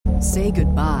Say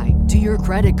goodbye to your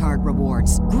credit card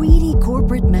rewards. Greedy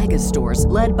corporate mega stores,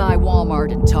 led by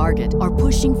Walmart and Target, are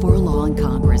pushing for a law in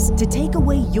Congress to take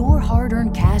away your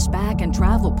hard-earned cash back and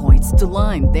travel points to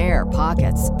line their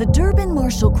pockets. The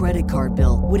Durbin-Marshall credit card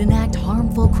bill would enact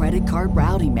harmful credit card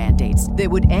routing mandates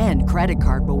that would end credit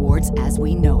card rewards as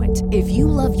we know it. If you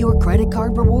love your credit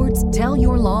card rewards, tell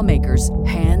your lawmakers,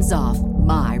 hands off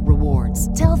my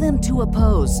rewards. Tell them to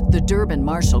oppose the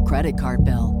Durbin-Marshall credit card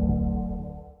bill.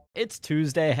 It's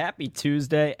Tuesday. Happy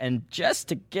Tuesday. And just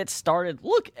to get started,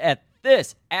 look at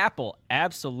this. Apple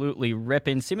absolutely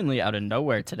ripping, seemingly out of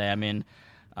nowhere today. I mean,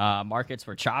 markets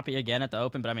were choppy again at the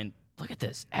open, but I mean, look at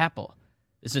this. Apple.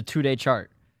 This is a 2-day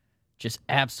chart. Just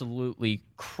absolutely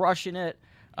crushing it.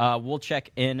 We'll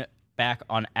check in back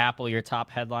on Apple, your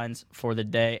top headlines for the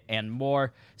day and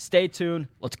more. Stay tuned.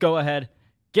 Let's go ahead.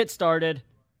 Get started.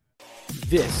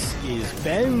 This is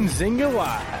Benzinga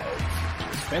Live.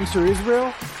 Spencer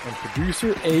Israel and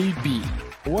producer AB.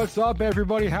 What's up,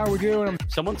 everybody? How are we doing?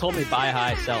 Someone told me buy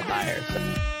high, sell higher.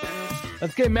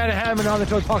 Let's get Matt Hammond on the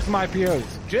show to talk some IPOs.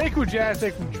 Jake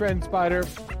Wojcicki from Trend Spider.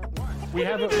 We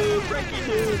have a breaking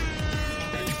news.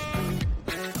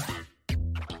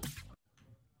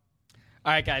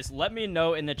 All right, guys, let me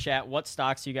know in the chat what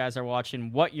stocks you guys are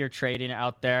watching, what you're trading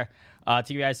out there.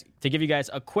 To give you guys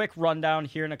a quick rundown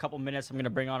here in a couple minutes, I'm going to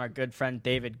bring on our good friend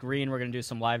David Green. We're going to do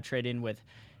some live trading with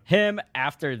him.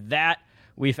 After that,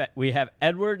 we have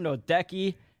Edward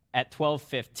Nodecki at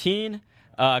 12:15,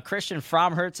 Christian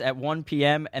Fromhertz at 1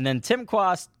 p.m., and then Tim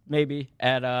Quast maybe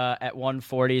at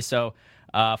 1:40. So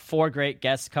 4 great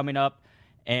guests coming up.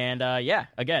 And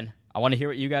again, I want to hear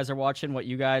what you guys are watching, what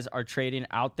you guys are trading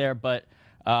out there. But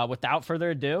without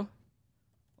further ado,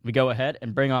 we go ahead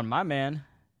and bring on my man,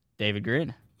 David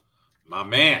Green. My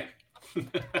man.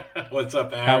 What's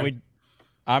up, Aaron?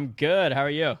 I'm good. How are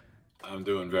you? I'm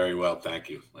doing very well, thank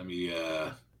you. Let me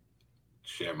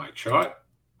share my chart.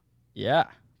 Yeah,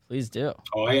 please do.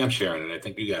 Oh, I am sharing it. I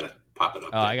think you got to pop it up.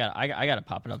 Oh, there. I got to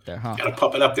pop it up there, huh? Got to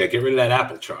pop it up there. Get rid of that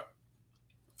Apple chart.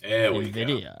 There we go.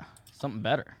 NVIDIA. Something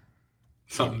better.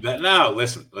 Something better. Now,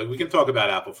 listen, we can talk about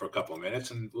Apple for a couple of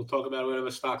minutes, and we'll talk about whatever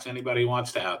stocks anybody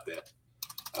wants to out there.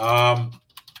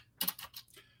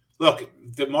 Look,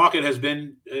 the market has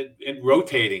been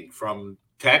rotating from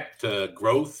tech to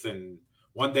growth, and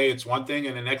one day it's one thing,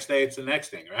 and the next day it's the next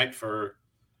thing, right? For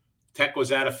tech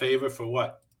was out of favor for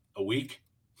what, a week,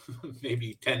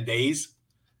 maybe 10 days,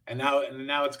 and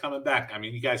now it's coming back. I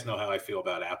mean, you guys know how I feel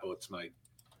about Apple. It's my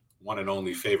one and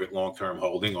only favorite long-term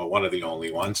holding, or one of the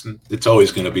only ones, and it's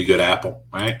always going to be good Apple,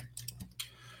 right?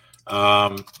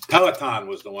 Peloton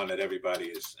was the one that everybody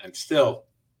is and still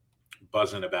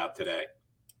buzzing about today.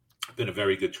 Been a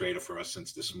very good trader for us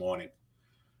since this morning,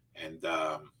 and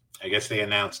I guess they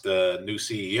announced a new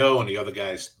CEO, and the other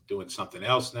guy's doing something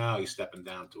else now. He's stepping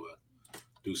down to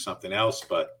do something else,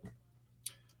 but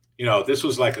this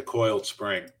was like a coiled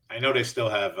spring. I know they still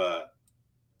have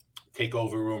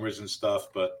takeover rumors and stuff,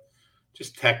 but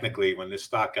just technically, when this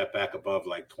stock got back above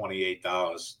like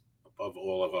 $28, above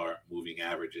all of our moving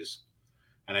averages,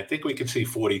 and I think we could see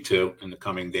 42 in the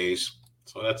coming days.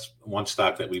 So that's one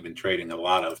stock that we've been trading a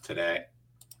lot of today.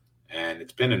 And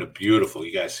it's been in a beautiful,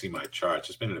 you guys see my charts,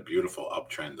 it's been in a beautiful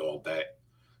uptrend all day.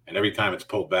 And every time it's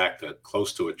pulled back to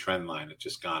close to a trend line, it's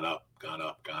just gone up, gone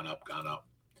up, gone up, gone up.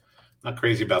 Not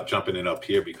crazy about jumping it up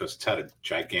here because it's had a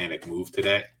gigantic move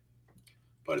today.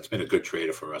 But it's been a good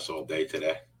trader for us all day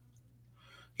today.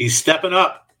 He's stepping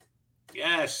up.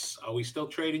 Yes. Are we still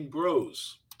trading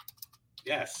Bros?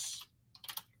 Yes.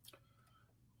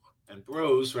 And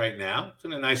Bros right now, it's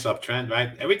in a nice uptrend,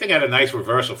 right? Everything had a nice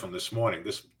reversal from this morning.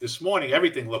 This morning,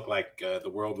 everything looked like the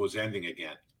world was ending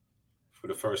again for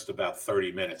the first about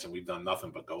 30 minutes, and we've done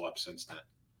nothing but go up since then.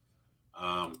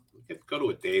 We could go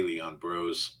to a daily on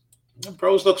Bros.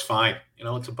 Bros looks fine.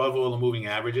 It's above all the moving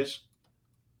averages.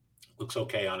 Looks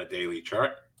okay on a daily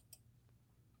chart.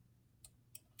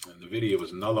 And the video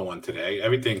was another one today.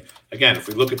 Everything, again, if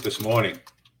we look at this morning,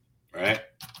 right?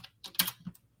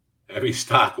 Every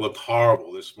stock looked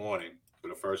horrible this morning for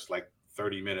the first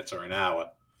 30 minutes or an hour.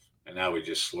 And now we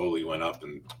just slowly went up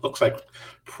and looks like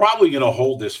probably going to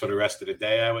hold this for the rest of the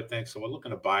day, I would think. So we're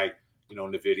looking to buy,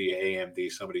 NVIDIA,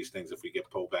 AMD, some of these things if we get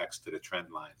pullbacks to the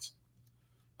trend lines.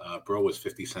 Bro was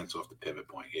 50 cents off the pivot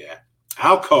point. Yeah.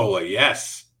 Alcoa,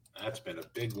 yes. That's been a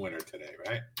big winner today,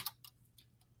 right?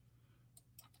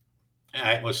 All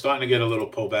right, we're starting to get a little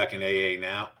pullback in AA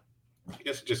now. I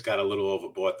guess it just got a little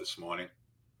overbought this morning.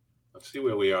 Let's see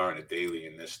where we are in a daily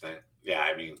in this thing. Yeah,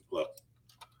 I mean, look,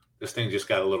 this thing just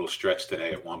got a little stretched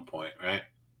today at one point, right?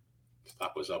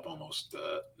 Stock was up almost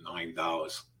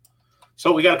 $9.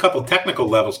 So we got a couple technical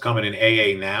levels coming in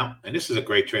AA now, and this is a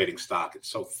great trading stock. It's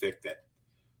so thick that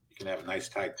you can have nice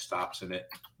tight stops in it.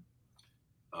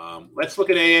 Let's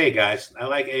look at AA, guys. I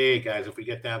like AA, guys. If we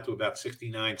get down to about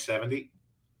 69.70,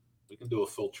 we can do a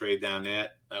full trade down there.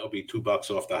 That would be $2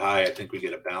 off the high. I think we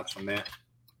get a bounce from that.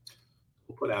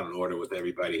 We'll put out an order with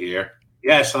everybody here.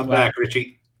 Yes, I'm back,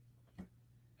 Richie.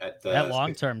 That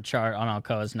long-term chart on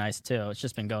Alcoa is nice too. It's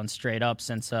just been going straight up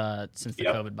since the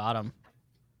COVID bottom.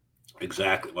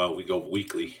 Exactly. Well, we go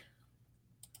weekly.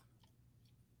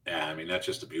 Yeah, I mean, that's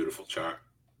just a beautiful chart.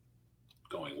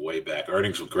 Going way back.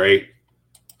 Earnings were great.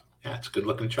 Yeah, it's a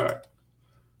good-looking chart.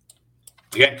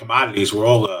 Again, commodities were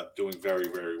all doing very,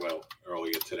 very well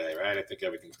earlier today, right? I think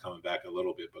everything's coming back a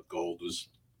little bit, but gold was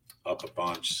up a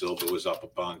bunch. Silver was up a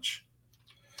bunch.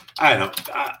 I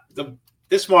don't know.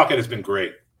 This market has been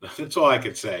great. That's all I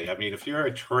can say. I mean, if you're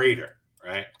a trader,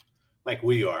 right, like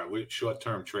we are, we're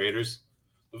short-term traders,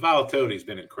 the volatility has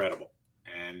been incredible.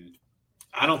 And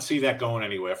I don't see that going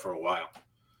anywhere for a while.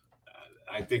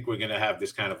 I think we're going to have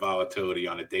this kind of volatility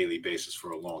on a daily basis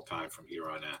for a long time from here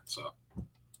on out. So,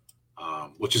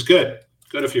 which is good.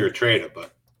 Good if you're a trader,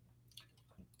 but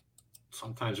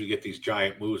sometimes we get these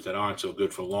giant moves that aren't so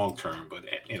good for long term. But,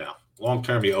 long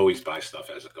term, you always buy stuff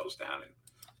as it goes down and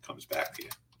comes back to you.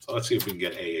 So let's see if we can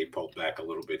get AA pulled back a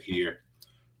little bit here.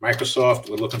 Microsoft,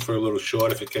 we're looking for a little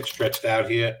short if it gets stretched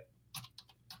out here.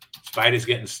 Spider's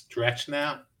getting stretched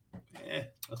now.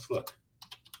 Let's look.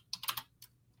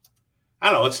 I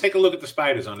don't know. Let's take a look at the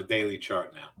spiders on the daily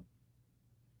chart now.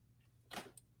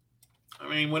 I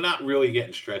mean, we're not really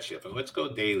getting stretched yet, but let's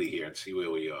go daily here and see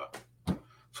where we are.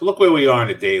 So look where we are in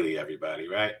the daily, everybody,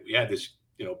 right? We had this,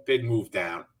 big move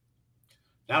down.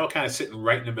 Now we're kind of sitting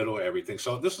right in the middle of everything.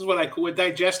 So this is what I call, we're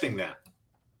digesting now.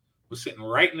 We're sitting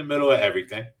right in the middle of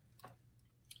everything.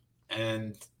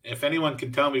 And if anyone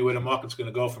can tell me where the market's going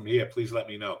to go from here, please let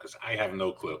me know, because I have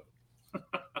no clue.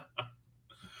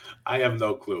 I have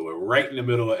no clue. We're right in the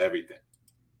middle of everything.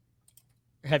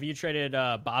 Have you traded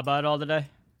BABA at all today?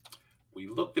 We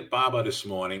looked at BABA this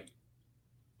morning.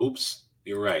 Oops,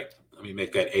 you're right. Let me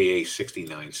make that AA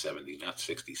 69.70, not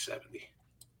 60.70.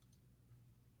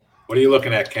 What are you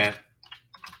looking at, Ken?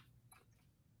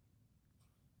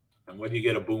 And where do you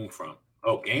get a boom from?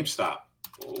 Oh, GameStop.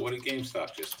 Well, what did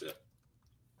GameStop just do?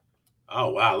 Oh,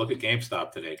 wow. Look at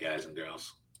GameStop today, guys and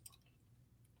girls.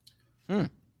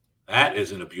 That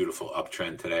isn't a beautiful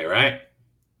uptrend today, right?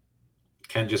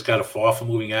 Ken just got a fall from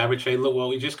moving average. Hey, look, well,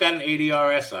 we just got an 80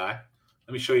 RSI.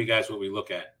 Let me show you guys what we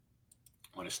look at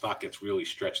when a stock gets really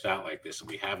stretched out like this and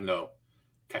we have no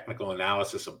technical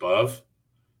analysis above,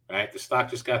 right? The stock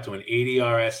just got to an 80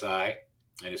 RSI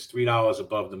and it's $3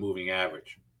 above the moving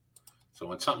average. So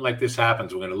when something like this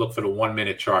happens, we're going to look for the 1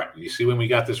 minute chart. And you see when we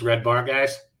got this red bar,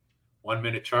 guys, 1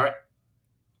 minute chart,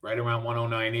 right around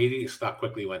 109.80, the stock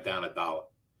quickly went down $1.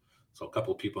 So a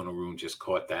couple of people in the room just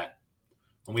caught that.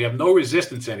 When we have no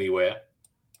resistance anywhere,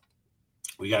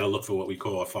 we got to look for what we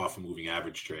call a far from moving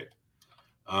average trade.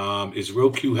 Is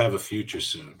Roku have a future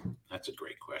soon? That's a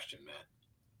great question, man.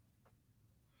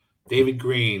 David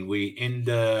Green, we end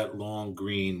long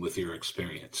green with your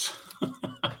experience.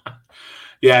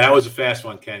 Yeah, that was a fast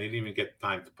one, Ken. You didn't even get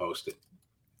time to post it.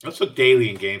 Let's look daily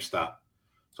in GameStop.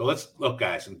 So let's look,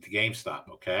 guys, into GameStop,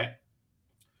 okay?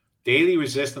 Daily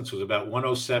resistance was about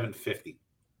 107.50.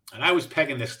 And I was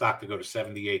pegging this stock to go to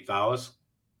 $78.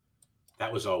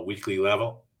 That was our weekly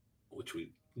level, which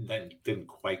we then didn't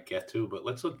quite get to. But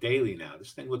let's look daily now.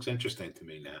 This thing looks interesting to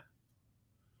me now.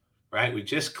 Right? We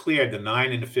just cleared the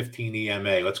 9 and the 15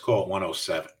 EMA. Let's call it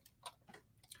 107.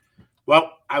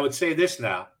 Well, I would say this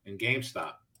now in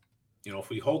GameStop. If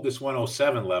we hold this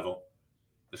 107 level,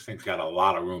 this thing's got a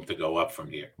lot of room to go up from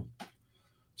here.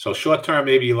 So short term,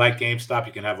 maybe you like GameStop,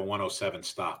 you can have a 107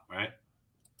 stop, right?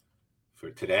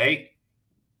 For today,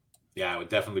 yeah, I would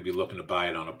definitely be looking to buy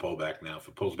it on a pullback now. If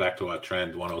it pulls back to our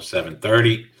trend,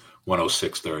 107.30,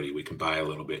 106.30, we can buy a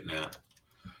little bit now.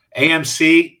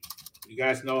 AMC, you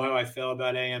guys know how I felt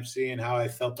about AMC and how I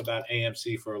felt about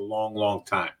AMC for a long, long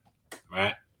time,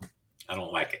 right? I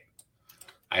don't like it.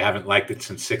 I haven't liked it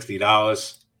since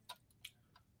 $60.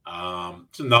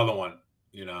 It's another one,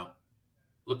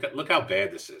 Look how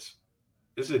bad this is.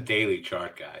 This is a daily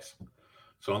chart, guys.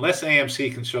 So unless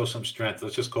AMC can show some strength,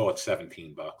 let's just call it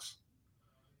 $17.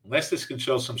 Unless this can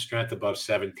show some strength above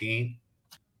 17,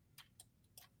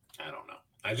 I don't know.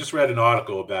 I just read an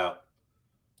article about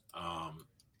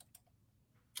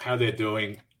how they're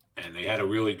doing, and they had a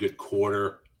really good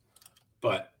quarter.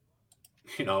 But,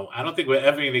 I don't think we're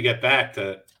ever going to get back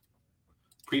to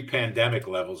pre-pandemic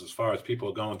levels as far as people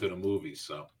are going to the movies.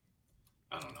 So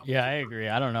I don't know. Yeah, I agree.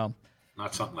 I don't know.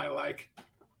 Not something I like.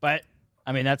 But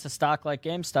I mean, that's a stock like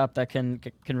GameStop that can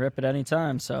rip at any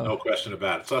time. So No question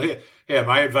about it. So here,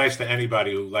 my advice to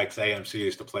anybody who likes AMC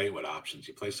is to play with options.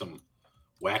 You play some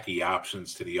wacky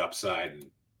options to the upside,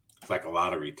 and it's like a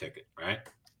lottery ticket, right?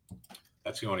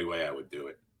 That's the only way I would do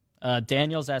it.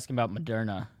 Daniel's asking about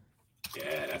Moderna.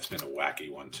 Yeah, that's been a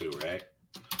wacky one too, right?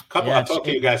 I'll talk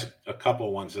to you guys a couple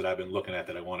of ones that I've been looking at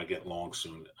that I want to get long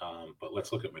soon. But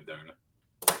let's look at Moderna.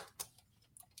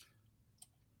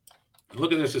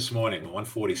 Look at this morning,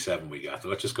 147 we got. So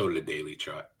let's just go to the daily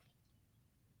chart.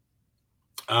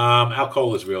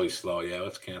 Alcoa is really slow. Yeah,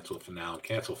 let's cancel it for now.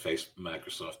 Cancel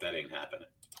Microsoft. That ain't happening.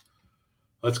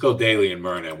 Let's go daily in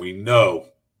Myrna. We know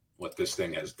what this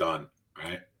thing has done,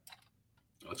 right?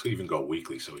 Let's even go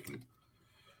weekly so we can.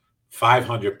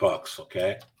 $500,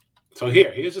 okay? So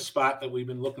here's a spot that we've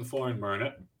been looking for in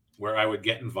Myrna where I would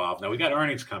get involved. Now, we got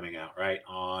earnings coming out, right,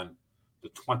 on the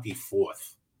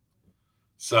 24th.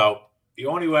 So the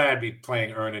only way I'd be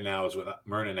playing Myrna now is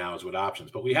with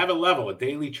options. But we have a level, a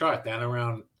daily chart down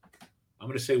around, I'm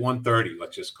going to say 130,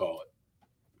 let's just call it,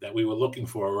 that we were looking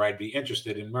for where I'd be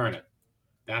interested in Myrna,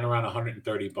 down around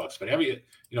 $130. But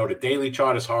the daily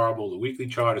chart is horrible. The weekly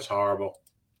chart is horrible.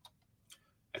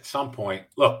 At some point,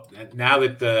 look, now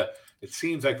that it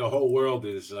seems like the whole world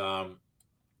is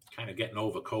kind of getting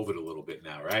over COVID a little bit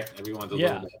now, right? Everyone's a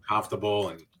little more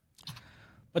comfortable.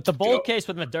 But the bold case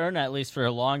with Moderna, at least for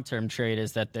a long-term trade,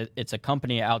 is that it's a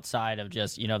company outside of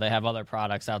just, they have other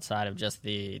products outside of just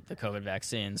the COVID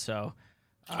vaccine. So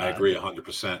I agree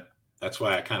 100%. That's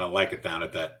why I kind of like it down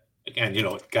at that. Again,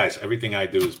 guys, everything I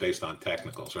do is based on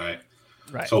technicals, right?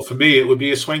 Right. So for me, it would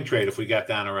be a swing trade if we got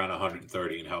down around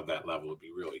 130 and held that level. Would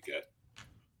be really good.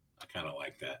 I kind of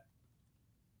like that.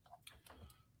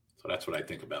 So that's what I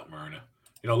think about Myrna.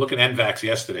 Look at NVAX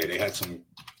yesterday. They had some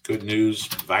good news,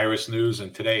 virus news,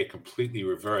 and today it completely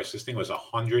reversed. This thing was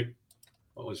 $100.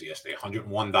 What was it yesterday?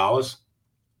 $101.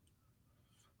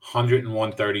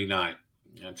 $101.39.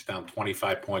 It's down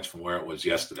 25 points from where it was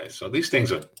yesterday. So these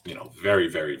things are, very,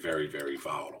 very, very, very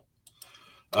volatile.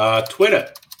 Twitter.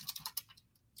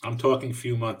 I'm talking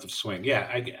few months of swing.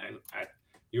 Yeah,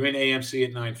 you're in AMC at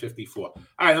 954. All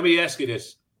right, let me ask you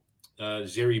this,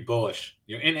 Ziri Bullish.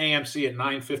 You're in AMC at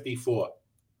 954.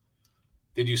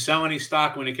 Did you sell any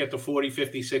stock when it get to 40,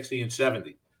 50, 60, and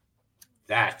 70?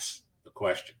 That's the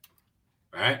question,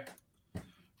 right?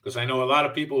 Because I know a lot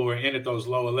of people were in at those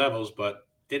lower levels, but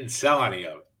didn't sell any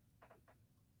of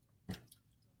it.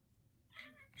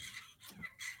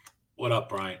 What up,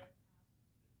 Brian?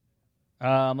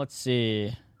 Let's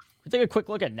see. We take a quick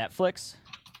look at Netflix.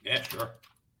 Yeah, sure.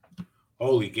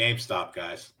 Holy GameStop,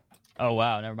 guys. Oh,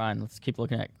 wow. Never mind. Let's keep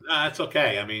looking at. Nah, that's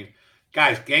okay. I mean,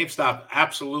 guys, GameStop,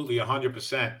 absolutely 100%,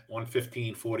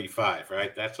 115.45,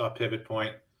 right? That's our pivot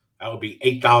point. That would be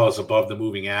 $8 above the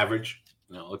moving average.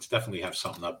 Let's definitely have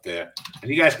something up there. And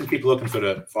you guys can keep looking for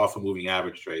the far from moving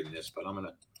average trade in this, but I'm going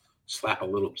to slap a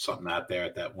little something out there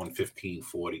at that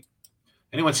 115.40.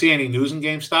 Anyone see any news in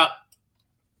GameStop?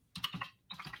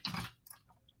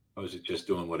 Or is it just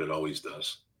doing what it always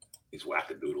does? These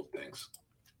wackadoodle things.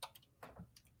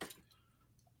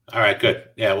 All right, good.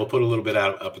 Yeah, we'll put a little bit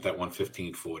up at that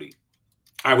 115.40.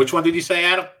 All right, which one did you say,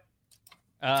 Adam?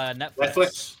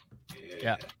 Netflix.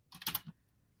 Yeah.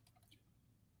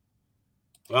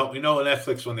 Well, we know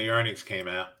Netflix when the earnings came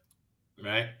out,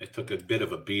 right? It took a bit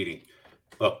of a beating.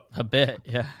 Look. A bit,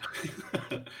 yeah.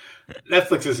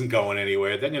 Netflix isn't going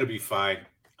anywhere. They're going to be fine.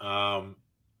 On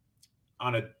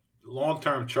a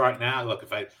long-term chart now, look,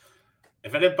 if I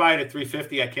didn't buy it at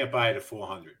 350, I can't buy it at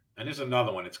 400. And there's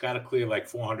another one. It's got to clear like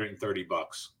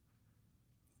 $430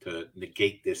 to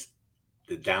negate the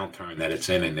downturn that it's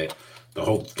in and the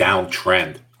whole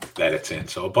downtrend that it's in.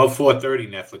 So above 430,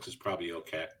 Netflix is probably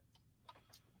okay.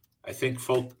 I think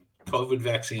COVID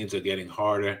vaccines are getting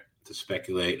harder to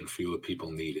speculate and fewer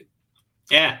people need it.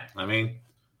 Yeah, I mean,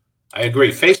 I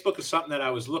agree. Facebook is something that I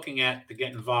was looking at to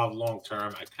get involved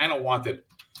long-term. I kind of wanted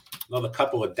another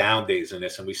couple of down days in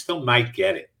this, and we still might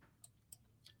get it.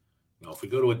 If we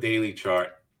go to a daily chart,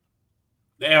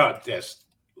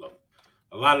 look,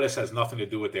 a lot of this has nothing to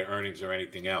do with their earnings or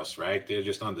anything else, right? They're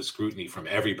just under scrutiny from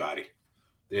everybody.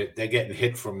 They're getting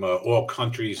hit from all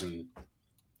countries and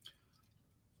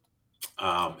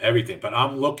everything. But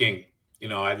I'm looking,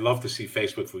 I'd love to see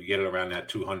Facebook if we get it around that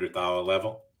 $200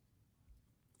 level.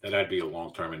 That'd be a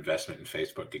long-term investment in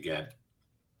Facebook again.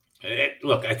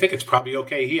 Look, I think it's probably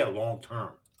okay here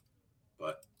long-term.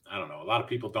 But I don't know. A lot of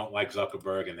people don't like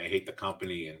Zuckerberg and they hate the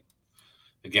company. And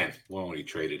again, we're only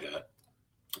traded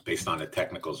based on the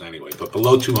technicals anyway. But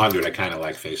below 200, I kind of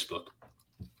like Facebook.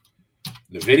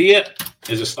 NVIDIA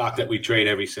is a stock that we trade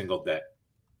every single day.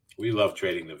 We love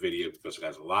trading NVIDIA because it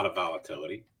has a lot of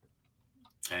volatility,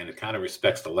 and it kind of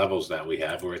respects the levels that we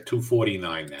have. We're at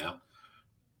 249 now.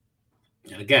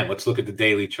 And again, let's look at the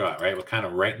daily chart, right? We're kind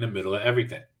of right in the middle of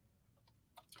everything.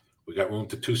 We got room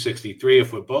to 263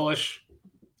 if we're bullish,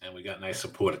 and we got nice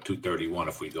support at 231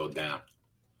 if we go down.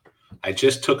 I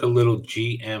just took a little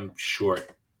GM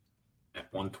short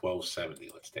at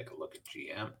 112.70. Let's take a look at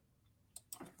GM.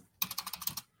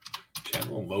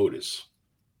 General Motors.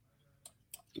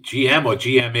 GM or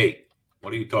GME?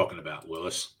 What are you talking about,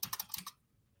 Willis?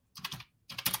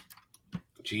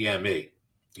 GME.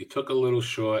 You took a little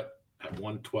short at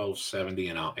 112.70,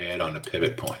 and I'll add on the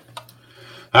pivot point.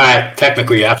 All right,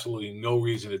 technically, absolutely no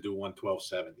reason to do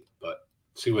 112.70, but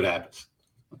see what happens.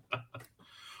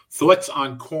 Thoughts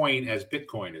on coin as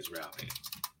Bitcoin is rallying?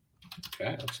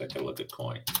 Okay, let's take a look at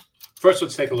coin. First,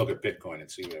 let's take a look at Bitcoin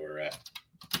and see where we're at.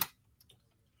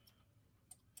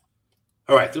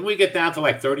 All right, didn't we get down to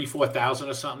like 34,000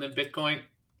 or something in Bitcoin?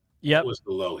 Yep. What was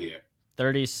the low here?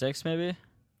 36 maybe?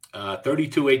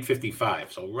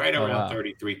 32,855. So right around wow.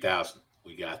 33,000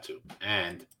 we got to.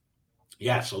 And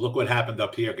yeah, so look what happened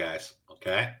up here, guys.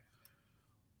 Okay.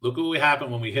 Look what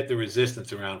happened when we hit the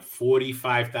resistance around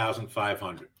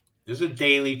 45,500. This is a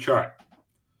daily chart.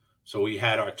 So we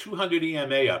had our 200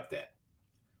 EMA up there.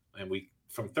 And we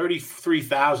from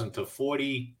 33,000 to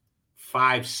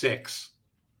 45.6.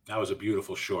 That was a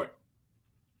beautiful short.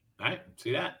 All right.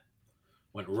 See that?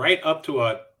 Went right up to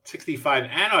our 65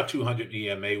 and our 200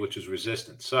 EMA, which is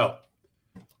resistance. So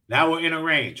now we're in a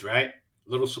range, right?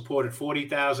 Little support at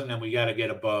 40,000, and we got to get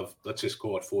above, let's just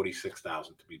call it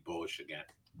 46,000 to be bullish again.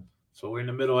 So we're in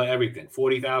the middle of everything.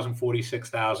 40,000,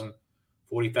 46,000,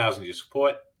 40,000 your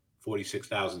support,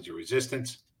 46,000 your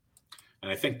resistance.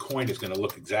 And I think coin is going to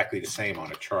look exactly the same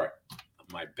on a chart.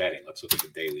 My betting. Let's look at the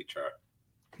daily chart.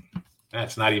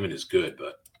 That's not even as good,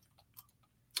 but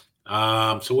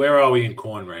so where are we in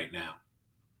coin right now?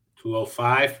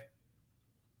 205.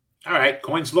 All right,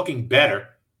 coin's looking better.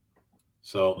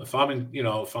 So if I'm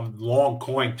if I'm long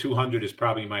coin, 200 is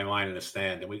probably my line in the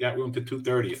stand, and we got room to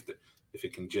 230 if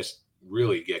it can just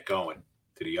really get going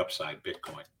to the upside,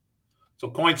 Bitcoin. So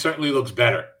coin certainly looks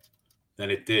better than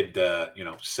it did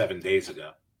 7 days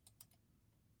ago.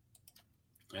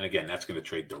 And again, that's going to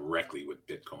trade directly with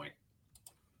Bitcoin.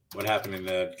 What happened in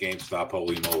the GameStop?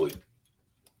 Holy moly.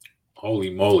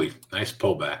 Holy moly. Nice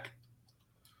pullback.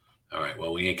 All right.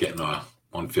 Well, we ain't getting our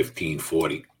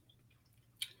 115.40.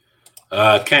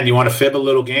 Ken, you want to fib a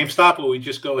little GameStop, or we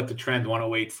just go with the trend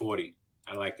 108.40?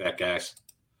 I like that, guys.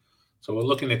 So we're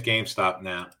looking at GameStop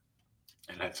now.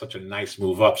 And that's such a nice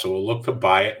move up. So we'll look to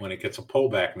buy it when it gets a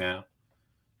pullback now.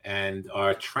 And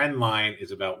our trend line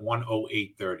is about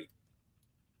 108.30.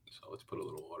 So let's put a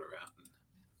little order out.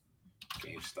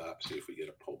 GameStop, see if we get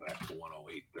a pullback to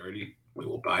 108.30. We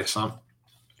will buy some.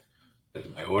 There's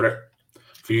my order.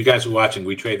 For you guys who are watching,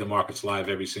 we trade the markets live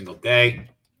every single day.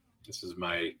 This is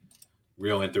my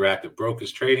Real Interactive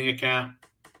Brokers trading account.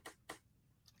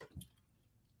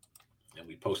 And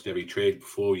we post every trade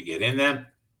before we get in them.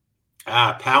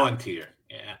 Palantir.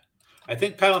 Yeah. I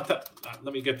think Peloton,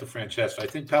 let me get to Francesco. I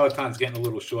think Peloton's getting a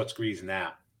little short squeeze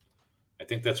now. I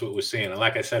think that's what we're seeing. And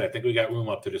like I said, I think we got room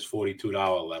up to this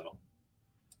 $42 level.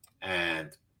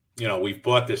 And, we've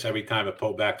bought this every time it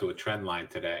pulled back to a trend line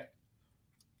today.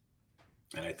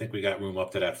 And I think we got room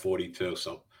up to that 42.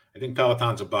 So I think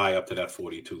Peloton's a buy up to that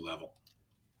 42 level,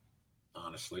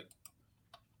 honestly.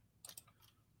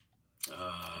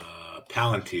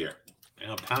 Palantir.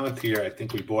 Palantir, I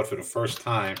think we bought for the first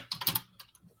time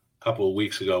a couple of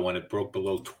weeks ago when it broke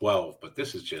below 12. But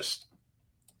this is just,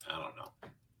 I don't know.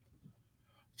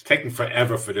 It's taking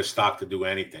forever for this stock to do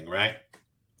anything, right?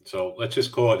 So let's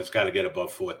just call it's got to get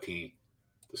above 14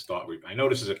 to start. I know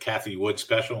this is a Kathy Wood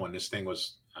special, and this thing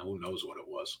was, who knows what it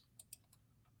was.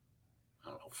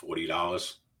 I don't know,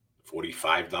 $40,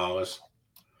 $45.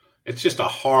 It's just a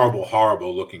horrible,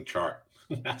 horrible looking chart.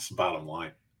 That's the bottom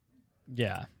line.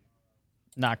 Yeah.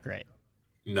 Not great.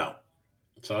 No.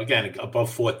 So again,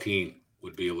 above 14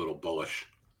 would be a little bullish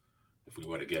if we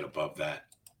were to get above that.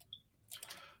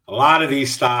 A lot of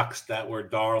these stocks that were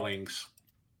darlings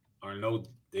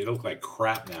they look like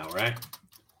crap now, right?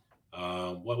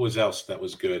 What was else that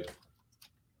was good?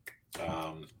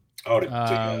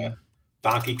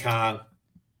 Donkey Kong,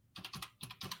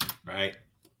 right?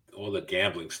 All the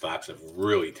gambling stocks have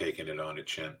really taken it on the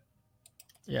chin.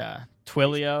 Yeah.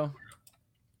 Twilio.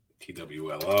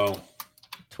 TWLO.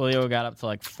 Twilio got up to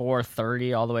like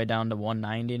 430 all the way down to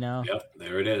 190 now. Yep,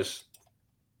 there it is.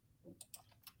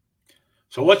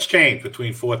 So what's changed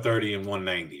between 430 and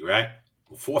 190, right?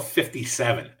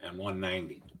 457 and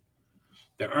 190.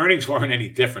 The earnings weren't any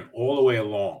different all the way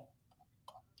along.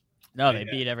 No, they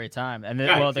beat every time. And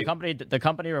the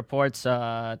company reports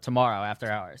tomorrow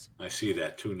after hours. I see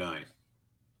that 2.9.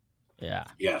 Yeah.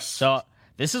 Yes. So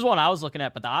this is one I was looking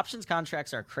at, but the options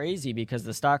contracts are crazy because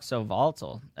the stock's so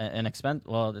volatile and expensive.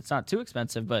 Well, it's not too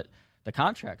expensive, but the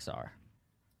contracts are.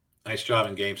 Nice job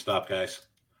in GameStop, guys.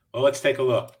 Well, let's take a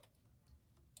look.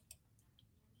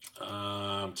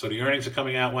 So the earnings are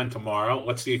coming out when tomorrow.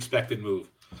 What's the expected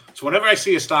move? So whenever I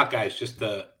see a stock, guys,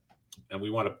 and we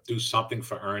want to do something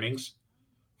for earnings,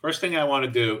 first thing I want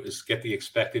to do is get the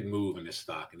expected move in this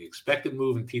stock. And the expected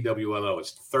move in TWLO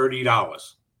is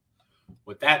 $30.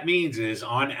 What that means is,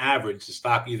 on average, the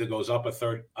stock either goes up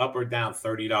or down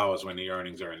 $30 when the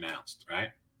earnings are announced, right?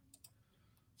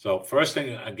 So first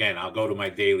thing, again, I'll go to my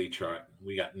daily chart.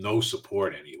 We got no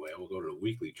support anywhere. We'll go to the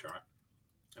weekly chart,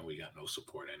 and we got no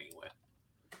support anywhere.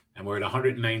 And we're at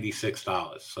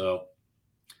 $196. So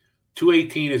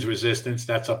 218 is resistance.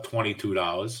 That's up $22.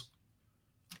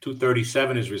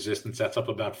 237 is resistance. That's up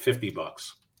about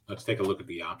 $50. Let's take a look at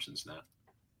the options now.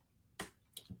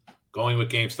 Going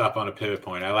with GameStop on a pivot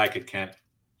point. I like it, Kent.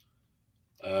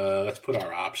 Let's put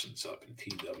our options up in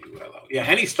TWLO. Yeah,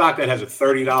 any stock that has a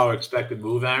 $30 expected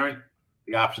move, Aaron,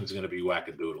 the option's going to be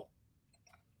wackadoodle.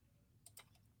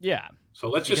 Yeah. So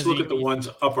let's just look at the ones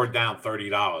up or down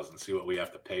 $30 and see what we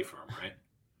have to pay for them, right?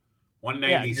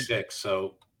 196. Yeah.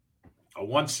 So a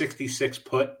 166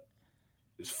 put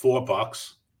is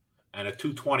 $4, and a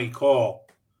 220 call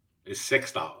is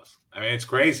 $6. I mean, it's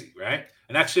crazy, right?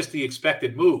 And that's just the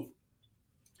expected move.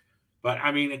 But,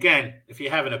 I mean, again, if you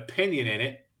have an opinion in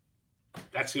it,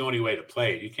 that's the only way to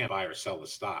play it. You can't buy or sell the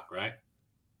stock, right?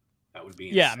 That would be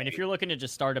insane. Yeah, I mean, if you're looking to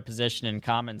just start a position in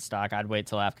common stock, I'd wait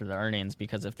till after the earnings,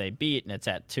 because if they beat and it's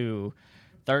at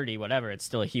 230, whatever, it's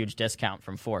still a huge discount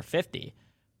from 450.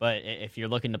 But if you're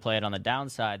looking to play it on the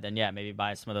downside, then, yeah, maybe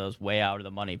buy some of those way out of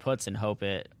the money puts and hope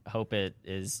it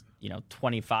is,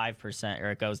 25%,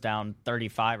 or it goes down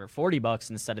 35 or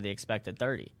 $40 instead of the expected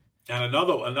 30. And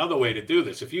another way to do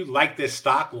this, if you like this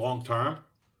stock long term,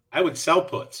 I would sell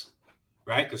puts,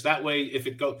 right? Because that way, if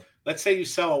it goes, let's say you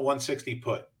sell a 160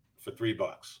 put for $3,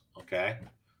 okay?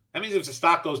 That means if the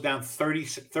stock goes down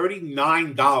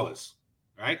 $39,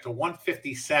 right, to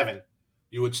 157,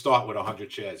 you would start with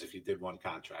 100 shares if you did one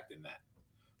contract in that.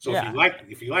 So yeah.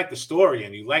 if you like the story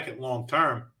and you like it long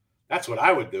term, that's what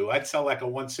I would do. I'd sell like a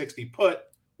 160 put.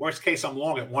 Worst case, I'm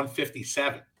long at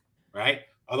 157, right?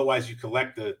 Otherwise, you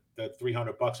collect the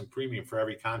 $300 in premium for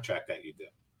every contract that you do.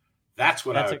 That's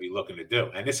what I would be looking to do.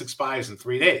 And this expires in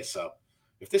 3 days. So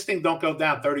if this thing don't go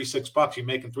down $36, you're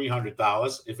making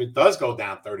 $300. If it does go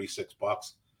down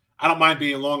 $36, I don't mind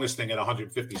being long this thing at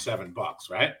 $157,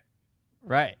 right?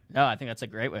 Right. No, I think that's a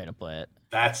great way to play it.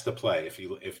 That's the play if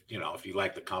you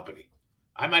like the company.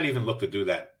 I might even look to do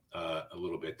that a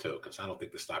little bit too, because I don't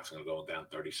think the stock's going to go down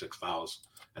 $36.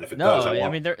 And if it does, I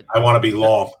want to be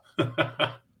long.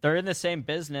 They're in the same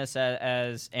business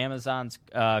as Amazon's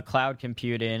cloud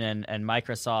computing and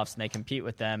Microsoft's, and they compete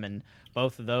with them. And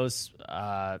both of those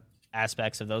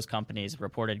aspects of those companies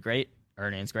reported great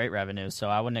earnings, great revenue. So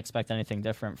I wouldn't expect anything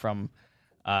different from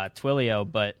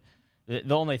Twilio. But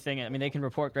the only thing, I mean, they can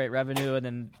report great revenue, and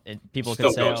then people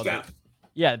can say,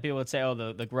 people would say,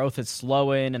 the growth is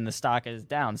slowing and the stock is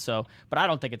down. So, but I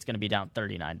don't think it's going to be down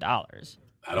 $39.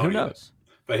 Who knows?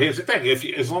 But here's the thing: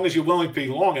 as long as you're willing to be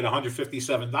long at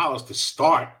 $157 to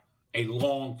start a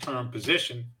long-term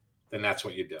position, then that's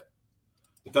what you do.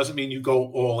 It doesn't mean you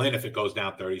go all in if it goes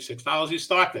down $36. You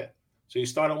start there. So you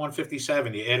start at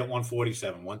 157, you add at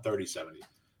 147, 137.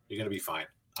 You're going to be fine.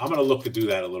 I'm going to look to do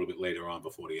that a little bit later on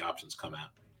before the options come out.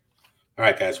 All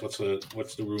right, guys, what's the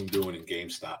room doing in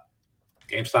GameStop?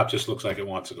 GameStop just looks like it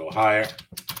wants to go higher.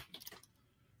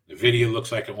 NVIDIA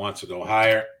looks like it wants to go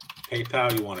higher.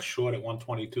 PayPal, you want to short at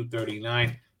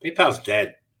 122.39. PayPal's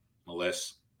dead,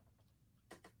 Melissa.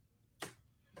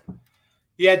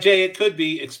 Yeah, Jay, it could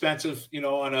be expensive,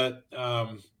 on a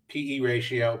PE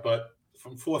ratio, but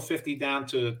from 450 down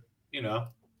to,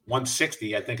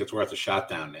 160, I think it's worth a shot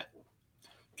down there.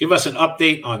 Give us an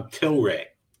update on Tilray.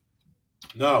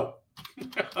 No.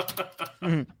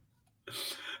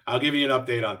 I'll give you an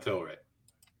update on Tilray.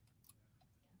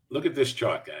 Look at this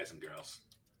chart, guys and girls.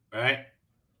 Right?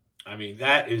 I mean,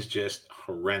 that is just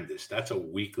horrendous. That's a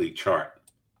weekly chart.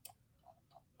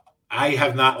 I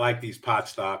have not liked these pot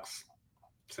stocks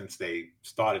since they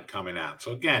started coming out.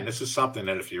 So, again, this is something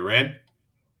that if you're in,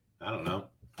 I don't know,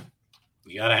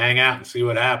 you got to hang out and see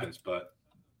what happens. But,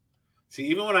 see,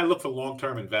 even when I look for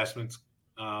long-term investments,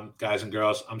 guys and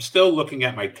girls, I'm still looking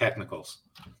at my technicals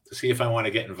to see if I want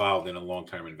to get involved in a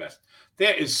long-term investment.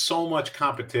 There is so much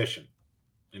competition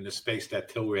in the space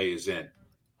that Tilray is in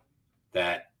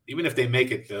that even if they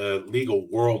make it legal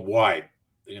worldwide,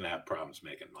 they're going to have problems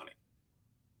making money.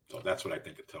 So that's what I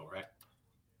think of Tilray.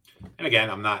 And again,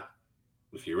 I'm not,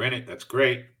 if you're in it, that's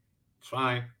great. It's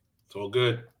fine. It's all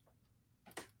good.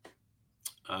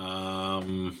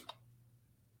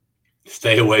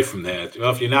 Stay away from that.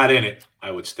 Well, if you're not in it,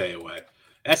 I would stay away.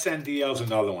 SNDL is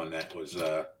another one that was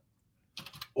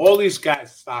all these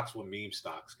guys stocks were meme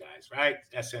stocks, guys, right?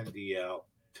 SNDL,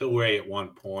 Tilray at one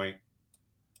point.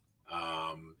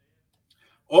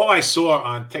 All I saw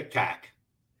on TikTok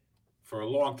for a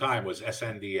long time was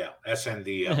SNDL,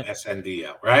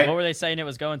 right? What were they saying it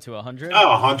was going to, 100?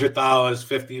 Oh, $100,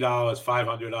 $50,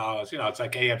 $500. You know, it's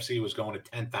like AMC was going to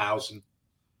 10,000.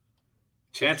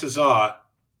 Chances are,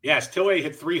 yes, Tilray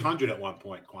hit 300 at one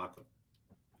point, Quantum.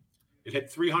 It hit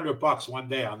 $300 one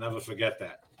day. I'll never forget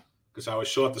that because I was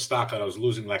short the stock and I was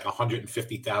losing like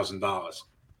 $150,000.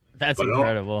 That's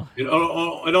incredible. It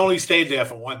only stayed there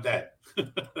for one day.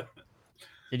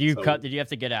 Did you cut? Did you have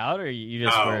to get out, or you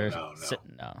just were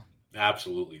sitting? No,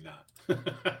 absolutely not.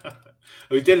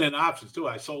 We did it in options too.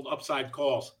 I sold upside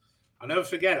calls. I'll never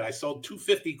forget it. I sold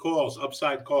 250 calls,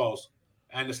 upside calls,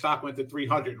 and the stock went to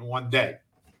 300 in one day.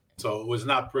 So it was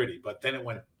not pretty. But then it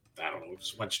went, I don't know, it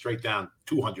just went straight down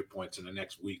 200 points in the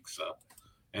next week. So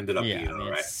ended up being all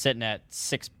right. It's sitting at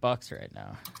 $6 right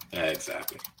now. Yeah,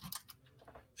 exactly.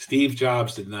 Steve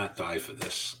Jobs did not die for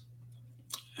this.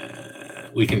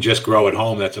 We can just grow at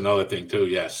home. That's another thing too.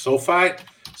 Yes. SoFi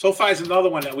is another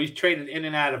one that we've traded in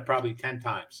and out of probably 10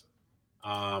 times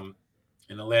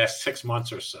in the last 6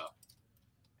 months or so.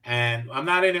 And I'm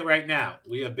not in it right now.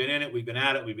 We have been in it. We've been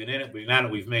at it. We've been in it. We've been at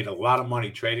it. We've made a lot of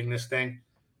money trading this thing.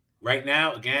 Right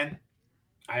now, again,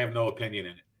 I have no opinion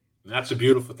in it. And that's the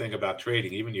beautiful thing about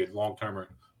trading, even your long-term or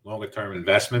longer-term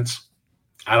investments.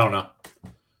 I don't know.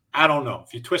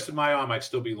 If you twisted my arm, I'd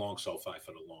still be long SoFi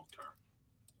for the long term.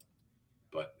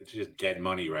 But it's just dead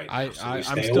money right now. I'm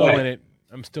still in it.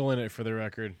 I'm still in it for the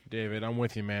record, David. I'm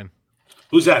with you, man.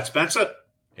 Who's that, Spencer?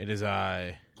 It is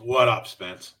I. What up,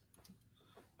 Spence?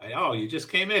 Oh, you just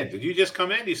came in. Did you just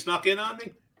come in? You snuck in on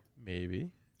me? Maybe.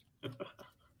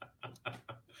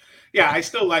 Yeah, I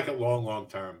still like it long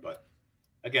term, but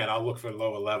again, I'll look for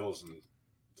lower levels and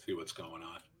see what's going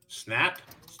on. Snap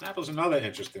was another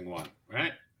interesting one,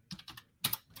 right?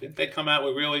 Didn't they come out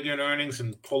with really good earnings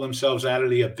and pull themselves out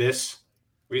of the abyss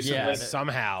recently? Yeah,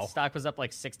 somehow. Stock was up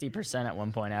like 60% at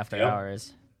one point after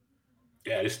hours.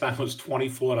 Yeah, this time it was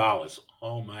 $24.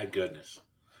 Oh, my goodness.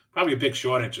 Probably a big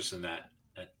short interest in that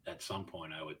at some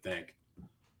point, I would think.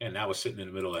 And now we're sitting in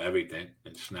the middle of everything.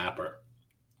 And Snapper,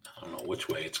 I don't know which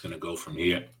way it's going to go from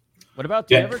here. What about,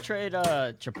 do you ever trade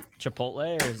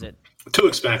Chipotle, or is it too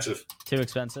expensive? Too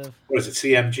expensive? What is it,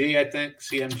 CMG, I think?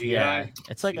 CMGI? Yeah,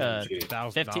 it's like CMG.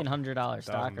 a $1,500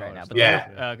 stock right now. But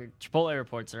Chipotle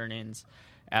reports earnings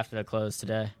after the close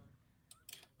today.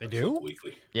 They do?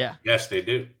 Weekly. Yeah. Yes, they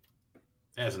do.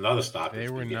 There's another stock. They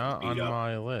were not on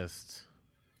my list.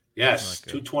 Yes,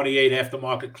 228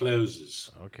 aftermarket closes.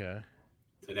 Okay.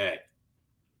 Today.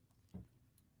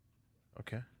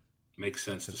 Okay. Makes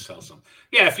sense to sell some.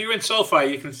 Yeah, if you're in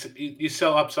SoFi, you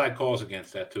sell upside calls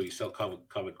against that too. You sell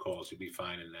covered calls. You'd be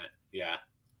fine in that. Yeah.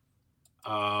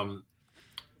 I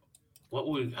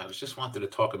was just wanted to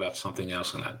talk about something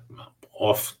else, and I'm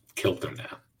off kilter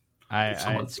now.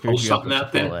 I screwed you up with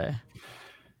Chipotle.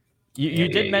 You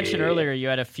did mention earlier you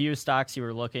had a few stocks you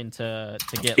were looking to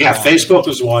get. Yeah, long. Facebook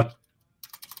was one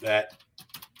that,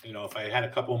 if I had a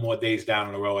couple more days down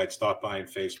in a row, I'd start buying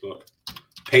Facebook.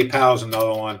 PayPal's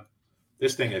another one.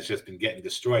 This thing has just been getting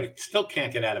destroyed. It still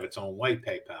can't get out of its own way,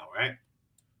 PayPal, right?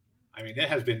 I mean, there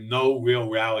has been no real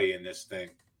rally in this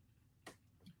thing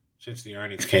since the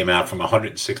earnings came out from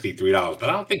 $163. But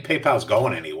I don't think PayPal's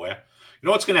going anywhere. You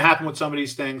know what's going to happen with some of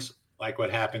these things? Like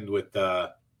what happened with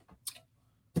Peloton.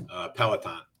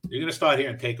 You're going to start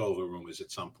hearing takeover rumors at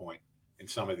some point in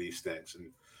some of these things. And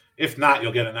if not,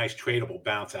 you'll get a nice tradable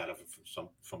bounce out of it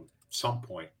from some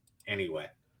point anyway.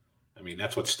 I mean,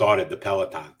 that's what started the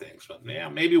Peloton things. But yeah,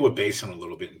 maybe we're basing a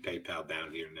little bit in PayPal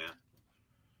down here now.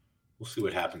 We'll see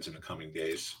what happens in the coming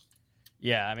days.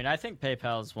 Yeah, I mean, I think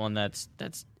PayPal is one that's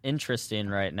interesting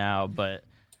right now, but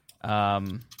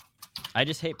I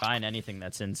just hate buying anything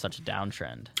that's in such a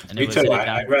downtrend. And Me too.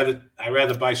 I'd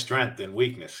rather buy strength than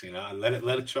weakness. Let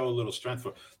it show a little strength.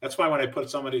 That's why when I put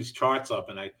some of these charts up,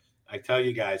 and I tell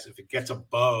you guys, if it gets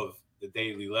above the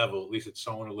daily level, at least it's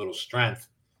showing a little strength.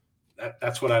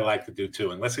 That's what I like to do too.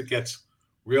 Unless it gets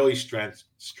really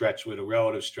stretched where the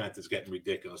relative strength is getting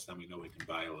ridiculous, then we know we can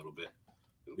buy a little bit,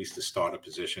 at least to start a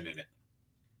position in it.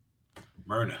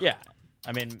 Myrna. Yeah,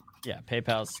 I mean, yeah,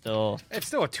 PayPal's still. It's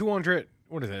still a 200.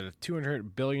 what is it? A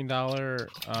 $200 billion?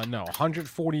 No,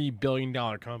 $140 billion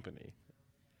company.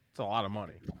 It's a lot of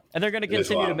money. And they're going to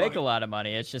continue to make a lot of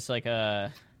money. It's just like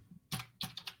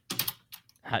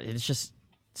it's just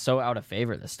so out of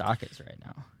favor the stock is right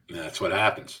now. Yeah, that's what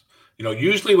happens.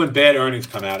 Usually when bad earnings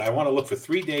come out, I want to look for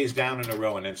 3 days down in a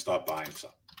row and then start buying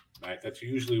some. Right? That's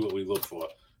usually what we look for,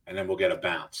 and then we'll get a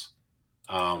bounce.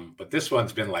 But this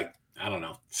one's been like, I don't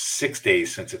know, 6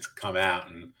 days since it's come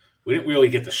out, and we didn't really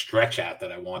get the stretch out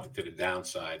that I wanted to the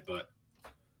downside. But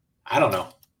I don't know.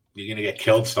 You're going to get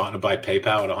killed starting to buy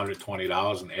PayPal at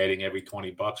 $120 and adding every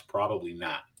 $20? Probably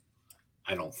not.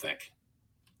 I don't think.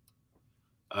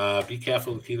 Be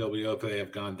careful with TWO. They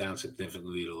have gone down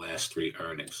significantly the last 3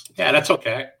 earnings. Yeah, that's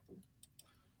okay.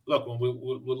 Look, when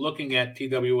we're looking at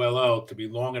TWLO to be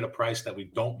long at a price that we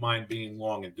don't mind being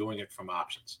long and doing it from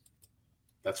options.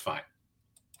 That's fine.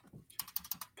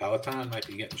 Peloton might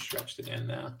be getting stretched again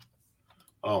now.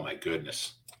 Oh, my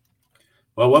goodness.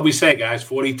 Well, what'd we say, guys?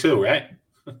 42, right?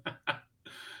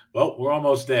 Well, we're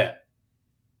almost there.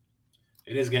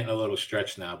 It is getting a little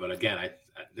stretched now, but again,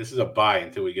 this is a buy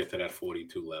until we get to that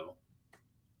 42 level.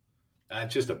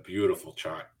 That's just a beautiful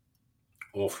chart.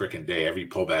 All freaking day. Every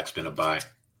pullback's been a buy.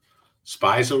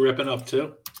 Spies are ripping up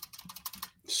too.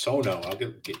 Sono. I'll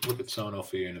look at Sono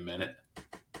for you in a minute.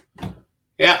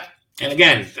 Yeah. And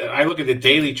again, I look at the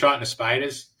daily chart in the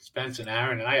spiders, Spence and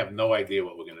Aaron, and I have no idea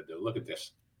what we're going to do. Look at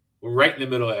this. We're right in the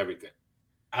middle of everything.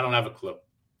 I don't have a clue.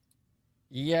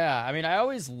 Yeah, I mean, I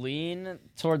always lean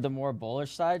toward the more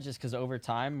bullish side just because over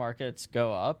time markets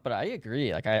go up. But I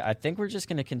agree. Like, I think we're just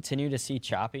going to continue to see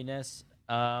choppiness,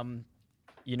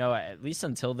 at least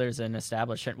until there's an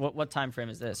established trend. What time frame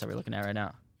is this? Are we looking at right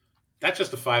now? That's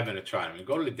just a 5-minute chart. I mean,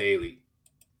 go to the daily,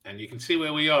 and you can see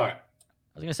where we are. I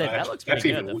was going to say, that looks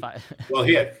pretty good. Well,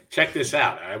 here, check this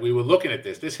out. All right? We were looking at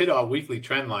this. This hit our weekly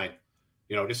trend line.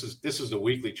 This is the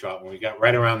weekly chart when we got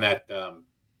right around that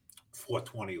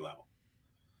 420 level.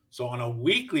 So on a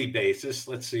weekly basis,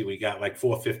 let's see, we got like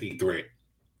 453.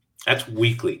 That's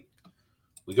weekly.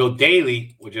 We go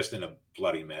daily, we're just in a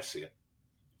bloody mess here.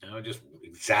 Just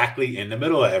exactly in the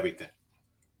middle of everything.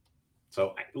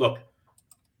 So look,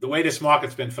 the way this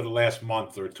market's been for the last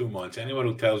month or 2 months, anyone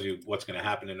who tells you what's going to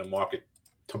happen in the market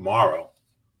tomorrow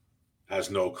has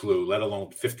no clue, let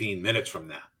alone 15 minutes from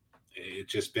now.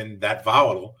 It's just been that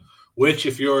volatile, which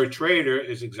if you're a trader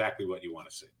is exactly what you want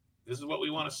to see. This is what we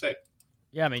want to see.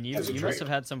 Yeah, I mean, you must have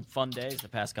had some fun days the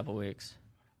past couple of weeks.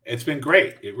 It's been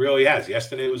great. It really has.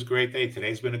 Yesterday was a great day.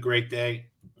 Today's been a great day.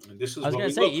 And this is I was going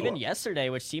to say, even yesterday,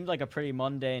 which seemed like a pretty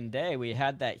mundane day, we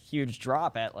had that huge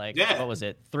drop at what was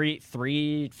it,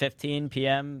 3:15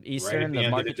 p.m. Eastern. Right the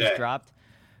market just dropped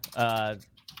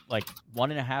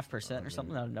 1.5% or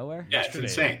something out of nowhere. Yeah, it's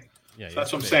insane. Yeah, so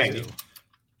that's what I'm saying.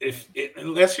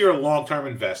 Unless you're a long-term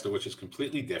investor, which is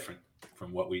completely different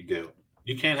from what we do,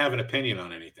 you can't have an opinion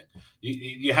on anything.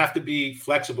 You have to be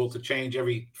flexible to change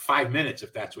every 5 minutes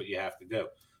if that's what you have to do.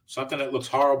 Something that looks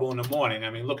horrible in the morning. I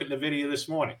mean, look at the video this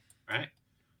morning, right?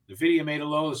 The video made a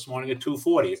low this morning at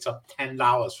 240. It's up $10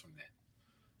 from there.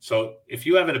 So if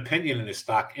you have an opinion in this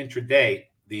stock intraday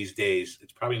these days,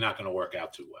 it's probably not going to work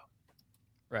out too well.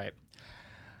 Right.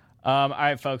 All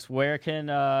right, folks. All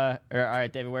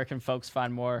right, David. Where can folks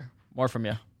find more from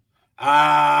you?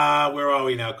 Where are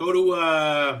we now? Go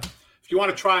to if you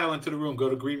want a trial into the room, go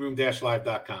to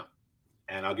greenroom-live.com,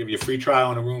 and I'll give you a free trial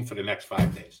in the room for the next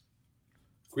 5 days.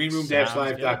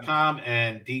 Greenroom-live.com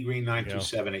and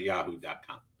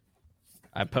dgreen927@yahoo.com.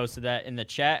 I posted that in the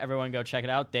chat. Everyone go check it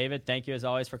out. David, thank you as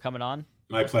always for coming on.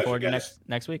 My pleasure, guys.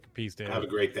 Next week. Peace, David. Have a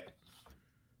great day.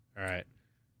 All right,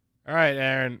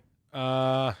 Aaron.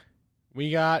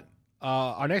 We got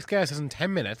our next guest is in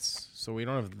 10 minutes, so we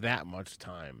don't have that much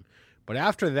time. But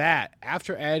after that,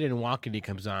 after Ed and Wakity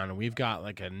comes on, we've got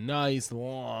like a nice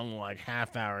long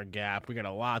half-hour gap. We got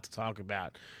a lot to talk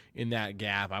about in that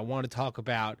gap. I want to talk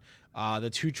about the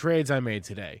 2 trades I made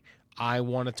today. I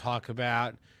want to talk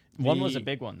about one was a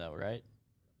big one though, right?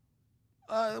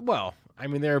 Well, I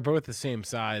mean they're both the same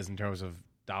size in terms of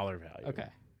dollar value. Okay.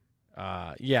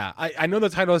 Yeah, I know the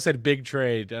title said big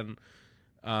trade, and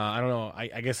I don't know.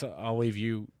 I guess I'll leave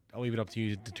it up to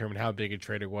you to determine how big a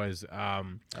trade it was. That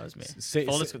was me.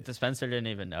 Spencer didn't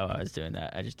even know I was doing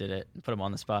that. I just did it and put him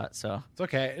on the spot. So it's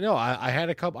okay. No, I had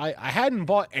a couple. I hadn't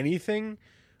bought anything.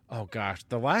 Oh gosh,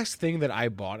 the last thing that I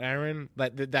bought, Aaron,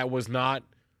 that was not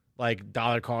like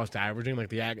dollar cost averaging, like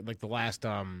the last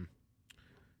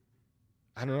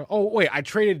I don't know. Oh wait, I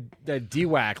traded the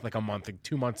DWAC like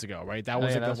 2 months ago, right? That was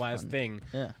yeah, like that the was last fun. thing.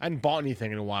 Yeah. I hadn't bought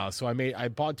anything in a while, so I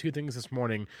bought 2 things this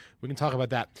morning. We can talk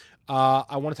about that.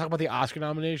 I want to talk about the Oscar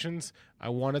nominations. I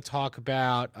want to talk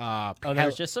about.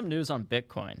 There's just some news on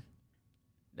Bitcoin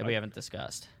that we haven't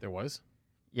discussed. There was.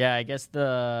 Yeah, I guess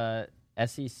the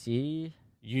SEC or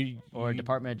You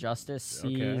Department of Justice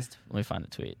seized. Okay. Let me find the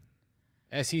tweet.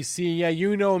 SEC. Yeah,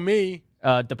 you know me.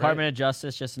 Department of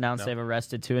Justice just announced No. they've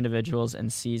arrested 2 individuals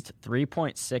and seized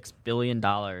 $3.6 billion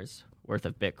worth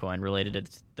of Bitcoin related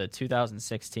to the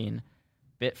 2016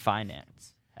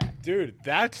 Bitfinance hack. Dude,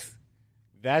 that's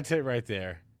it right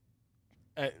there.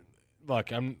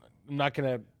 Look, I'm not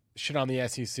gonna shit on the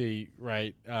SEC,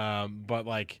 right? But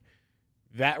like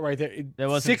that right there. It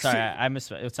wasn't. Sorry, I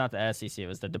missed. It's not the SEC. It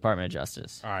was the Department of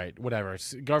Justice. All right, whatever.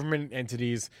 Government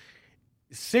entities.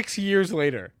 6 years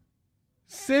later.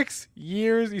 6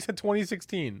 years. You said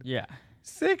 2016. Yeah.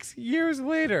 6 years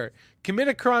later, commit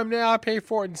a crime now, pay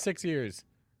for it in 6 years.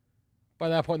 By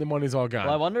that point, the money's all gone.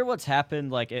 Well, I wonder what's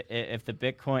happened. Like, if the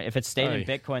Bitcoin, if it's stayed in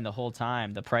Aye. Bitcoin the whole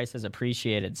time, the price has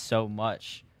appreciated so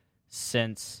much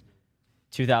since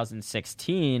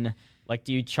 2016. Like,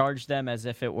 do you charge them as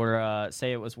if it were,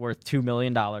 say, it was worth $2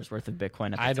 million worth of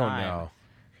Bitcoin at the time? I don't know.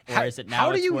 Or is it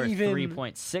now it's worth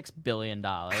 $3.6 billion?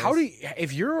 How do you,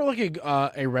 if you're like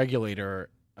a regulator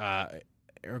or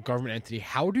government entity,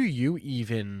 how do you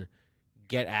even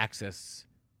get access?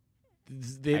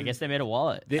 I guess they made a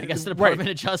wallet. I guess the right. Department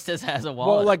of Justice has a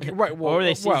wallet. Well, like right, well, or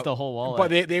they seized well, the whole wallet.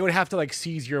 But they would have to like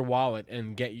seize your wallet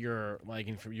and get your like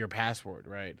your password,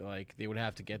 right? Like they would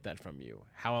have to get that from you.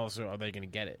 How else are they going to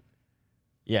get it?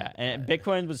 Yeah, and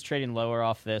Bitcoin was trading lower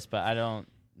off this, but I don't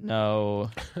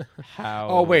know how.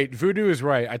 Oh wait, Voodoo is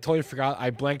right. I totally forgot. I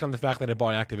blanked on the fact that I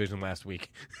bought Activision last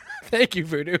week. Thank you,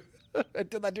 Voodoo. I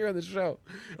did that during the show.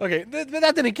 Okay,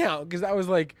 that didn't count because that was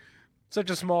like such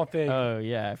a small thing. Oh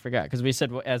yeah, I forgot because we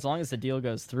said as long as the deal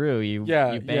goes through, you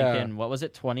bank in what was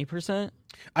it, 20%?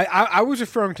 I was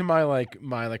referring to my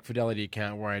Fidelity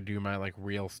account where I do my like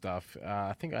real stuff.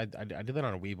 I think I did that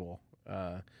on a Webull.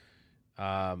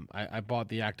 I bought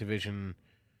the Activision.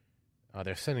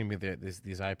 They're sending me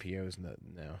these IPOs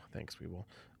now. Thanks, Webull.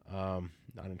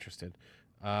 Not interested.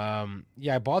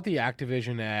 Yeah, I bought the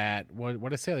Activision at what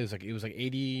did I say? It was like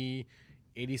 80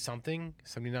 something,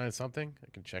 79 something.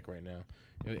 I can check right now.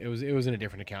 It was in a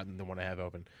different account than the one I have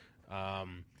open.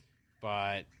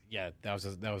 But yeah, that was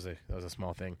a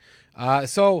small thing.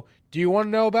 So do you want to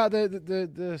know about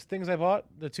the things I bought?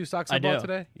 The 2 stocks I bought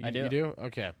today? I do. You do?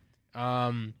 Okay.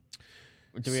 Do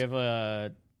we have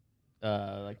a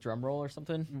like drum roll or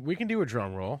something? We can do a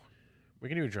drum roll. Do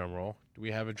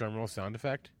we have a drum roll sound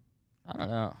effect? I don't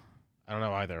know. I don't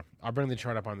know either. I'll bring the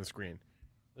chart up on the screen.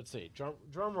 Let's see. Drum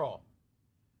roll.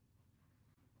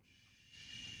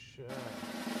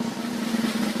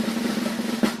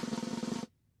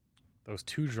 Those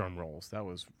 2 drum rolls. That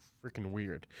was freaking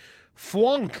weird.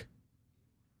 Fwonk.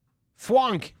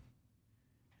 FWONK.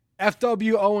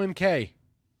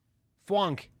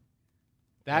 Fwonk.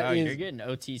 That is. You're getting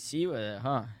OTC with it,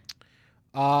 huh?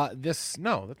 That's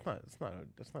not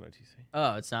OTC.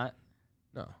 Oh, it's not.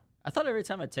 No. I thought every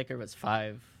time a ticker was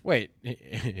 5. Wait,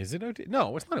 is it OTC?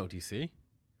 No, it's not OTC.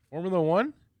 Formula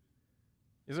One?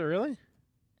 Is it really?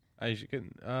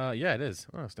 Yeah, it is.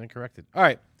 Oh, stand corrected. All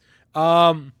right.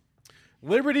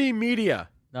 Liberty Media.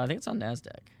 No, I think it's on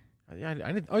NASDAQ. Yeah,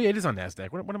 I did. Oh, yeah, it is on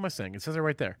NASDAQ. What am I saying? It says it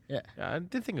right there. Yeah. I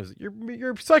didn't think it was.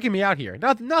 You're psyching me out here.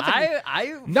 Nothing. Not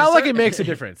like it makes a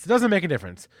difference. It doesn't make a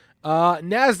difference.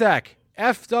 NASDAQ.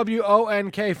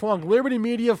 FWONK. Fwonk. Liberty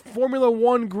Media Formula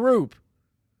One Group.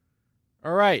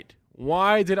 All right.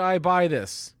 Why did I buy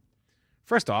this?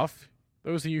 First off,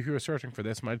 those of you who are searching for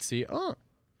this might see,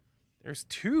 there's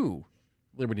 2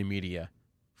 Liberty Media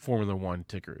Formula One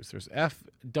tickers. There's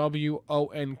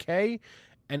FWONK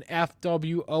and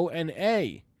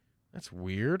FWONA. That's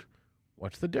weird.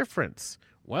 What's the difference?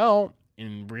 Well,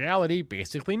 in reality,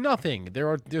 basically nothing.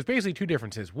 There's basically 2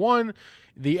 differences. One,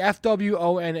 the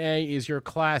FWONA is your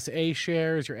Class A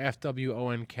shares. Your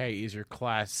FWONK is your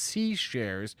Class C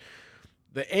shares.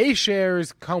 The A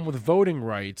shares come with voting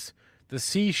rights. The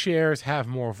C shares have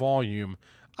more volume.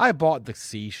 I bought the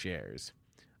C shares.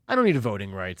 I don't need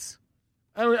voting rights.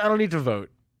 I don't need to vote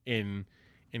in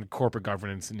corporate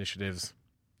governance initiatives.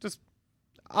 Just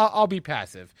I'll be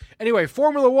passive. Anyway,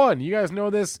 Formula One. You guys know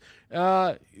this.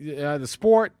 The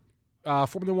sport,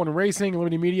 Formula One Racing,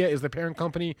 Liberty Media is the parent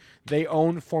company. They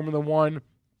own Formula One.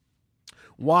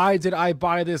 Why did I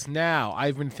buy this now?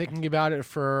 I've been thinking about it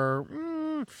for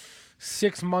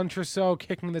 6 months or so,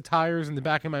 kicking the tires in the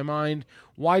back of my mind.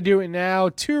 Why do it now?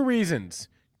 2 reasons.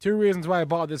 2 reasons why I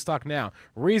bought this stock now.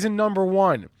 Reason number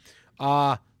 1,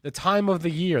 the time of the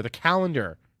year, the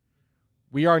calendar.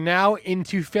 We are now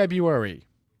into February.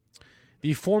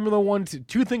 The Formula One,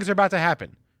 2 things are about to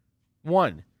happen.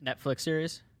 1, Netflix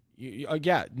series.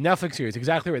 yeah, Netflix series,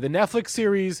 exactly right. The Netflix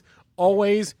series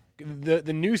always,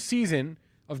 the new season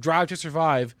of Drive to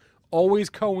Survive always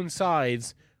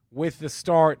coincides with the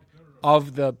start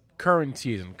of the current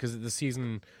season, because the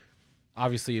season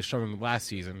obviously is showing last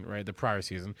season, right, the prior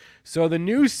season. So the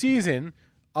new season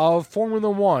of Formula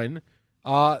One,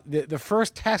 the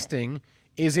first testing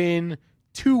is in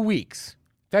 2 weeks.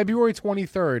 February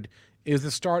 23rd is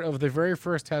the start of the very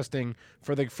first testing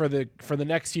for the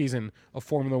next season of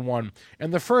Formula One,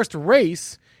 and the first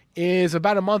race is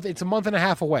about a month. It's a month and a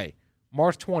half away.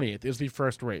 March 20th is the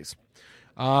first race.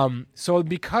 So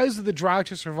because the Drive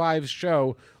to Survive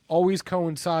show always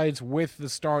coincides with the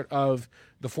start of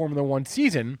the Formula One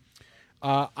season,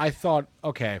 I thought,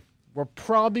 okay, we're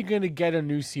probably going to get a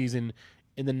new season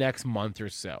in the next month or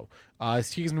so.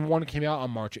 Season 1 came out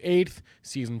on March 8th.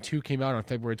 Season 2 came out on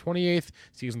February 28th.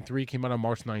 Season 3 came out on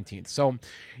March 19th. So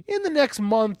in the next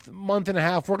month and a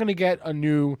half, we're going to get a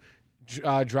new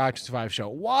Drive to Survive show.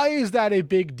 Why is that a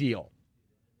big deal?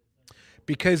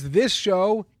 Because this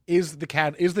show is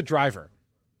the driver.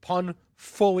 Pun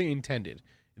fully intended.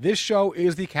 This show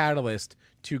is the catalyst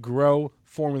to grow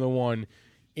Formula One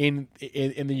in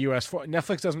the U.S.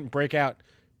 Netflix doesn't break out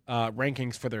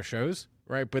rankings for their shows,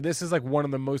 right? But this is like one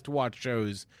of the most watched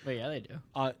shows. Wait, yeah, they do.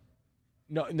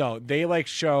 No, they like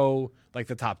show like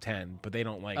the top 10, but they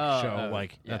don't like show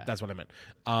like yeah. that's what I meant.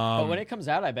 But when it comes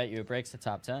out, I bet you it breaks the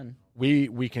top 10.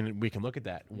 We can look at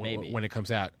that Maybe. when it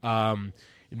comes out.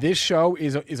 This show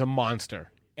is a monster,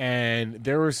 and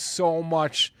there is so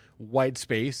much white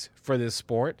space for this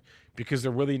sport because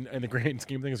they're really, in the grand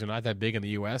scheme of things, they're not that big in the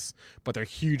U.S., but they're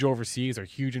huge overseas. They're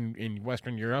huge in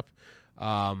Western Europe.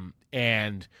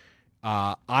 And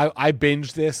I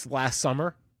binged this last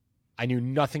summer. I knew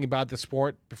nothing about the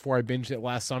sport before I binged it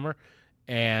last summer,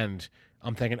 and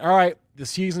I'm thinking, all right, the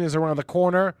season is around the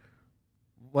corner.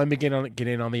 Let me get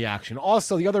in on the action.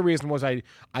 Also, the other reason was I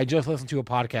just listened to a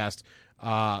podcast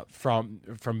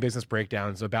from Business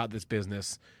Breakdowns about this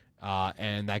business,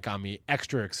 and that got me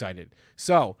extra excited.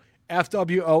 So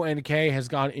FWONK has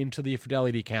gone into the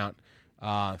Fidelity count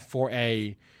for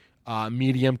a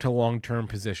medium to long-term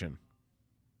position.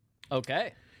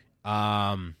 Okay.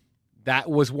 That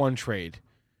was one trade.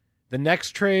 The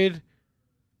next trade,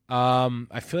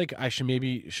 I feel like should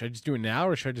I just do it now,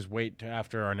 or should I just wait till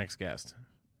after our next guest?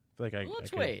 I feel like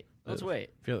Let's wait. Let's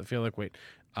wait. Feel like wait.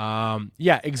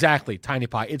 Yeah, exactly. Tiny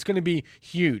Pie. It's going to be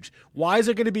huge. Why is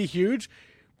it going to be huge?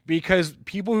 Because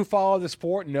people who follow the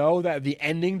sport know that the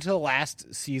ending to the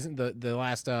last season, the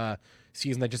last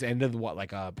season that just ended,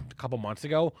 like a couple months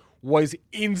ago, was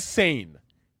insane.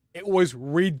 It was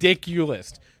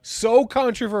ridiculous. So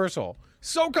controversial.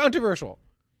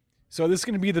 So this is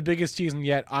going to be the biggest season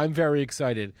yet. I'm very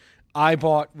excited. I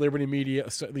bought Liberty Media.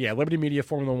 Liberty Media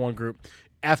Formula One Group.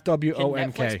 FWONK.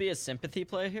 Can Netflix be a sympathy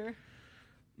play here?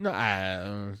 No,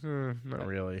 not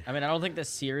really. I mean, I don't think the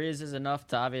series is enough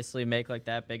to obviously make like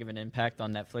that big of an impact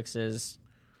on Netflix's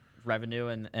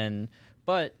revenue,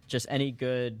 but just any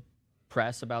good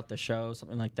press about the show,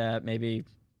 something like that, maybe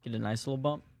get a nice little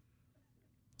bump.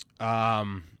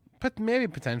 But maybe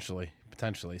potentially.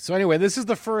 So anyway, this is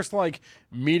the first like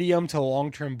medium to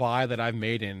long-term buy that I've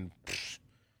made in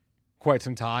quite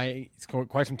some time.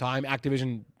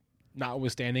 Activision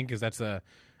notwithstanding, because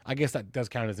I guess that does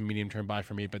count as a medium-term buy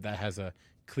for me, but that has a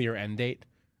clear end date.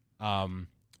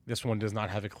 This one does not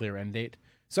have a clear end date.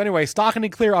 So anyway, stock in a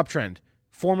clear uptrend.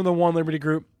 Formula One Liberty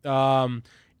Group,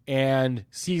 and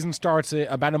season starts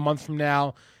about a month from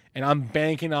now, and I'm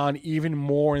banking on even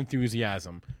more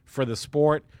enthusiasm for the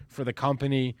sport, for the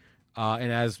company,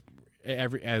 and as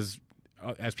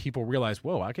people realize,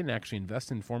 whoa, I can actually invest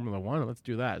in Formula One. Let's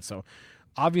do that. So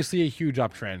obviously a huge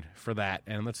uptrend for that,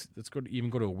 and let's go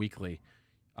to a weekly.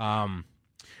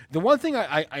 The one thing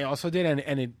I also did,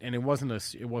 and it wasn't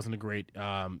a great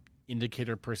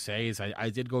indicator per se, is I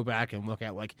did go back and look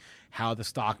at like how the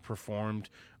stock performed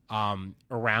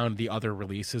around the other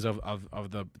releases of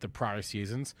the prior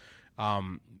seasons.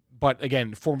 But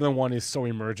again, Formula One is so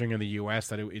emerging in the U.S.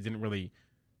 that it didn't really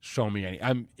show me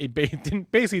any. It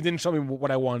basically didn't show me what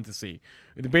I wanted to see.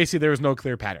 Basically, there was no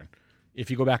clear pattern.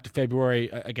 If you go back to February,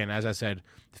 again, as I said,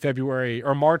 February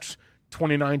or March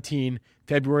 2019,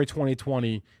 February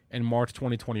 2020, and March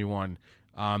 2021,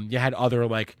 you had other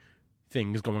like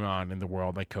things going on in the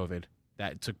world, like COVID,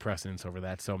 that took precedence over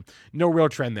that. So no real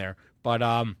trend there. But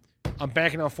I'm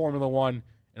banking on Formula One,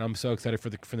 and I'm so excited for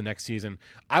the next season.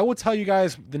 I will tell you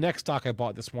guys the next stock I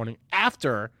bought this morning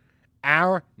after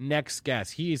our next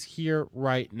guest. He is here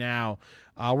right now.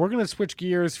 We're going to switch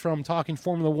gears from talking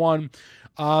Formula One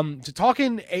to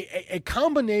talking a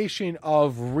combination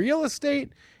of real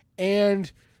estate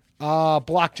and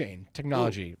blockchain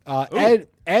technology. Ed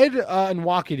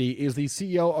Nwakiti is the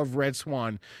CEO of Red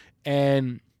Swan,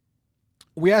 and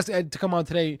we asked Ed to come on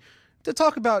today to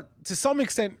talk about, to some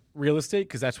extent, real estate,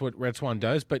 because that's what Red Swan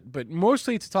does, but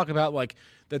mostly to talk about like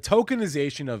the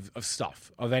tokenization of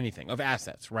stuff, of anything, of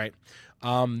assets, right?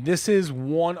 This is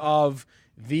one of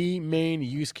the main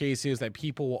use cases that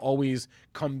people will always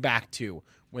come back to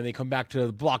when they come back to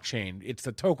the blockchain. It's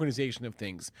the tokenization of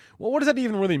things. Well, what does that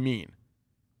even really mean?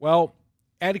 Well,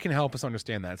 Ed can help us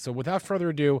understand that. So without further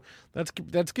ado, let's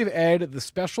give Ed the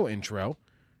special intro,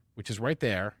 which is right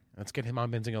there. Let's get him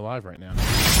on Benzinga Live right now.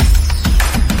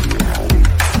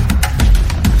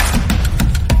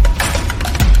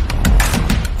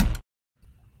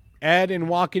 Ed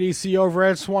Nwakiti, CEO of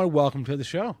Red Swan, welcome to the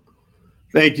show.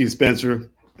 Thank you, Spencer.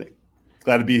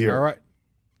 Glad to be here. All right.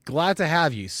 Glad to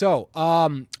have you. So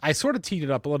I sort of teed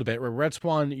it up a little bit. Red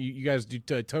Swan, you guys do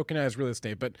tokenize real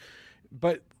estate,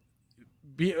 but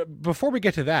before we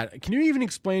get to that, can you even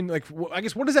explain, like, I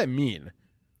guess, what does that mean?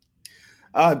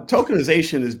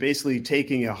 Tokenization is basically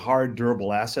taking a hard,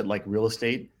 durable asset like real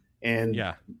estate and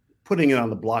putting it on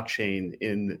the blockchain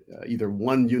in either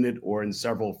one unit or in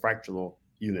several fractional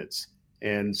units.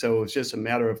 And so it's just a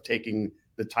matter of taking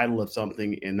the title of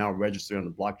something and now register on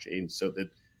the blockchain so that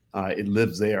it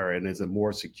lives there and is a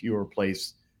more secure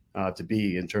place to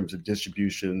be in terms of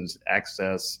distributions,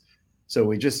 access. So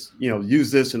we just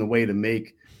use this in a way to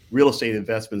make real estate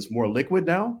investments more liquid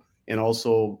now and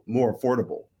also more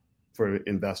affordable for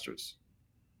investors.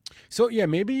 So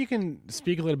maybe you can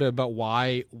speak a little bit about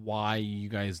why you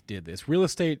guys did this. Real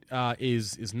estate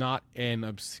is not an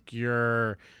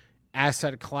obscure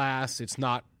asset class. It's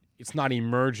not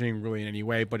emerging really in any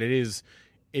way, but it is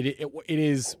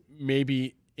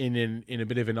maybe in a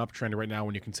bit of an uptrend right now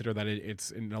when you consider that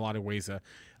it's in a lot of ways a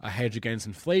hedge against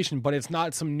inflation. But it's not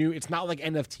it's not like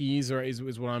NFTs or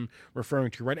is what I'm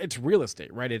referring to, right? It's real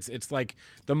estate, right? It's like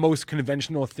the most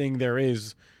conventional thing there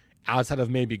is outside of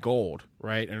maybe gold,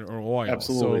 right, or oil.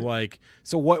 Absolutely.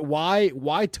 So why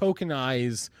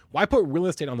tokenize? Why put real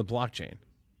estate on the blockchain?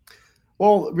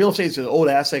 Well, real estate is an old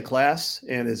asset class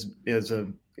and is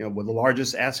with the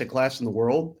largest asset class in the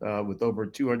world, with over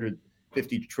 $250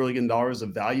 trillion of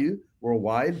value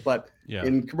worldwide. But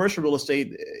in commercial real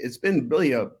estate, it's been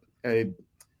really a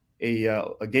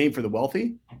game for the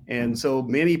wealthy, and so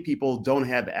many people don't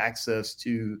have access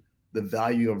to the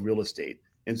value of real estate.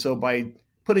 And so by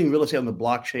putting real estate on the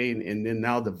blockchain and then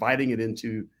now dividing it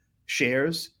into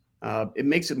shares, it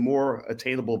makes it more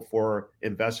attainable for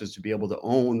investors to be able to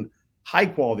own high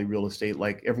quality real estate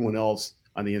like everyone else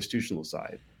on the institutional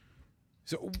side.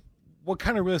 So what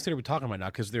kind of real estate are we talking about now?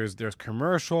 Because there's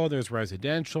commercial, there's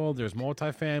residential, there's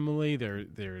multifamily,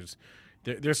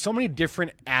 there's so many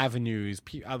different avenues.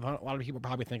 A lot of people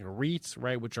probably think of REITs,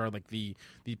 right, which are like the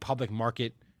public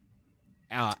market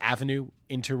avenue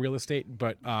into real estate.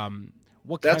 But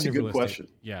what That's kind a of good real question.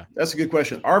 estate? Yeah, that's a good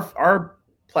question. Our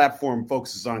platform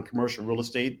focuses on commercial real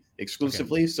estate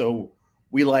exclusively. Okay. So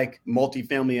we like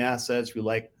multifamily assets. We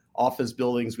like office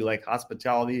buildings. We like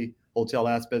hospitality, hotel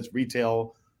aspects,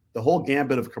 retail. The whole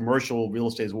gambit of commercial real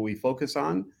estate is what we focus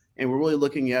on. And we're really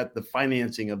looking at the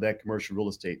financing of that commercial real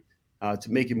estate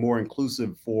to make it more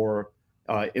inclusive for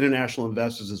international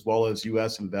investors as well as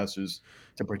U.S. investors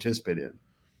to participate in.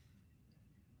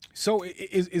 So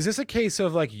is this a case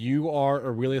of like you are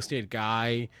a real estate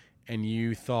guy and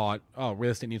you thought, oh,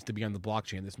 real estate needs to be on the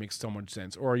blockchain, this makes so much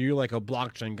sense? Or are you like a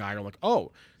blockchain guy or like,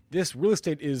 oh, this real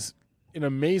estate is an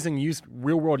amazing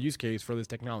real world use case for this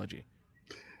technology?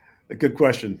 A good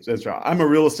question. That's right. I'm a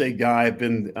real estate guy. I've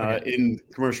been in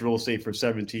commercial real estate for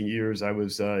 17 years. I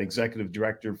was executive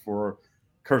director for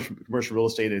commercial real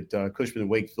estate at Cushman &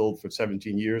 Wakefield for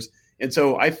 17 years. And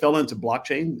so I fell into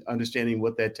blockchain, understanding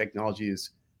what that technology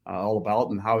is all about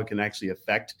and how it can actually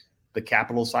affect the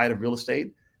capital side of real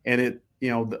estate. And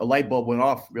a light bulb went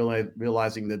off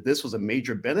realizing that this was a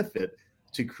major benefit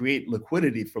to create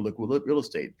liquidity for liquid real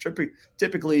estate.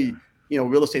 Typically,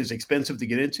 real estate is expensive to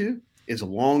get into. It's a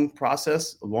long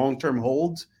process, long-term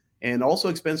holds, and also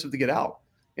expensive to get out.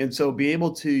 And so be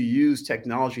able to use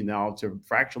technology now to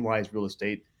fractionalize real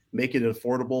estate, make it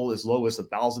affordable as low as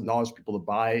 $1,000 people to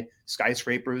buy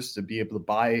skyscrapers, to be able to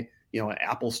buy, an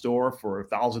Apple store for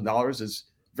 $1,000 is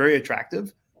very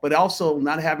attractive, but also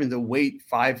not having to wait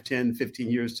 5, 10,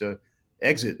 15 years to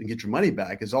exit and get your money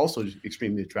back is also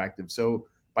extremely attractive. So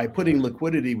by putting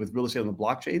liquidity with real estate on the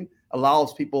blockchain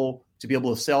allows people to be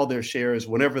able to sell their shares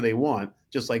whenever they want,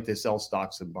 just like they sell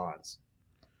stocks and bonds.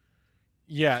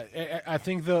 Yeah, I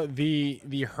think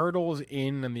the hurdles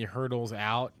in and the hurdles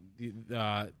out,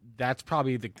 that's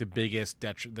probably the biggest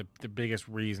the biggest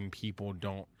reason people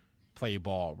don't play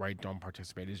ball, right? Don't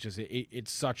participate. It's just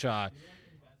it's such a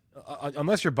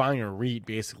unless you're buying a REIT,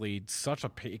 basically, it's such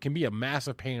a it can be a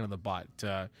massive pain in the butt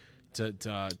to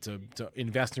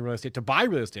invest in real estate, to buy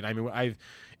real estate. I mean,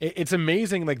 it's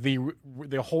amazing, like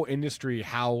the whole industry,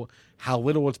 how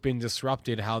little it's been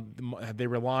disrupted, how they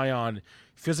rely on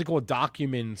physical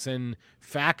documents and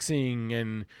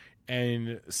faxing,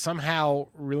 and somehow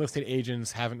real estate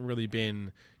agents haven't really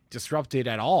been disrupted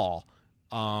at all.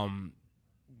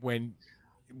 When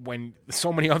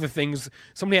so many other things,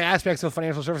 so many aspects of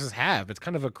financial services have, it's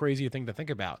kind of a crazy thing to think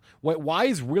about. Why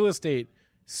is real estate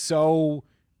so?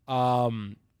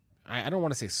 I don't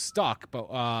want to say stuck,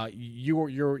 but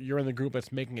you're in the group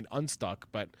that's making it unstuck.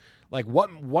 But like,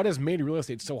 what has made real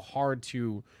estate so hard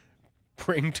to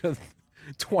bring to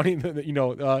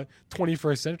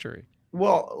 21st century?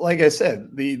 Well, like I said,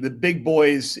 the big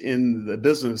boys in the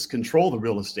business control the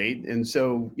real estate, and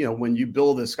so when you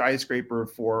build a skyscraper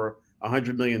for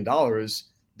 $100 million,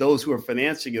 those who are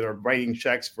financing it are writing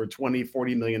checks for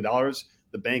 $20-40 million.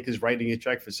 The bank is writing a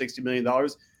check for $60 million.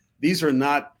 These are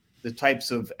not the types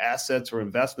of assets or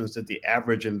investments that the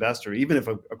average investor, even if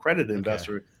a accredited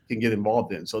investor, can get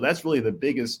involved in. So that's really the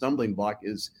biggest stumbling block,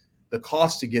 is the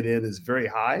cost to get in is very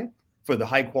high for the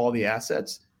high quality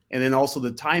assets. And then also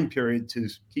the time period to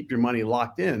keep your money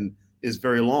locked in is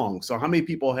very long. So how many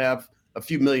people have a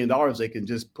few $1 million they can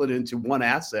just put into one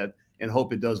asset and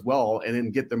hope it does well and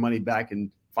then get their money back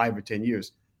in 5 or 10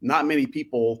 years? Not many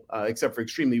people, except for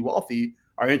extremely wealthy,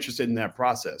 are interested in that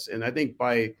process. And I think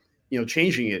by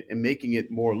changing it and making it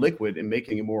more liquid and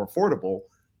making it more affordable,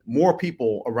 more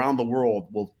people around the world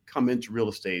will come into real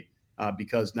estate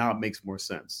because now it makes more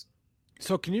sense.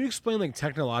 So can you explain, like,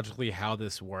 technologically how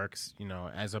this works,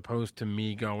 as opposed to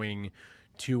me going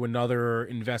to another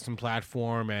investment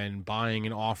platform and buying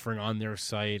an offering on their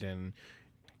site and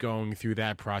going through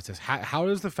that process? How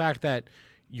does the fact that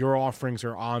your offerings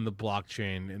are on the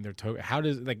blockchain and they're how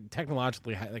does, like,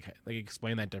 technologically,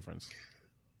 explain that difference?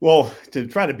 Well, to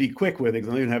try to be quick with it, because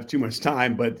I don't even have too much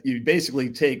time, but you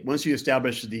basically once you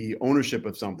establish the ownership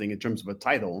of something in terms of a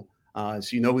title, so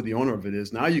you know who the owner of it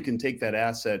is, now you can take that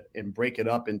asset and break it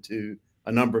up into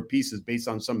a number of pieces based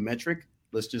on some metric.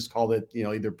 Let's just call it,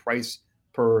 either price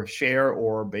per share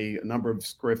or a number of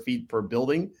square feet per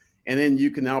building. And then you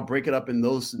can now break it up in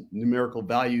those numerical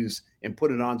values and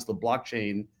put it onto the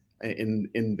blockchain.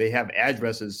 And they have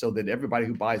addresses so that everybody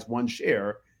who buys one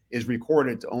share is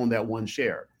recorded to own that one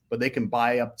share. But they can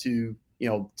buy up to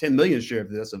 10 million shares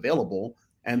if that's available,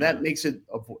 and that makes it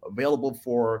available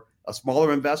for a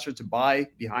smaller investor to buy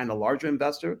behind a larger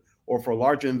investor, or for a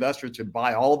larger investor to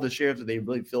buy all of the shares that they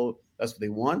really feel that's what they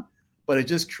want. But it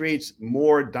just creates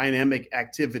more dynamic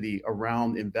activity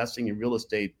around investing in real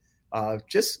estate,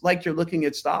 just like you're looking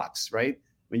at stocks, right?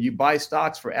 When you buy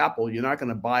stocks for Apple, you're not going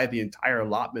to buy the entire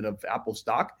allotment of Apple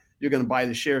stock. You're going to buy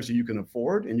the shares that you can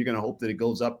afford, and you're going to hope that it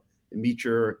goes up and meet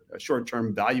your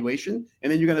short-term valuation,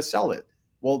 and then you're going to sell it.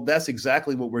 Well, that's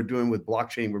exactly what we're doing with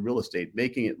blockchain with real estate,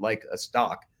 making it like a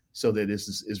stock, so that this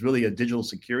is really a digital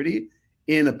security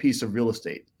in a piece of real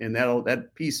estate. And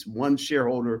that piece, one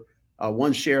shareholder,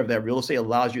 one share of that real estate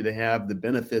allows you to have the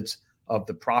benefits of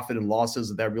the profit and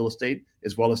losses of that real estate,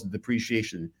 as well as the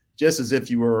depreciation, just as if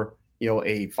you were,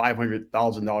 a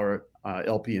 $500,000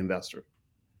 LP investor.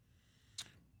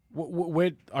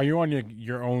 What are you on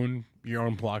your own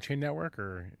blockchain network,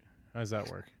 or how does that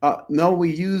work? No,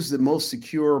 we use the most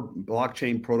secure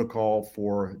blockchain protocol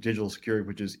for digital security,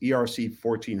 which is ERC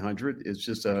 1400. It's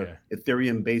just a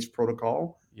Ethereum-based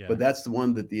protocol, but that's the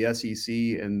one that the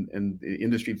SEC and the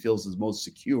industry feels is most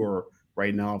secure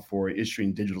right now for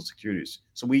issuing digital securities.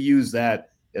 So we use that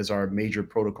as our major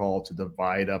protocol to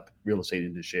divide up real estate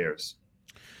into shares.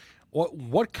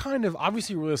 What kind of,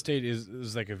 obviously real estate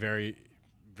is like a very,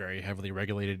 very heavily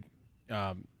regulated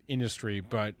industry,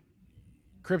 but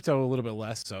crypto a little bit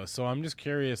less so. So I'm just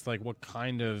curious, like, what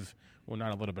kind of, well,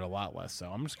 not a little bit, a lot less so.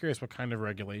 I'm just curious what kind of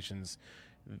regulations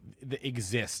that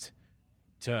exist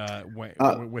to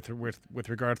with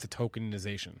regards to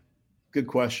tokenization. Good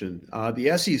question.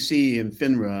 The SEC and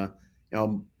FINRA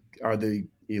are the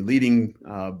leading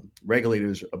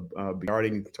regulators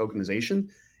regarding tokenization,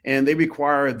 and they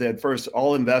require that first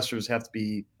all investors have to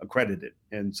be accredited,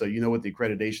 and so you know what the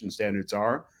accreditation standards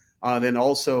are. Then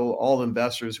also all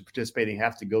investors who are participating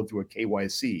have to go through a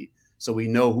KYC, so we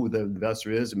know who the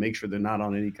investor is and make sure they're not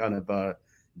on any kind of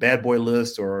bad boy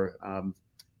list or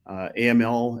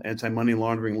AML, anti-money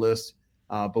laundering list.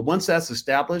 But once that's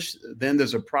established, then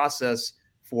there's a process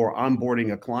for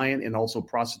onboarding a client and also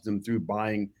process them through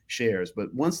buying shares.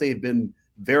 But once they've been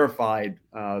verified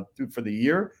for the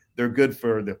year, they're good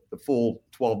for the full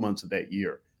 12 months of that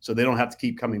year. So they don't have to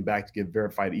keep coming back to get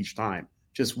verified each time.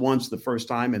 Just once the first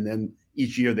time, and then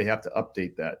each year they have to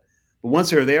update that. But once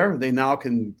they're there, they now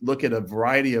can look at a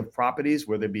variety of properties,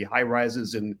 whether it be high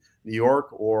rises in New York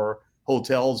or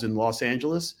hotels in Los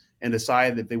Angeles, and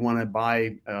decide if they want to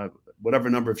buy whatever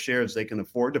number of shares they can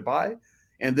afford to buy.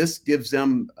 And this gives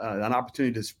them an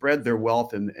opportunity to spread their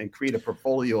wealth and create a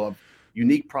portfolio of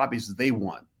unique properties that they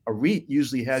want. A REIT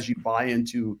usually has you buy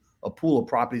into a pool of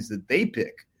properties that they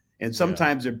pick. And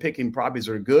sometimes they're picking properties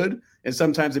that are good, and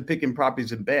sometimes they're picking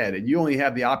properties that are bad. And you only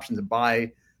have the option to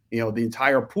buy, the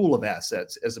entire pool of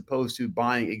assets as opposed to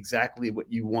buying exactly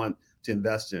what you want to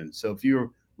invest in. So if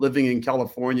you're living in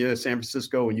California, San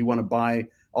Francisco, and you want to buy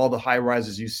all the high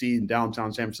rises you see in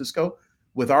downtown San Francisco,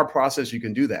 with our process, you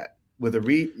can do that. With a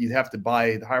REIT, you'd have to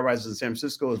buy the high rises in San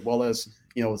Francisco as well as,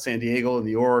 San Diego,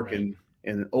 New York, and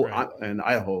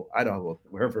Idaho,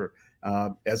 wherever,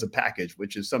 as a package,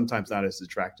 which is sometimes not as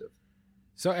attractive.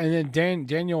 So, and then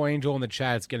Daniel Angel in the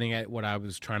chat is getting at what I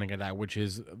was trying to get at, which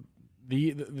is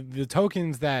the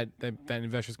tokens that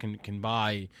investors can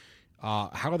buy.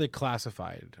 How are they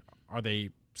classified? Are they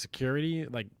security?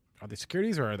 Are they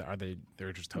securities, or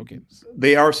they're just tokens?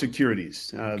 They are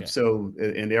securities. Okay. So,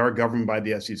 and they are governed by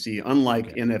the SEC,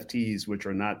 unlike NFTs, which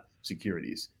are not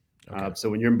securities. Okay. So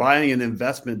when you're buying an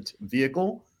investment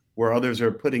vehicle where others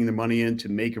are putting the money in to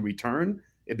make a return,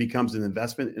 it becomes an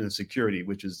investment in a security,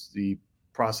 which is the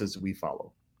process that we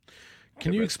follow.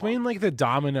 Can you explain the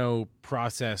domino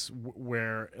process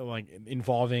where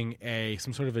involving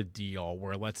some sort of a deal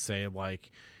where, let's say,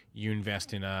 you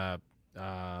invest in a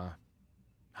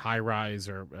high rise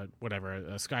or whatever,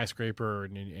 a skyscraper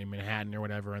in Manhattan or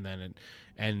whatever, and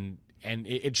then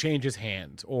it changes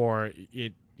hands, or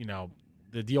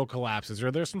the deal collapses, or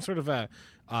there's some sort of a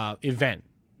event.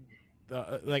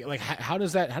 How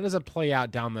does that play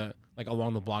out down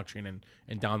along the blockchain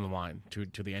and down the line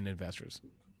to the end investors?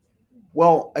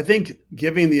 Well, I think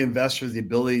giving the investors the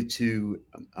ability to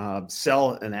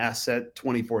sell an asset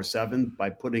 24/7 by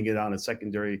putting it on a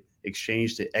secondary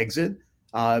exchange to exit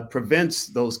prevents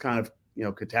those kind of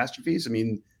catastrophes. I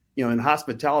mean, in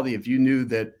hospitality, if you knew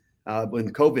that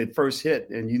when COVID first hit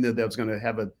and you knew that was going to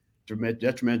have a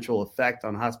detrimental effect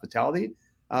on hospitality,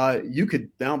 you could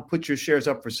now put your shares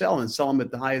up for sale and sell them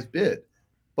at the highest bid.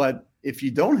 But if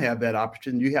you don't have that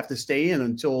opportunity, you have to stay in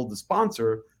until the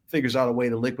sponsor figures out a way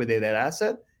to liquidate that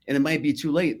asset, and it might be too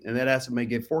late, and that asset may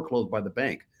get foreclosed by the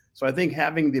bank. So I think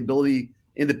having the ability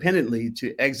independently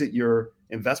to exit your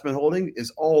investment holding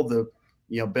is all the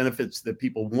benefits that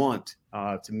people want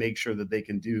to make sure that they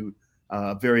can do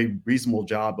a very reasonable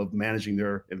job of managing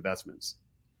their investments.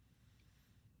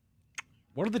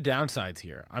 What are the downsides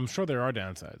here? I'm sure there are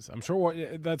downsides.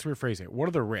 Let's rephrase it. What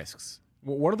are the risks?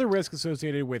 What are the risks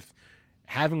associated with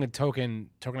having a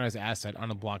tokenized asset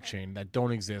on a blockchain that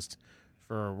don't exist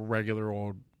for regular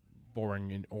old,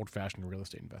 boring, and old-fashioned real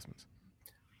estate investments?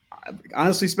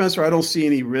 Honestly, Spencer, I don't see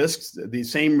any risks. The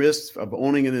same risks of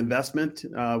owning an investment,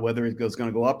 whether it's going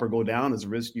to go up or go down, is a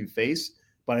risk you face.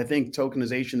 But I think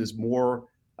tokenization is more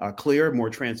clear, more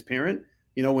transparent.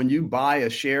 When you buy a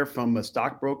share from a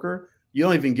stockbroker, you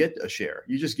don't even get a share.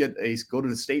 You just go to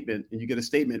the statement, and you get a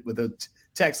statement with a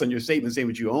text on your statement saying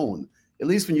what you own. At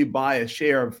least when you buy a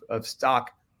share of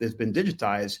stock that's been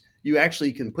digitized, you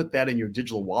actually can put that in your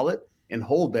digital wallet and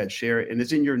hold that share, and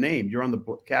it's in your name. You're on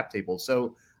the cap table.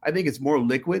 So I think it's more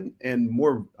liquid and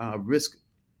more risk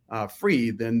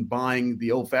free than buying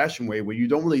the old-fashioned way where you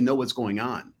don't really know what's going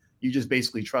on. You just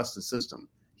basically trust the system.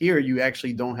 Here, you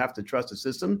actually don't have to trust the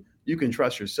system. You can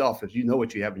trust yourself if you know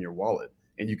what you have in your wallet,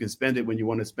 and you can spend it when you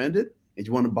want to spend it. If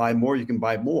you want to buy more, you can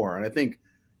buy more. And I think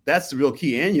that's the real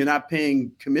key. And you're not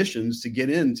paying commissions to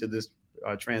get into this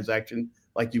transaction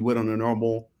like you would on a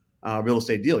normal real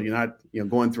estate deal. You're not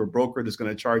going through a broker that's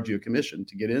going to charge you a commission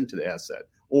to get into the asset,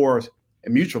 or a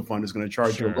mutual fund is going to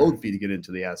charge you a load fee to get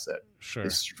into the asset. Sure.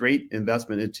 It's straight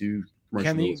investment into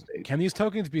commercial real estate. Can these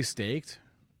tokens be staked?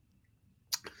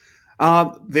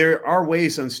 There are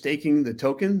ways on staking the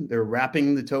token. They're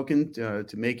wrapping the token to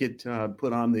make it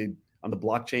put on the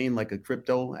blockchain like a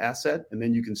crypto asset, and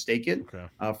then you can stake it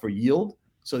for yield.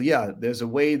 So yeah, there's a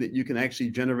way that you can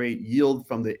actually generate yield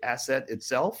from the asset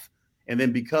itself. And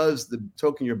then because the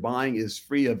token you're buying is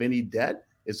free of any debt,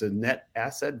 it's a net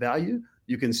asset value,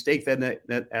 you can stake that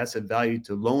net asset value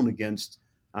to loan against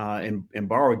and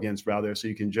borrow against rather, so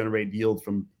you can generate yield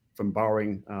from from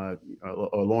borrowing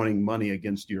or loaning money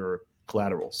against your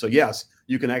collateral. So yes,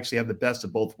 you can actually have the best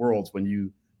of both worlds when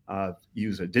you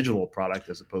use a digital product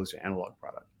as opposed to analog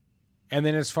product. And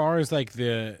then as far as like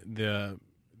the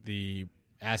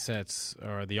assets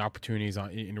or the opportunities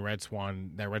in Red Swan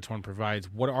that Red Swan provides,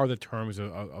 what are the terms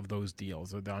of those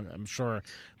deals? I'm sure,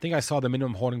 I think I saw the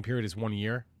minimum holding period is 1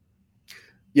 year.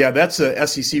 Yeah, that's a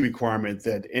SEC requirement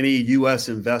that any U.S.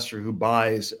 investor who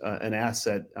buys an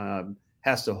asset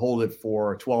has to hold it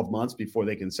for 12 months before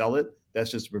they can sell it.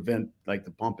 That's just to prevent like the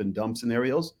pump and dump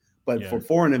scenarios. But for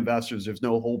foreign investors, there's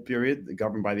no hold period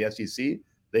governed by the SEC.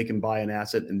 They can buy an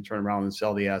asset and turn around and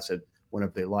sell the asset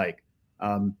whenever they like.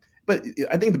 But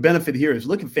I think the benefit here is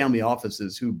look at family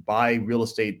offices who buy real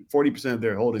estate. 40% of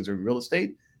their holdings are in real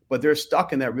estate, but they're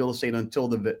stuck in that real estate until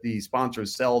the sponsor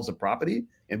sells the property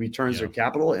and returns their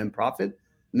capital and profit.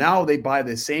 Now they buy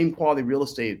the same quality real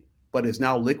estate, but it's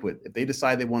now liquid. If they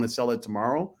decide they want to sell it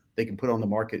tomorrow, they can put it on the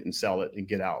market and sell it and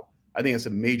get out. I think it's a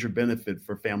major benefit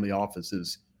for family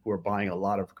offices who are buying a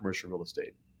lot of commercial real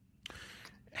estate.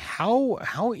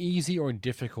 How easy or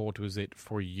difficult was it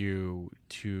for you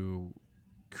to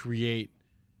create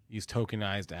these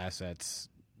tokenized assets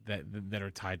that are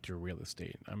tied to real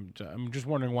estate? I'm just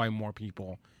wondering why more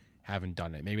people haven't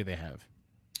done it. Maybe they have.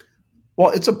 Well,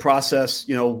 it's a process.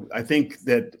 I think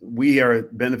that we are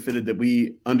benefited that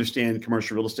we understand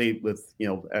commercial real estate with,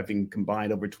 having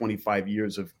combined over 25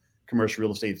 years of commercial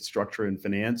real estate structure and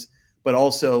finance, but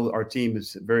also our team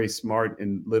is very smart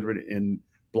and literate in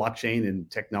blockchain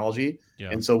and technology.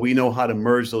 Yeah. And so we know how to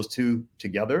merge those two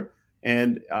together.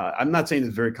 And I'm not saying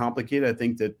it's very complicated. I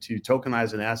think that to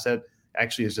tokenize an asset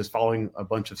actually is just following a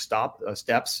bunch of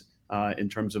steps in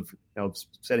terms of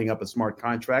setting up a smart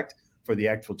contract for the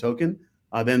actual token.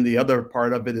 Then the other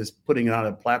part of it is putting it on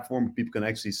a platform where people can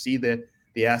actually see the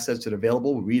assets that are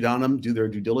available, read on them, do their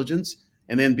due diligence,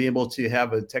 and then be able to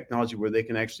have a technology where they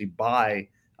can actually buy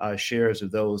shares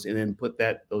of those and then put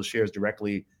those shares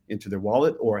directly into their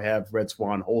wallet, or have Red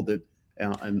Swan hold it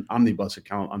an omnibus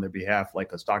account on their behalf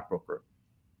like a stockbroker.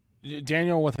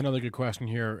 Daniel, with another good question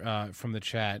here from the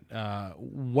chat.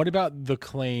 What about the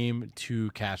claim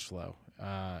to cash flow?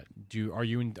 Are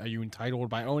you entitled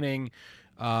by owning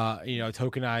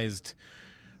tokenized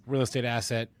real estate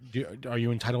asset? Are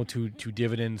you entitled to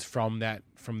dividends from that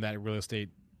real estate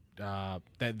that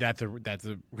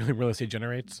the real estate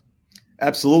generates?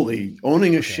 Absolutely.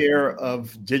 Owning a share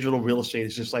of digital real estate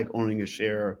is just like owning a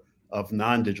share of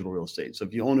non-digital real estate. So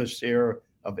if you own a share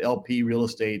of LP real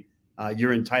estate,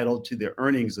 you're entitled to the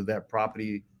earnings of that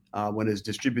property when it's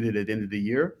distributed at the end of the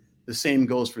year. The same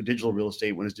goes for digital real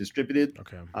estate when it's distributed.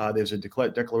 Okay. There's a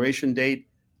declaration date.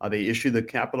 They issue the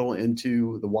capital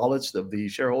into the wallets of the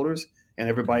shareholders, and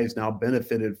everybody's now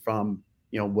benefited from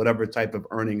whatever type of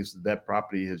earnings that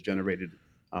property has generated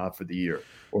for the year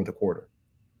or the quarter.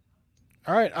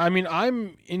 All right. I mean,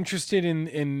 I'm interested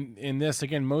in this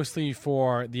again, mostly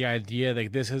for the idea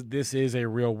that this is a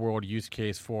real world use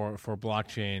case for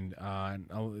blockchain.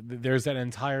 There's that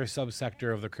entire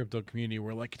subsector of the crypto community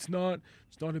where it's not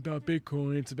about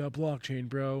Bitcoin, it's about blockchain,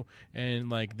 bro.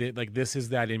 And this is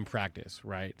that in practice,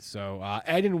 right? So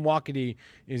Ed Nwakadi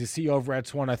is the CEO of Red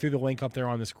Swan. I threw the link up there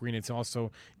on the screen. It's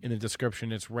also in the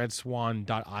description. It's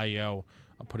redswan.io.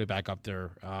 I'll put it back up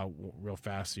there real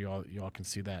fast so you all can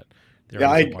see that. Yeah,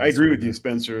 I agree with you,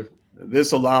 Spencer.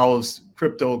 This allows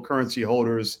cryptocurrency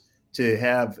holders to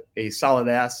have a solid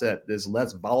asset that's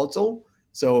less volatile.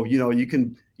 So,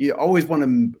 you always want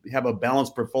to have a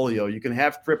balanced portfolio. You can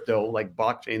have crypto like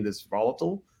blockchain that's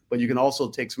volatile, but you can also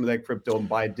take some of that crypto and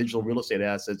buy digital real estate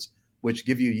assets, which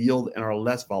give you yield and are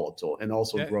less volatile and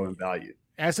also grow in value.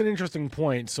 That's an interesting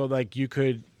point. So you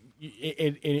could,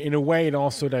 in a way, it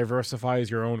also diversifies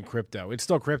your own crypto. It's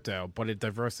still crypto, but it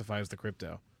diversifies the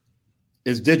crypto.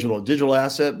 Is digital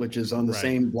asset, which is on the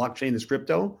same blockchain as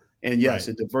crypto. And yes,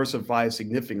 it diversifies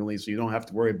significantly. So you don't have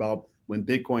to worry about when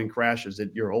Bitcoin crashes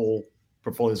that your whole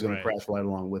portfolio is going to crash right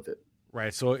along with it.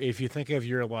 Right. So if you think of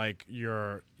your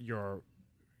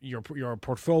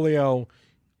portfolio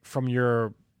from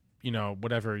your,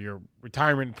 your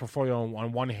retirement portfolio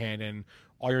on one hand and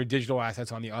all your digital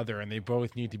assets on the other, and they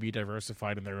both need to be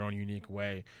diversified in their own unique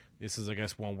way. This is, I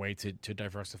guess, one way to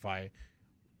diversify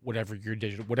whatever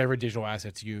digital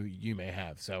assets you may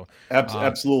have. So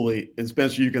absolutely. And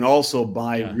Spencer, you can also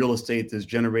buy real estate that's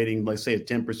generating, let's say, a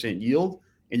 10% yield,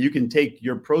 and you can take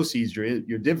your proceeds,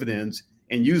 your dividends,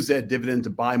 and use that dividend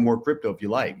to buy more crypto if you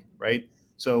like, right?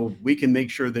 So we can make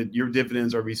sure that your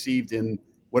dividends are received in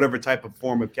whatever type of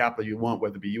form of capital you want,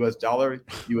 whether it be US dollar,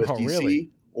 USDC,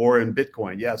 or in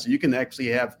Bitcoin. Yeah, so you can actually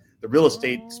have the real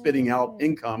estate spitting out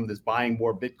income that's buying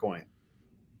more Bitcoin.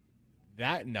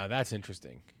 That's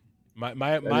interesting. My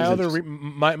That is other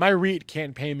interesting. my REIT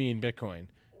can't pay me in Bitcoin,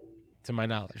 to my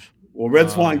knowledge. Well,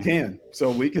 Red Swan can,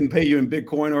 so we can pay you in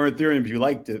Bitcoin or Ethereum if you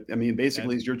liked it. I mean,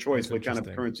 basically, it's your choice what kind of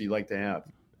interesting. currency you like to have.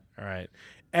 All right.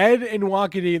 Ed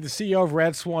Nwakadi, the CEO of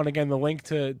Red Swan. Again, the link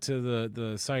to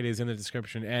the site is in the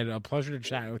description. Ed, a pleasure to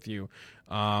chat with you.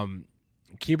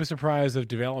 Keep us apprised of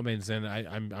developments, and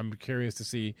I'm curious to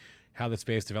see how the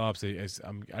space develops.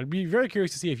 I'd be very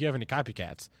curious to see if you have any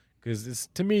copycats, because this,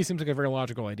 to me, seems like a very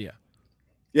logical idea.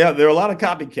 Yeah, there are a lot of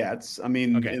copycats. I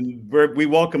mean, Okay. and we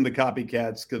welcome the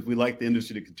copycats because we like the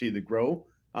industry to continue to grow.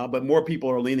 But more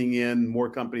people are leaning in, more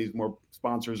companies, more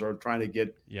sponsors are trying to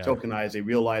get tokenized. They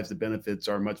realize the benefits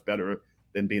are much better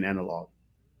than being analog.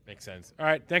 Makes sense. All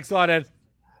right. Thanks a lot, Ed.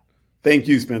 Thank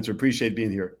you, Spencer. Appreciate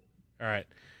being here. All right.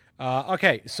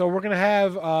 Okay, so we're going to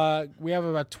have we have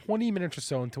about 20 minutes or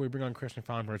so until we bring on Christian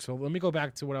Fonberg. So let me go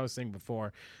back to what I was saying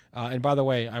before. And by the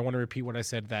way, I want to repeat what I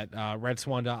said, that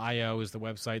redswan.io is the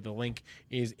website. The link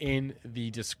is in the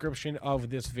description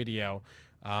of this video.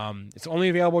 It's only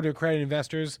available to accredited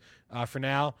investors for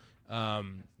now,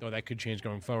 though that could change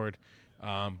going forward.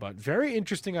 But very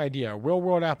interesting idea, real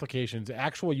world applications,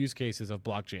 actual use cases of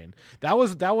blockchain. That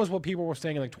was what people were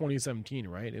saying in like 2017,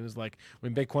 right? It was like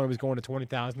when Bitcoin was going to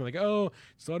 20,000, they're like, oh,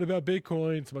 it's not about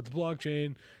Bitcoin, it's about the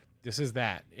blockchain. This is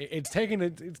that. It's taken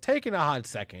a hot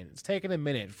second. It's taken a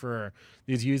minute for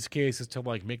these use cases to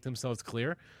like make themselves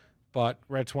clear, but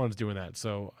Red Swan's doing that.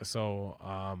 So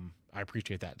I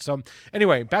appreciate that. So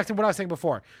anyway, back to what I was saying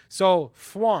before. So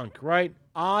Fwonk, right?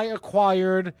 I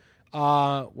acquired.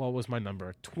 What was my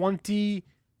number? 20.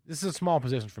 This is a small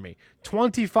position for me.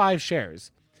 25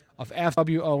 shares of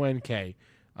FWONK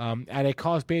at a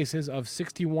cost basis of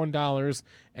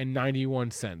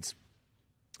 $61.91.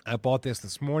 I bought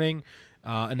this morning,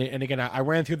 and again, I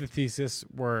ran through the thesis.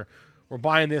 We're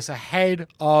buying this ahead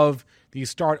of the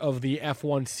start of the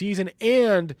F1 season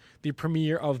and the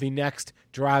premiere of the next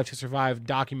Drive to Survive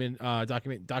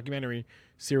documentary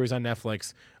series on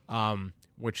Netflix.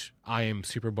 Which I am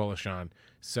super bullish on.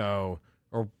 So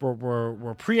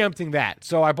we're preempting that.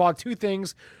 So I bought two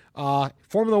things.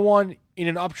 Formula One in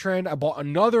an uptrend. I bought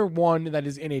another one that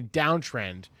is in a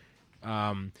downtrend,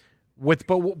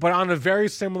 but on a very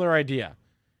similar idea.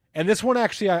 And this one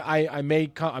actually I may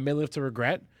live to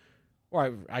regret,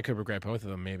 or I could regret both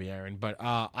of them maybe, Aaron. But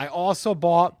I also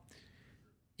bought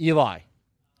Eli.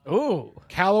 Ooh,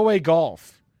 Callaway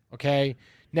Golf. Okay,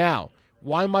 now.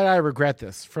 Why might I regret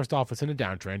this? First off, it's in a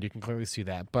downtrend. You can clearly see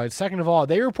that. But second of all,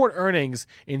 they report earnings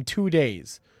in 2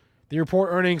 days. They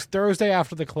report earnings Thursday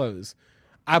after the close.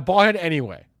 I bought it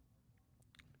anyway.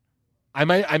 I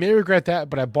may regret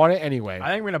that, but I bought it anyway. I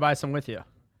think we're going to buy some with you.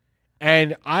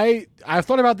 And I've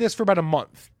thought about this for about a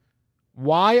month.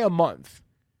 Why a month?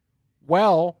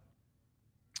 Well,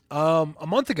 a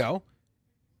month ago,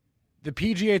 the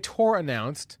PGA Tour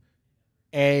announced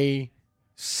a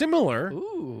similar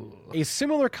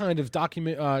kind of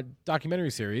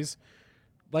documentary series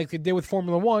like they did with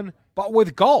Formula One, but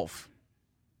with golf.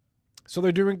 So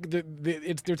they're doing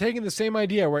they're taking the same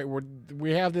idea, right?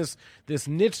 We have this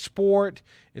niche sport.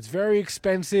 It's very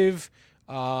expensive.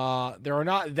 There are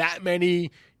not that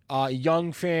many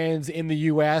young fans in the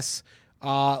U.S.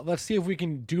 Let's see if we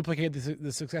can duplicate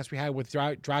the success we had with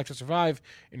Drive to Survive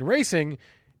in racing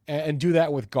and do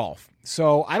that with golf.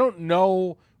 So I don't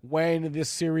know when this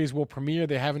series will premiere.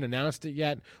 They haven't announced it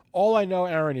yet. All I know,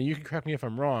 Aaron, and you can correct me if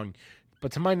I'm wrong,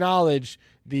 but to my knowledge,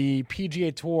 the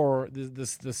PGA Tour,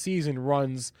 the season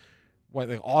runs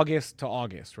like August to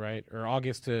August, right? Or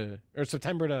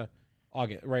September to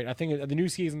August, right? I think the new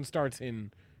season starts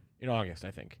in August, I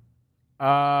think.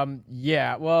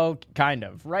 Yeah, well, kind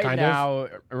of. Right now,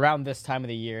 around this time of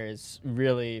the year is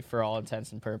really, for all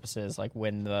intents and purposes, like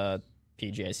when the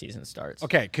PGA season starts.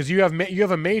 Okay, because you have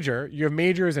a major. You have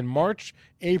majors in March,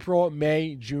 April,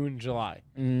 May, June, July.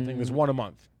 I think there's one a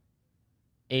month.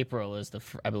 April is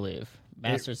I believe.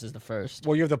 Masters is the first.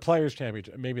 Well, you have the Players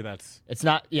Championship. Maybe that's. It's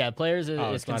not. Yeah, Players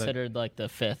is considered like the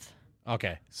fifth.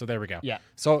 Okay, so there we go. Yeah.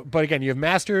 So, but again, you have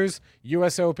Masters,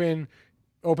 U.S. Open,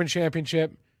 Open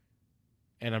Championship,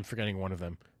 and I'm forgetting one of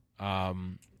them.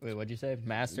 Wait, what'd you say?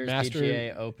 Masters,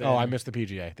 PGA, Open. Oh, I missed the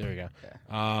PGA. There we go. Okay.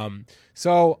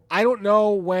 So I don't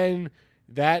know when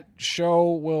that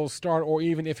show will start, or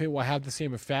even if it will have the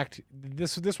same effect.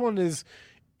 This one is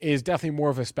definitely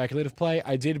more of a speculative play.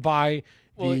 I did buy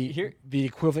the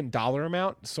equivalent dollar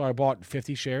amount, so I bought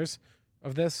 50 shares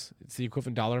of this. It's the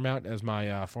equivalent dollar amount as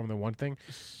my Formula One thing.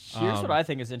 Here's what I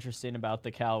think is interesting about the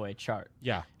Callaway chart.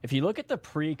 Yeah. If you look at the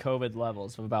pre-COVID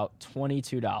levels of about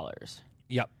 $22.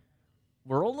 Yep.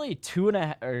 We're only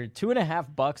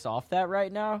 $2.50 off that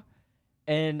right now,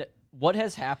 and what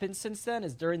has happened since then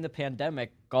is during the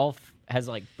pandemic, golf has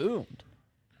like boomed.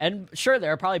 And sure,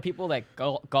 there are probably people that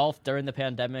golf during the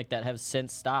pandemic that have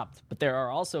since stopped, but there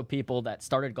are also people that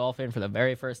started golfing for the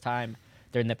very first time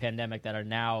during the pandemic that are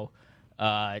now,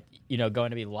 going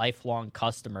to be lifelong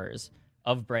customers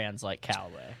of brands like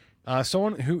Callaway.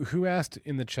 Someone who asked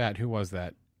in the chat, who was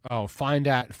that? Oh, find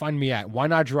me at Why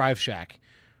Not Drive Shack.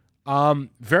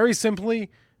 Very simply,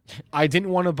 I didn't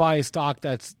want to buy a stock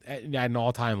that's at an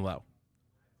all-time low,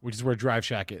 which is where Drive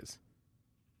Shack is.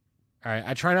 All right,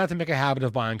 I try not to make a habit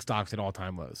of buying stocks at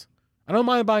all-time lows. I don't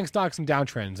mind buying stocks in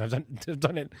downtrends. I've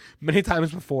done it many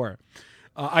times before.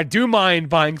 I do mind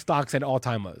buying stocks at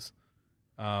all-time lows.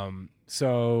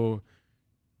 So,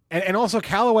 and also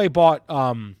Callaway bought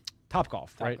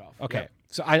Topgolf, right? Topgolf, Okay, yep.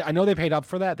 so I know they paid up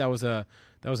for that. That was a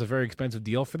very expensive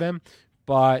deal for them,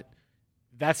 but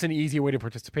that's an easy way to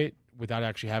participate without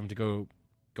actually having to go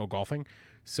golfing.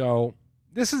 So.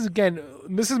 This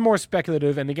is more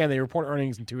speculative, and again, they report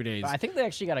earnings in 2 days. But I think they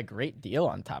actually got a great deal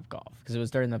on Topgolf because it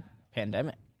was during the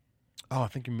pandemic. Oh, I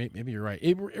think maybe you're right.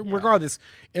 Regardless,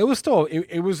 it was still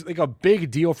it was like a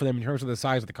big deal for them in terms of the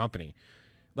size of the company.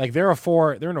 Like they're a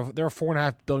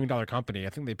 $4.5 billion company. I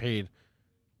think they paid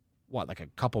like a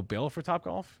couple bill for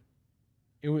Topgolf.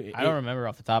 I don't remember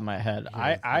off the top of my head.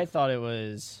 Yeah, I thought it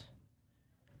was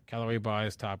Callaway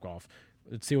buys Topgolf.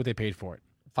 Let's see what they paid for it.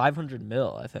 $500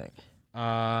 million, I think.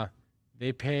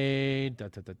 They paid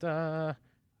 $2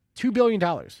 billion.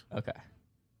 Okay.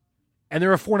 And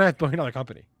they're a $4.5 billion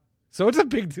company. So it's a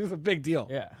big deal.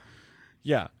 Yeah.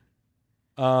 Yeah.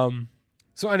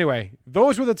 So anyway,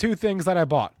 those were the two things that I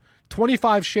bought.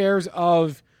 25 shares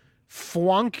of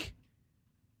Flunk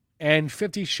and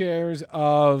 50 shares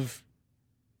of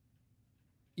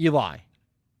Eli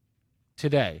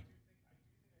today.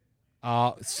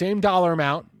 Same dollar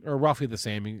amount, or roughly the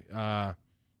same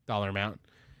dollar amount,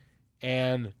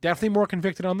 and definitely more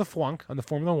convicted on the Flunk, on the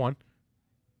Formula One,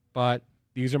 but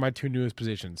these are my two newest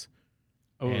positions.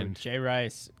 Oh, and Jay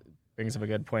Rice brings up a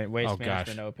good point. Waste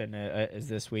Management Open is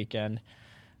this weekend.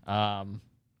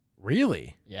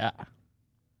 Really? Yeah.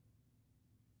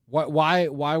 Why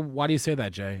do you say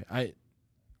that, Jay?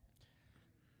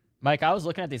 Mike, I was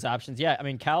looking at these options. Yeah, I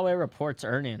mean, Callaway reports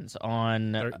earnings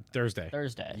on Thursday.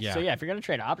 Yeah. So yeah, if you're gonna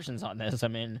trade options on this, I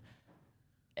mean,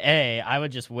 I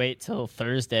would just wait till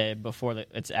Thursday before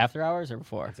it's after hours or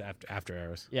before. It's after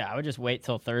hours. Yeah, I would just wait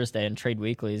till Thursday and trade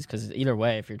weeklies because either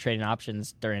way, if you're trading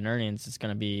options during earnings, it's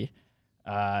gonna be,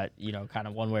 kind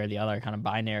of one way or the other, kind of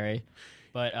binary.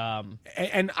 But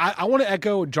and I want to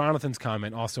echo Jonathan's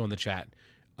comment also in the chat,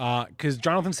 because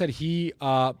Jonathan said he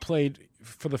played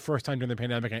for the first time during the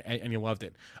pandemic and he loved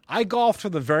it. I golfed for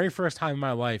the very first time in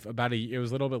my life it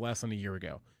was a little bit less than a year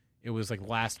ago. It was like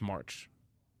last March,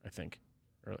 I think,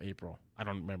 or April. I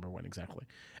don't remember when exactly.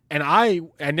 And I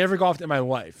never golfed in my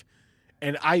life,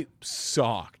 and I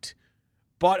sucked,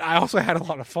 but I also had a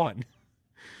lot of fun.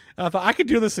 And I thought I could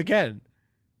do this again.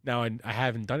 Now I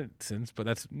haven't done it since, but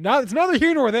it's neither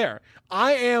here nor there.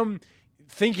 I am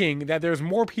thinking that there's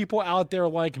more people out there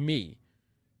like me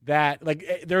that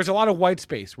there's a lot of white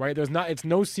space, right? It's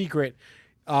no secret.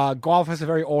 Golf has a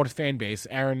very old fan base.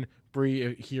 Aaron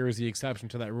Bree here is the exception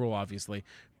to that rule, obviously,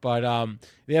 but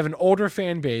they have an older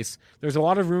fan base. There's a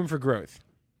lot of room for growth.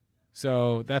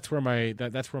 So that's where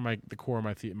the core of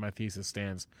my thesis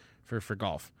stands for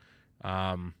golf.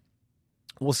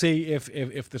 We'll see if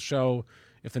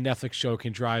the Netflix show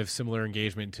can drive similar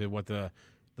engagement to what the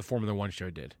Formula One show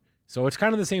did. So it's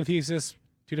kind of the same thesis,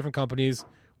 two different companies.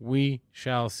 We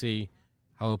shall see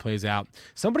how it plays out.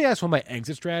 Somebody asked what my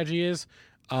exit strategy is.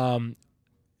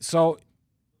 So,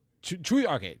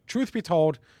 truth be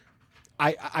told,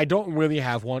 I don't really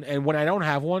have one. And when I don't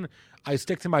have one, I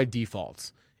stick to my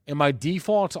defaults. And my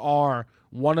defaults are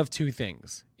one of two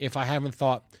things, if I haven't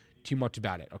thought too much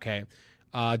about it, okay?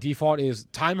 Default is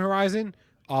time horizon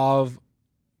of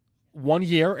 1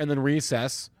 year and then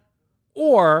reassess,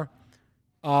 or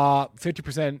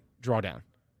 50% drawdown.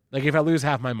 Like if I lose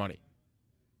half my money,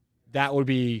 that would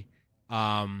be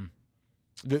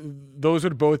those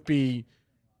would both be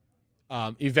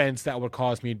events that would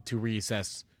cause me to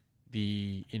reassess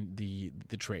the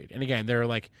trade. And again, they're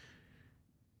like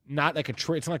not like a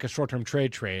trade. It's not like a short-term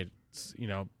trade. It's,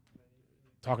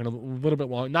 talking a little bit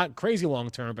long, not crazy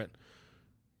long-term, but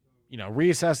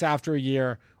reassess after a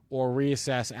year or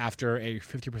reassess after a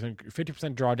 50%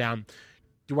 drawdown.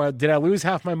 Did I lose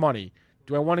half my money?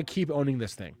 Do I want to keep owning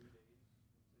this thing?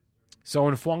 So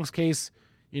in Flunk's case,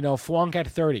 Flunk at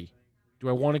 30. Do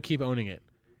I want to keep owning it?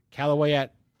 Callaway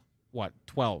at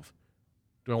 12.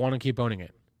 Do I want to keep owning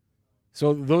it?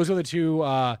 So those are the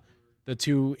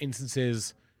two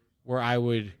instances where I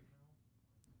would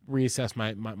reassess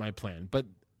my plan. But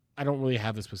I don't really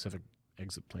have a specific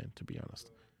exit plan, to be honest.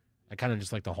 I kind of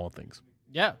just like to hold things.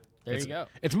 Yeah, there you go.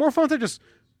 It's more fun to just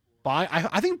buy.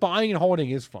 I think buying and holding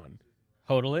is fun.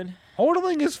 Hodling.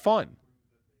 Hodling is fun.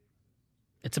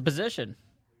 It's a position.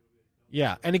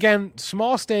 Yeah, and again,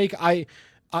 small stake.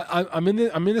 I'm in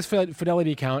this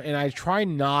Fidelity account, and I try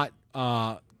not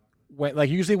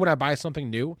usually when I buy something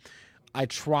new, I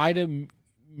try to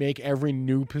make every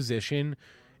new position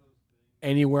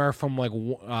anywhere from like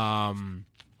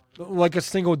a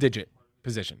single digit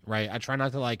position, right? I try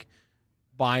not to like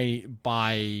buy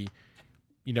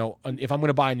if I'm going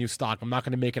to buy a new stock, I'm not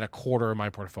going to make it a quarter of my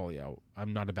portfolio.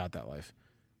 I'm not about that life.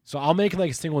 So I'll make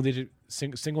like single digit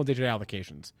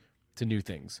allocations to new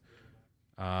things.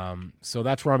 So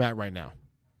that's where I'm at right now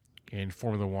in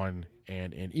Formula One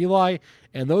and in Eli.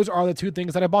 And those are the two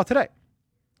things that I bought today.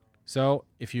 So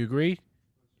if you agree,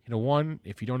 hit a 1.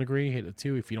 If you don't agree, hit a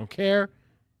 2. If you don't care,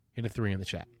 hit a 3 in the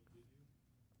chat.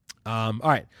 All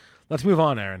right, let's move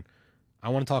on, Aaron. I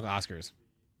want to talk Oscars.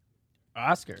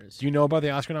 Oscars. Do you know about the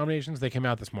Oscar nominations? They came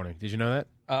out this morning. Did you know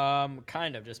that?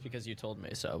 Kind of, just because you told me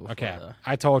so. Okay,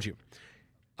 I told you.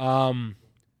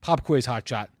 Pop quiz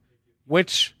hotshot.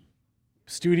 Which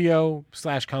studio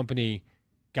 / company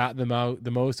got the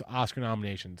most Oscar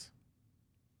nominations?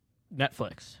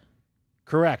 Netflix.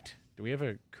 Correct. Do we have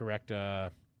a correct? I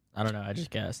don't know. I just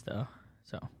guessed though.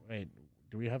 So wait,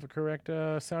 do we have a correct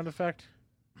sound effect?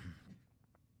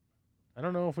 I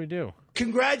don't know if we do.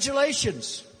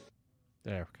 Congratulations.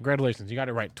 There. Congratulations. You got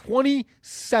it right.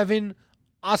 27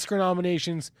 Oscar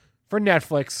nominations for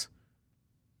Netflix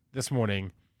this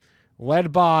morning,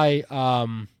 led by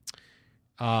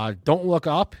Don't Look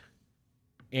Up,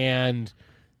 and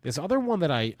this other one that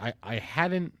I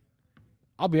hadn't,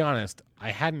 I'll be honest,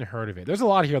 I hadn't heard of it. There's a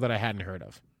lot here that I hadn't heard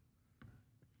of.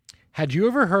 Had you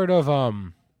ever heard of,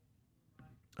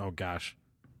 oh gosh.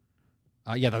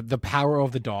 The Power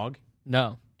of the Dog?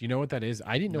 no. Do you know what that is?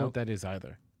 I didn't know Nope. what that is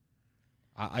either.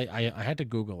 I had to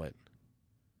Google it.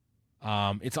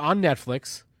 It's on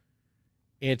Netflix.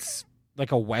 It's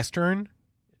like a Western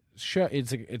show.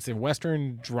 It's a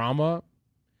Western drama.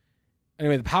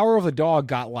 Anyway, The Power of the Dog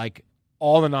got like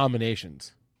all the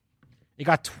nominations. It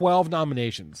got 12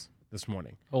 nominations this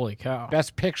morning. Holy cow.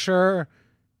 Best Picture,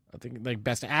 I think like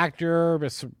Best Actor,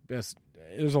 best.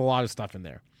 There's a lot of stuff in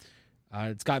there.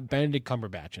 It's got Benedict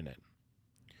Cumberbatch in it.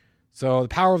 So The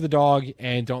Power of the Dog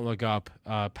and Don't Look Up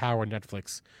power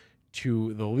Netflix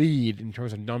to the lead in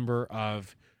terms of number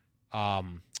of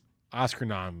Oscar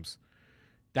noms.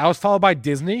 That was followed by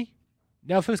Disney.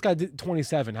 Netflix got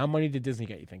 27. How many did Disney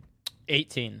get, you think?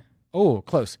 18. Oh,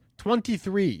 close.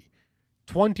 23.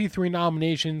 23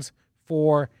 nominations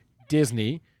for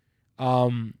Disney.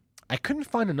 I couldn't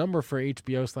find a number for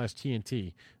HBO /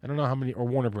 TNT. I don't know how many, or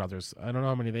Warner Brothers. I don't know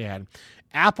how many they had.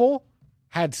 Apple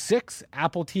had 6,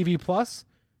 Apple TV Plus,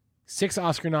 6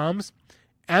 Oscar noms.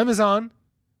 Amazon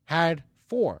had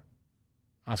 4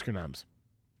 Oscar noms.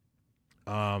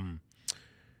 I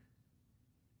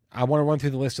want to run through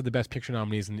the list of the Best Picture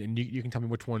nominees, and you can tell me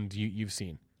which ones you've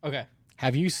seen. Okay.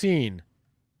 Have you seen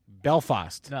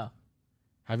Belfast? No.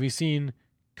 Have you seen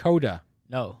Coda?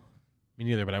 No. Me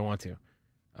neither, but I want to.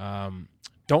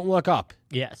 Don't Look Up.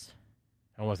 Yes.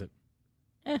 How was it?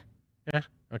 Eh. Yeah.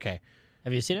 Okay.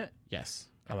 Have you seen it? Yes,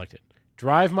 I liked it.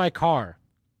 Drive My Car.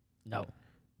 No.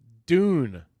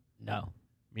 Dune. No.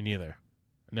 Me neither.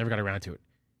 I never got around to it.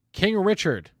 King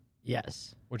Richard.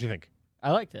 Yes. What'd you think?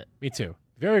 I liked it. Me too.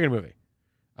 Very good movie.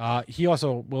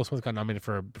 Will Smith got nominated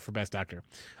for Best Actor.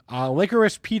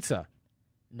 Licorice Pizza.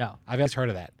 No. I've just heard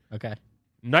of that. Okay.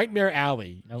 Nightmare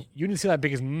Alley. Nope. You didn't see that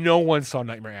because no one saw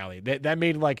Nightmare Alley. That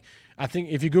made like, I think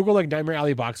if you Google like Nightmare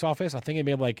Alley box office, I think it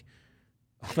made like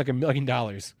 $1 million.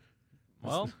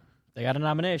 Well, they got a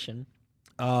nomination.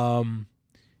 No,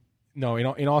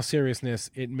 in all seriousness,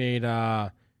 it made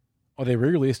they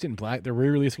re-released it in black. They're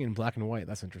re-releasing it in black and white.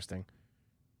 That's interesting.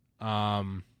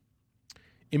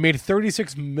 It made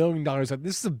 $36 million.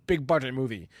 This is a big budget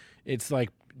movie. It's like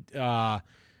it's got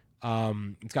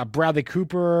Bradley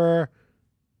Cooper,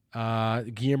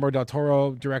 Guillermo del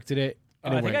Toro directed it.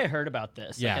 Oh, I think I heard about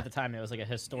this. Yeah. Like at the time, it was like a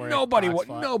historic.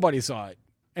 Nobody saw it.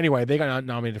 Anyway, they got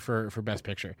nominated for Best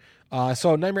Picture.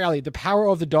 So Nightmare Alley, The Power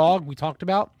of the Dog, we talked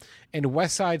about, and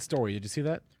West Side Story. Did you see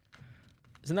that?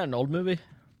 Isn't that an old movie?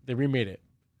 They remade it.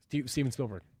 Steven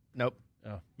Spielberg. Nope.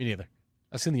 Oh, me neither.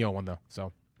 I've seen the old one though.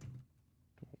 So,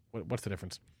 what's the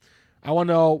difference? I want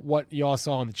to know what y'all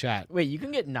saw in the chat. Wait, you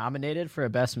can get nominated for a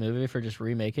best movie for just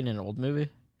remaking an old movie,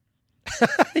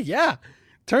 Yeah,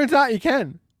 turns out you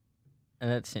can. and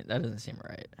that doesn't seem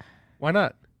right. Why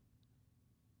not?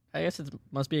 I guess it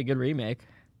must be a good remake.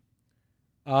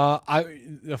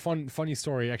 The funny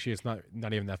story. Actually, it's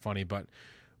not even that funny. But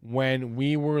when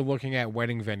we were looking at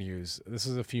wedding venues, this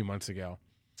is a few months ago.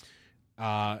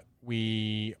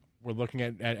 We were looking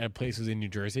at places in New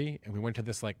Jersey, and we went to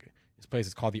this place.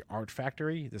 It's called the Art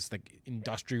Factory. This like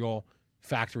industrial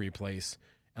factory place.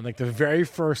 And like the very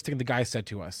first thing the guy said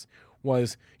to us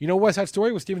was, "You know West Side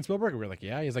Story with Steven Spielberg?" And we were like,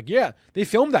 "Yeah." He's like, "Yeah, they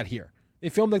filmed that here. They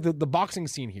filmed like the boxing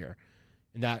scene here."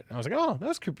 And I was like, "Oh,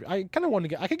 that's creepy." I kind of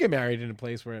I could get married in a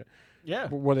place where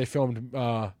they filmed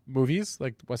movies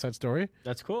like West Side Story.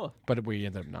 That's cool. But we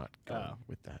ended up not going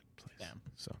with that place. Damn.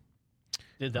 So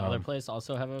did the other place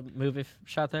also have a movie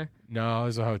shot there? No, it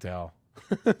was a hotel.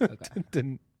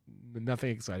 Okay. Nothing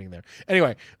exciting there.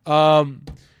 Anyway, we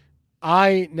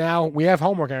have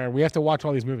homework, Aaron. We have to watch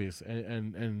all these movies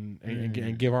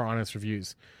and give our honest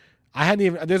reviews.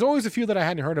 There's always a few that I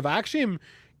hadn't heard of. I actually am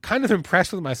kind of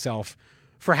impressed with myself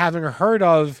for having heard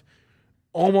of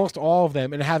almost all of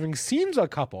them and having seen a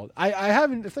couple. I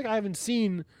haven't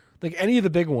seen like any of the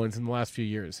big ones in the last few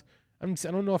years. I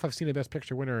don't know if I've seen a Best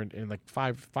Picture winner in like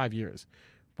five years,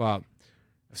 but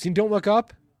I've seen Don't Look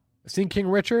Up. I've seen King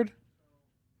Richard.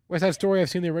 West Side Story, I've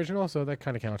seen the original, so that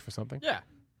kind of counts for something. Yeah.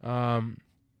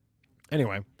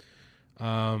 Anyway,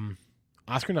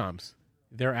 Oscar noms,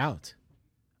 they're out.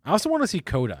 I also want to see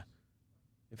Coda.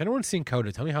 If anyone's seen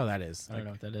Coda, tell me how that is. I don't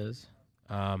know what that is.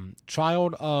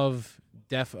 Child of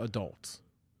Deaf Adults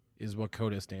is what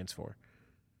Coda stands for.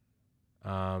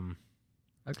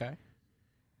 Okay.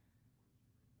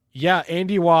 Yeah,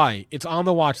 Andy Y. It's on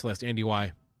the watch list, Andy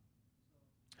Y.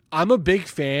 I'm a big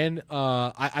fan.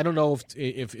 I don't know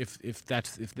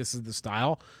if this is the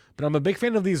style, but I'm a big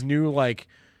fan of these new like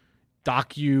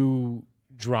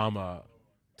docu-drama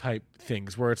type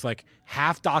things where it's like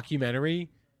half documentary,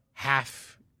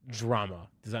 half drama.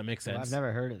 Does that make sense? Well, I've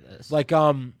never heard of this. Like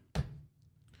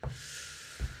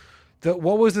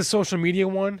what was the social media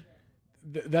one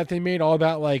that they made all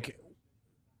about like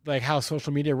how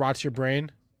social media rots your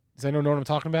brain? Does anyone know what I'm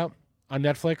talking about? On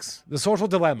Netflix, The Social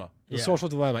Dilemma. Social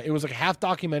Dilemma. It was like half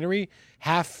documentary,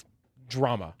 half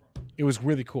drama. It was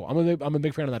really cool. I'm a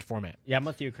big fan of that format. Yeah, I'm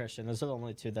with you, Christian. Those are the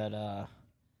only two that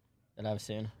I've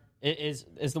seen. Is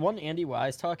the one Andy Y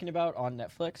is talking about on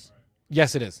Netflix?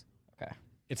 Yes, it is. Okay.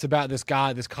 It's about this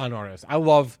guy, this con artist. I'll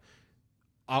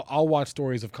watch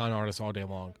stories of con artists all day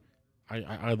long.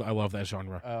 I love that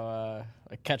genre.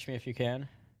 Like Catch Me If You Can.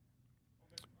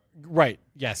 Right.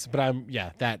 Yes, but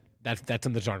that's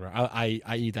in the genre. I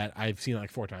eat that. I've seen it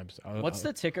like 4 times. What's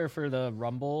the ticker for the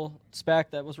Rumble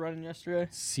SPAC that was running yesterday?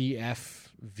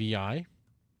 CFVI.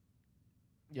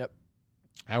 Yep.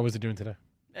 How was it doing today?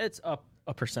 It's up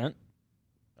 1%.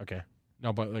 Okay.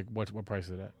 No, but like what price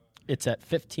is it at? It's at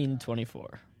 15.24.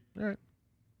 All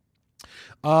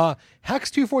right. Hex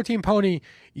 214 Pony.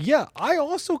 Yeah, I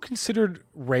also considered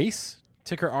Race,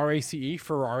 ticker RACE,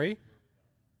 Ferrari.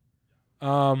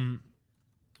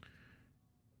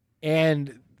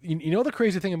 And you know the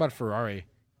crazy thing about Ferrari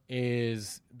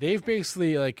is they've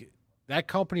basically like that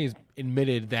company has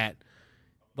admitted that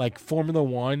like Formula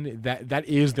One that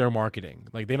is their marketing.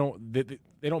 Like they don't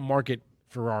market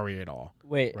Ferrari at all.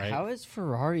 Wait, right? How is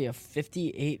Ferrari a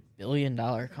 $58 billion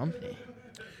company?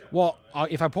 Well,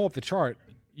 if I pull up the chart,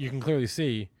 you can clearly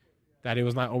see that it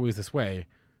was not always this way.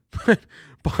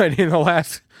 But in the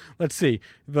last, let's see,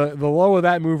 the low of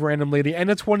that move randomly, the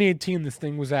end of 2018, this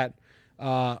thing was at,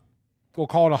 we'll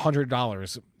call it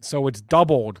 $100. So it's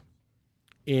doubled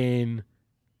in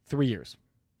 3 years.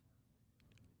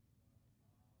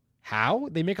 How?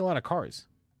 They make a lot of cars.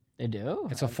 They do?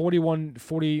 It's a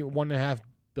 $41.5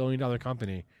 billion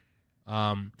company.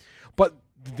 But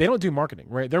they don't do marketing,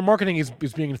 right? Their marketing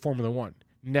is being in Formula One.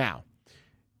 Now,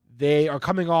 they are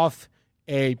coming off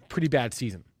a pretty bad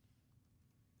season.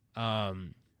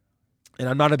 And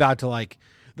I'm not about to like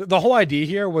the whole idea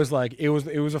here was like it was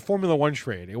a Formula One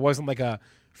trade. It wasn't like a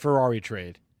Ferrari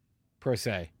trade per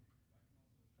se.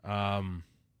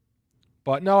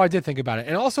 But no, I did think about it.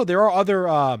 And also there are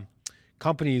other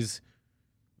companies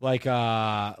like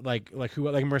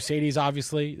Mercedes,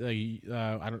 obviously.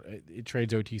 It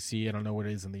trades OTC. I don't know what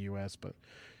it is in the US, but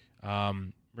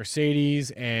Mercedes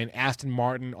and Aston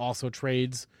Martin also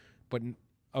trades, but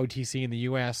OTC in the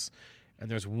US. And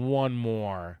there's one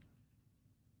more.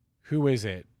 Who is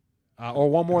it? Or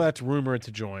one more that's rumored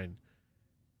to join.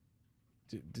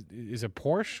 Is it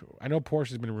Porsche? I know Porsche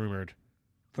has been rumored.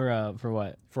 For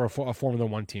what? For a Formula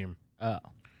One team. Oh.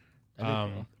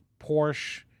 Cool.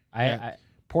 Porsche.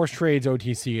 Porsche trades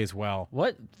OTC as well.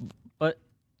 What? But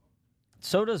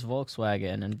so does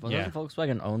Volkswagen. And doesn't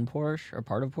Volkswagen own Porsche or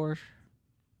part of Porsche?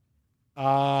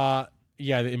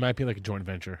 Yeah, it might be like a joint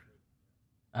venture.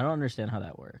 I don't understand how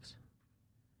that works.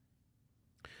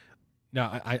 No,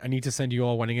 I need to send you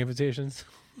all wedding invitations.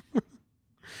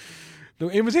 The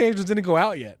invitations didn't go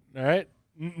out yet. All right,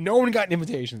 no one got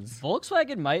invitations.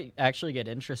 Volkswagen might actually get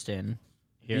interesting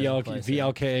here.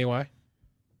 VLKAY.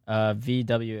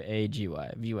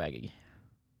 VWAGY. VWAGY.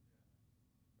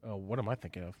 Oh, what am I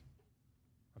thinking of?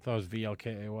 I thought it was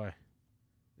VLKAY.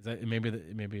 Is that maybe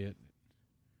it? Maybe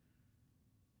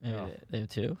No. they have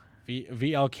two.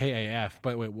 VLKAF.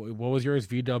 But wait, what was yours?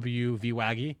 VW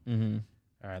VWAGY. Mm-hmm.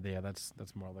 All right, yeah, that's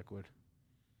more liquid.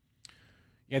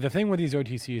 Yeah, the thing with these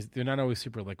OTCs, they're not always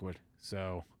super liquid,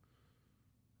 so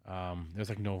there's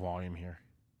like no volume here.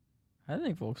 I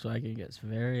think Volkswagen gets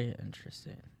very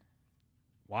interesting.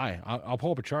 Why? I'll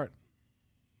pull up a chart.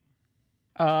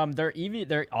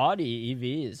 Their Audi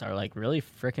EVs are like really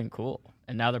freaking cool,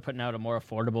 and now they're putting out a more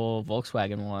affordable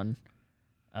Volkswagen one.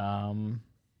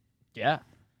 Yeah.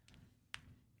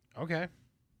 Okay.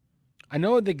 I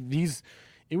know that these.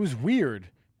 It was weird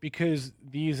because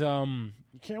these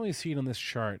you can't really see it on this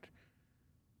chart,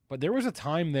 but there was a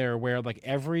time there where like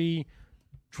every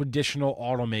traditional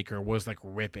automaker was like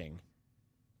ripping.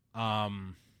 Well,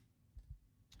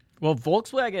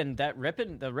 Volkswagen,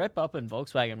 the rip up in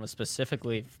Volkswagen was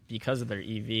specifically because of their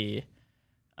EV.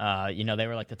 They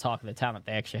were like the talk of the town that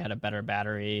they actually had a better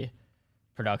battery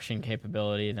production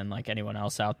capability than like anyone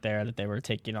else out there, that they were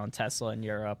taking on Tesla in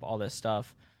Europe, all this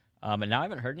stuff. And now I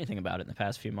haven't heard anything about it in the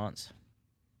past few months.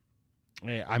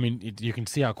 Yeah, I mean, you can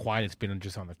see how quiet it's been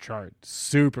just on the chart.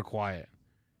 Super quiet.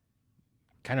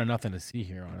 Kind of nothing to see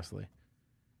here, honestly.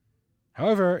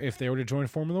 However, if they were to join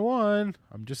Formula One,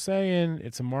 I'm just saying,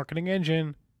 it's a marketing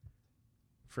engine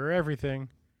for everything.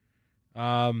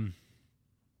 And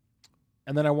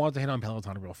then I want to hit on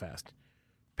Peloton real fast.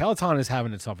 Peloton is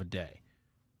having itself a day.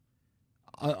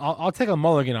 I'll take a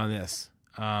mulligan on this.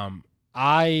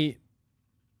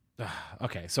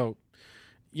 Okay, so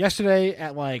yesterday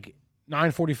at like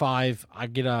 9:45, I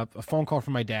get a phone call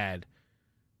from my dad,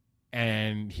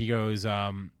 and he goes,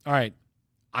 "All right,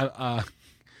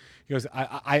 he goes,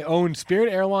 I own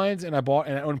Spirit Airlines and I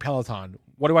own Peloton.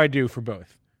 What do I do for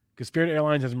both? Because Spirit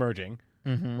Airlines is merging,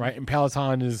 right? And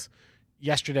Peloton is.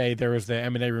 Yesterday there was the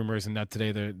M&A rumors, and not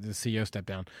today the CEO stepped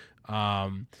down.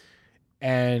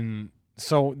 And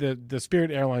so the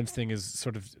Spirit Airlines thing is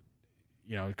sort of,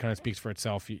 it kind of speaks for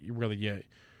itself. You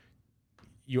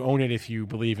own it if you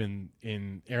believe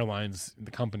in airlines, in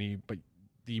the company, but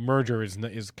the merger is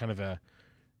kind of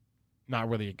not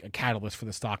really a catalyst for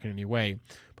the stock in any way.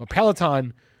 But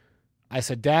Peloton, I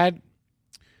said, Dad,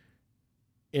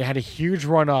 it had a huge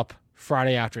run up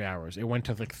Friday after hours. It went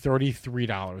to like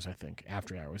 $33, I think,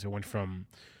 after hours. It went from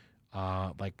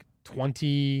like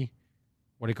 20,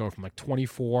 what did it go from, like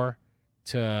 24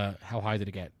 to, how high did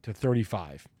it get? To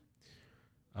 35.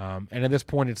 And at this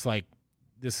point, it's like,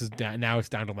 this is down, now it's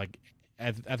down to like,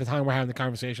 at the time we're having the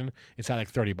conversation, it's at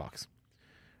like $30. And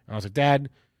I was like,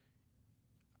 Dad,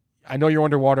 I know you're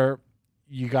underwater.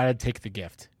 You got to take the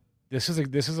gift. This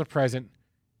is a present.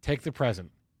 Take the present.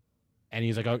 And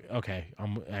he's like, oh, okay.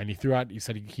 And he threw out. He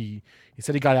said he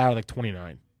got out at like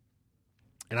 29.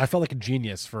 And I felt like a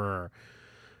genius for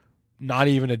not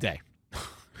even a day,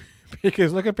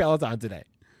 because look at Peloton today.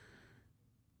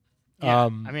 Yeah, I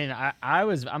mean,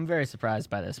 I'm very surprised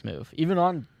by this move. Even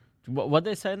on what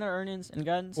they say in their earnings and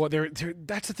guidance. Well,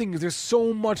 that's the thing, is there's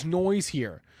so much noise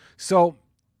here. So,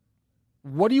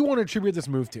 what do you want to attribute this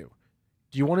move to?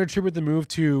 Do you want to attribute the move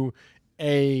to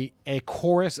a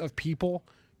chorus of people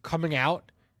coming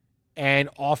out and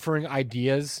offering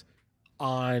ideas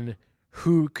on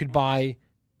who could buy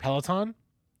Peloton?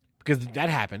 Because that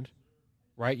happened,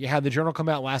 right? You had the Journal come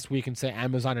out last week and say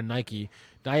Amazon and Nike.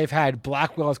 Now you've had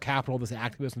Blackwell's Capital, this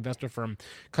activist investor firm,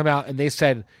 come out and they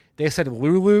said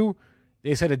Lulu,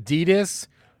 they said Adidas,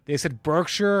 they said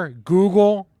Berkshire,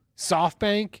 Google,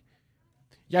 SoftBank.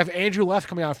 You have Andrew Leff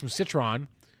coming out from Citron,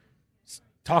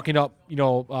 talking up,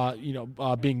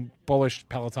 being bullish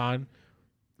Peloton.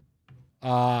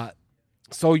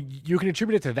 So you can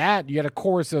attribute it to that. You had a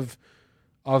chorus of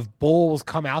bulls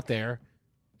come out there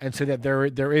and say that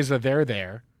there is a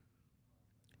there.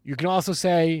 You can also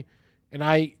say, and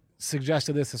I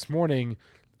suggested this morning,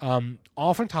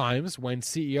 oftentimes when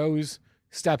CEOs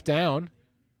step down,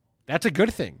 that's a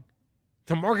good thing.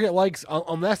 The market likes,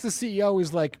 unless the CEO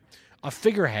is like a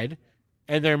figurehead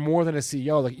and they're more than a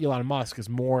CEO, like Elon Musk is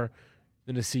more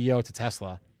than a CEO to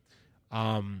Tesla.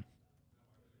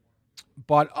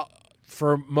 But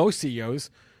for most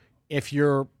CEOs, if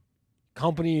your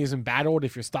company is embattled,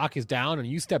 if your stock is down and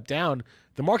you step down,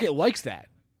 the market likes that.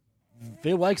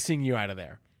 They like seeing you out of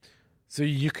there. So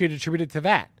you could attribute it to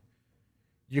that.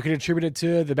 You could attribute it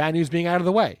to the bad news being out of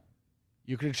the way.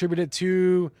 You could attribute it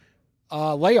to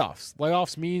layoffs.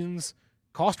 Layoffs means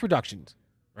cost reductions,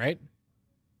 right?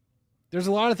 There's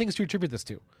a lot of things to attribute this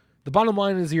to. The bottom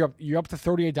line is you're up to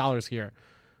 $38 here.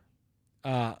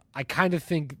 I kind of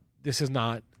think this is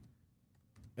not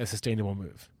a sustainable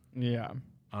move. Yeah.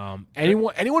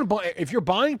 Anyone, if you're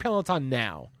buying Peloton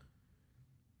now,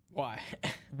 why?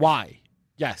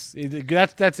 Yes,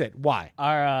 that's it. Why?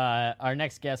 Our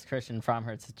next guest, Christian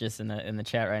Fromhertz, is just in the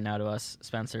chat right now to us,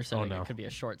 Spencer. So it could be a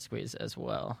short squeeze as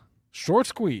well. Short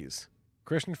squeeze.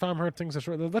 Christian Fromhertz thinks a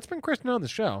short. Let's bring Christian on the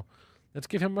show. Let's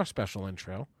give him a special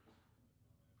intro,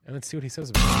 and let's see what he says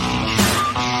about it.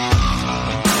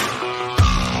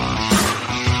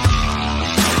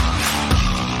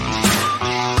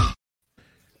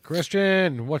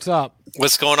 Christian, what's up?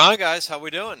 What's going on, guys? How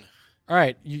we doing? All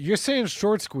right, you're saying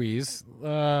short squeeze.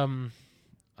 I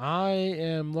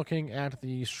am looking at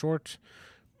the short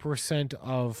percent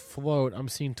of float. I'm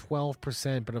seeing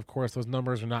 12%, but of course those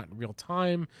numbers are not in real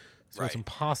time, so It's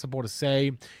impossible to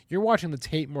say. You're watching the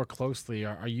tape more closely.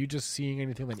 Are you just seeing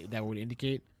anything that would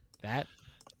indicate that?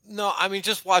 No, I mean,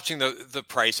 just watching the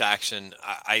price action,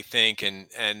 I think, and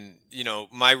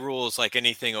my rule is like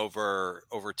anything over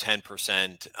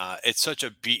 10%. It's such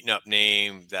a beaten up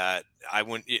name that I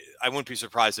wouldn't be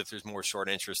surprised if there's more short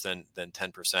interest than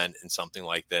 10% in something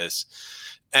like this.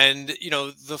 And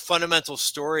the fundamental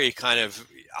story kind of,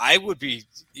 I would be,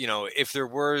 if there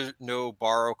were no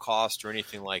borrow cost or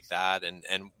anything like that,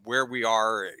 and where we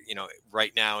are,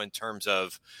 right now in terms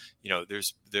of,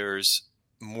 there's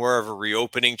more of a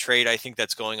reopening trade, I think,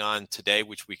 that's going on today,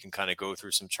 which we can kind of go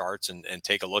through some charts and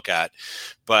take a look at.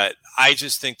 But I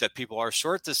just think that people are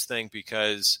short this thing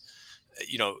because,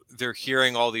 they're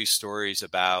hearing all these stories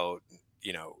about,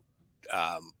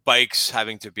 bikes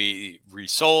having to be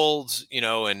resold,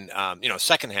 and,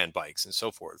 secondhand bikes and so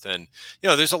forth. And,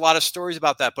 there's a lot of stories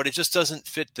about that, but it just doesn't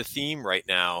fit the theme right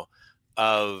now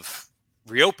of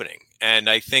reopening. And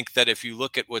I think that if you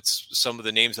look at what's some of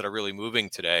the names that are really moving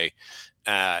today,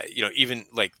 even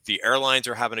like the airlines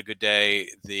are having a good day,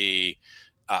 the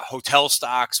hotel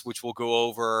stocks, which we'll go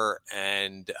over,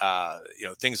 and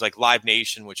things like Live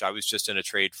Nation, which I was just in a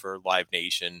trade for Live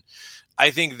Nation. I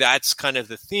think that's kind of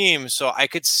the theme. So I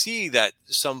could see that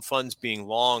some funds being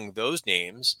long those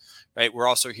names, right? We're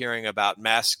also hearing about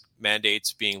mask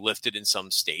mandates being lifted in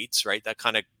some states, right? That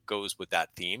kind of goes with that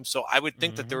theme. So I would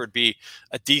think that there would be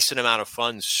a decent amount of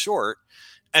funds short.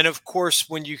 And of course,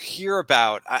 when you hear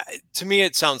about, to me,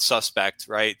 it sounds suspect,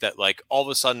 right? That like all of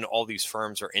a sudden, all these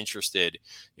firms are interested,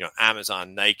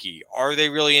 Amazon, Nike, are they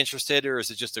really interested, or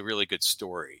is it just a really good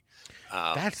story?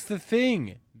 That's the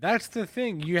thing.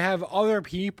 You have other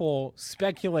people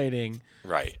speculating.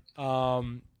 Right.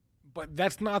 But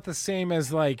that's not the same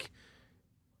as like,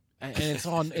 and it's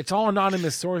all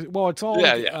anonymous sources. Well, it's all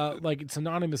like it's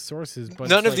anonymous sources, but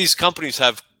none of these companies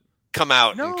have come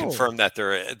out and confirm that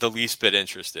they're the least bit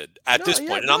interested at this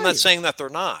point. And I'm not saying that they're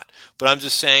not, but I'm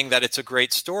just saying that it's a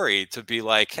great story to be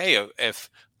like, hey, if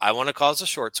I want to cause a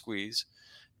short squeeze,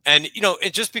 and,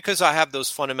 it just because I have those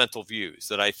fundamental views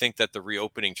that I think that the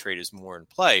reopening trade is more in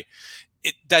play,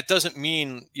 that doesn't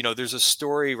mean, there's a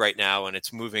story right now and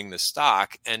it's moving the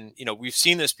stock. And, we've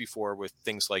seen this before with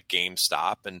things like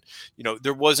GameStop, and,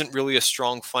 there wasn't really a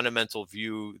strong fundamental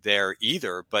view there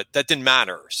either, but that didn't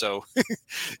matter. So,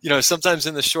 sometimes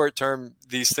in the short term,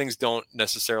 these things don't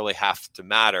necessarily have to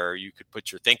matter. You could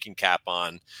put your thinking cap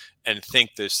on and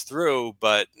think this through,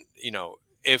 but,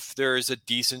 if there is a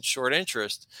decent short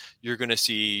interest, you're going to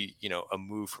see, a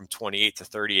move from 28 to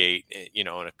 38, in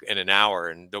an hour,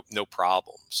 and no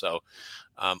problem. So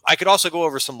I could also go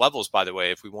over some levels, by the way,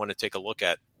 if we want to take a look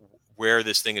at where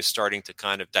this thing is starting to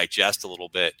kind of digest a little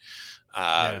bit,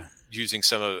 using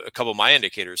a couple of my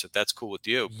indicators, if that's cool with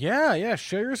you. Yeah.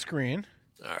 Share your screen.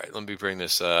 All right. Let me bring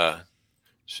this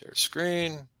share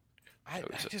screen. I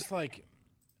just like...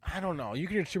 I don't know. You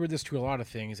can attribute this to a lot of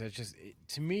things.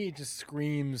 To me, it just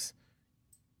screams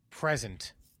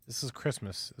present. This is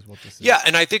Christmas, is what this is. Yeah,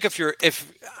 and I think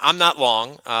if I'm not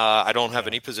long, I don't have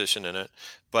any position in it,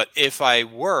 but if I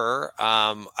were,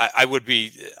 I would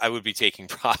be taking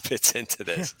profits into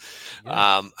this.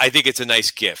 I think it's a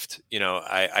nice gift.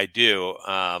 I do.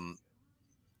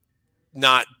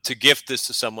 Not to gift this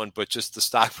to someone, but just the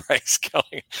stock price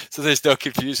going. So there's no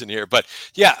confusion here. But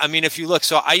yeah, I mean, if you look,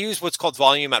 so I use what's called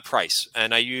volume at price,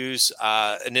 and I use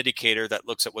an indicator that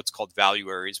looks at what's called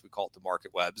valuaries. We call it the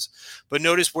market webs. But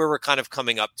notice where we're kind of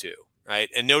coming up to, right?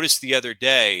 And notice the other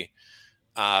day,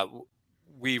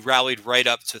 we rallied right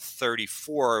up to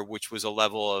 34, which was a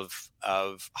level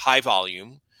of high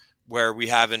volume where we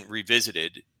haven't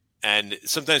revisited. And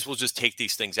sometimes we'll just take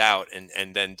these things out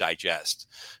and then digest,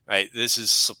 right? This is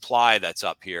supply that's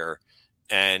up here.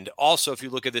 And also, if you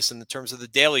look at this in the terms of the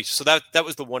daily, so that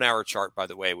was the 1 hour chart, by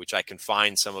the way, which I can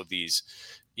find some of these,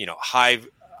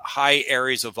 high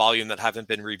areas of volume that haven't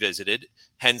been revisited.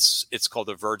 Hence, it's called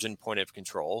a virgin point of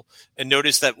control. And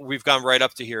notice that we've gone right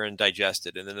up to here and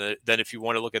digested. And then if you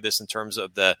want to look at this in terms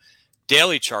of the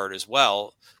daily chart as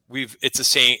well, it's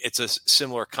a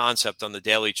similar concept on the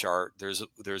daily chart.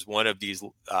 There's one of these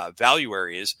value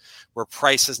areas where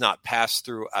price has not passed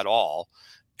through at all.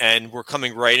 And we're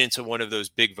coming right into one of those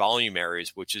big volume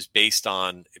areas, which is based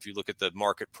on, if you look at the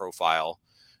market profile,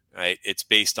 right, it's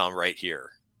based on right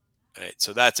here. Right.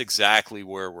 So that's exactly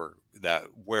where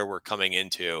we're coming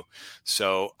into.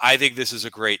 So I think this is a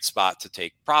great spot to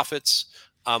take profits.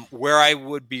 Where I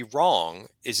would be wrong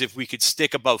is if we could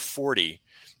stick above 40,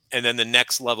 and then the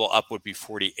next level up would be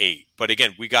 48. But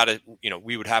again,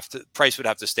 price would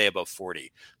have to stay above 40.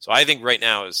 So I think right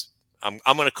now I'm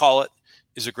going to call it,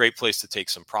 is a great place to take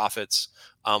some profits.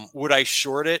 Would I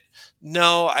short it?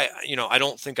 No, I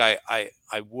don't think I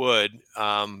would.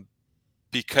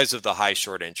 Because of the high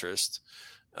short interest,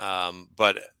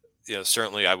 but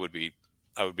certainly I would be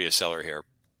a seller here.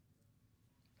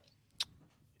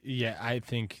 Yeah, I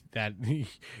think that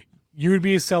you would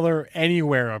be a seller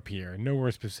anywhere up here,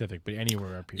 nowhere specific, but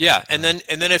anywhere up here. Yeah, and then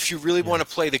if you really want to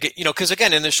play the game, because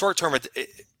again, in the short term,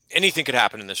 anything could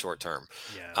happen in the short term.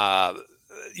 Yeah.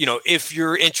 If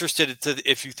you're interested,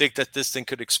 if you think that this thing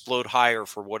could explode higher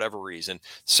for whatever reason,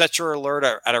 set your alert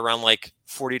at around like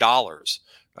 $40.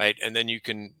 Right. And then you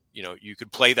could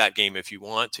play that game if you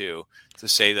want to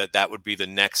say that would be the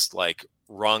next like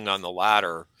rung on the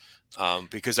ladder.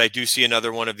 Because I do see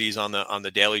another one of these on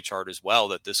the daily chart as well,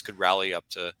 that this could rally up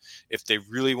to, if they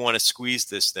really want to squeeze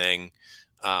this thing,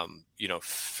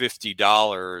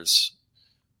 $50,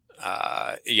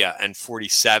 and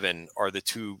 47 are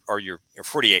your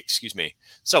 48, excuse me.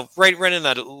 So right in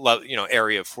that,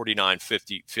 area of 49,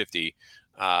 50,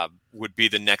 would be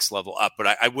the next level up, but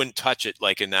I wouldn't touch it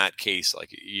like in that case,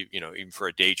 like even for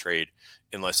a day trade,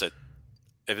 unless it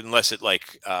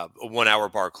like a 1 hour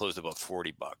bar closed above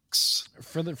 $40.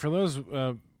 For those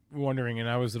wondering, and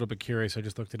I was a little bit curious, I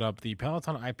just looked it up. The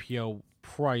Peloton IPO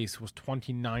price was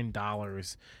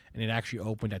 $29, and it actually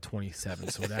opened at 27.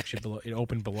 So it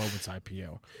opened below its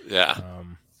IPO. Yeah.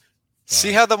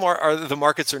 See how the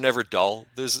markets are never dull.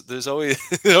 There's always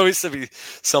there always to be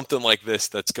something like this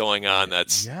that's going on.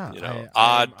 That's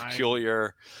odd,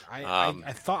 peculiar.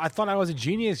 I thought I was a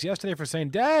genius yesterday for saying,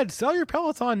 "Dad, sell your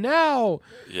Peloton now."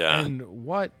 Yeah. And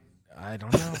what? I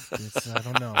don't know. I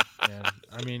don't know. Yeah.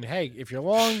 I mean, hey, if you're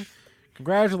long,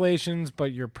 congratulations,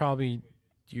 but you're probably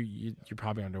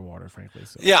underwater, frankly.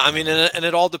 So, yeah, I mean, and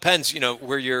it all depends,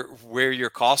 where your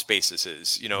cost basis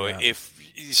is. If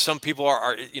some people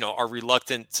are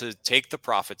reluctant to take the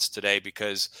profits today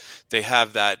because they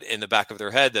have that in the back of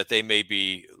their head that they may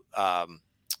be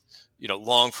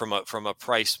long from a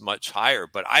price much higher,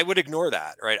 but I would ignore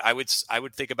that, right? I would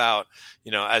think about,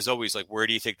 as always, like, where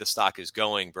do you think the stock is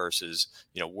going versus,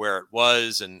 where it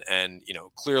was. And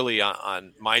clearly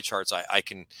on my charts, I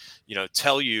can,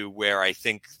 tell you where I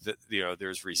think that,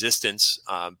 there's resistance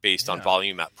based on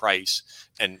volume at price.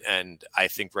 And I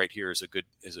think right here is a good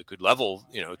level,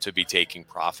 to be taking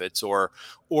profits or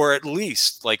at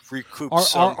least like recoup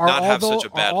some, not have such a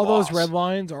bad loss. Are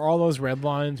all those red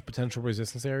lines potential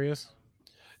resistance areas?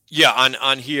 Yeah,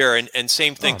 on here, and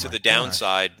same thing to the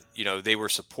downside. They were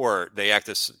support. They act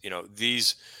as,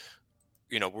 these,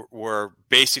 were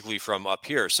basically from up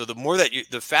here. So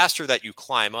the faster that you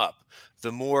climb up,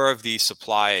 the more of these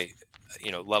supply,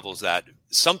 levels that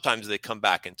sometimes they come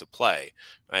back into play,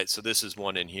 right? So this is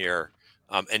one in here,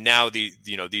 and now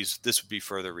this would be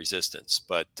further resistance,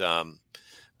 but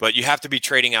you have to be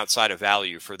trading outside of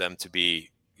value for them to be.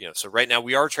 So right now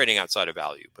we are trading outside of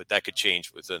value, but that could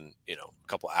change within, a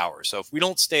couple hours. So if we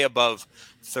don't stay above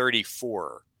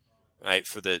 34, right,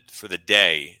 for the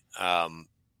day, then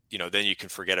you can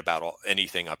forget about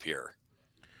anything up here.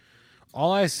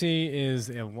 All I see is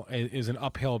an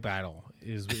uphill battle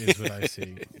is what I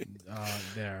see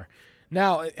there.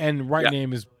 Now, and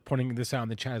Name is pointing this out in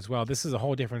the chat as well. This is a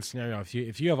whole different scenario.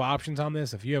 If you have options on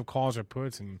this, if you have calls or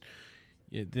puts, and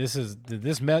this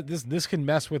can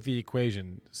mess with the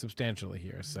equation substantially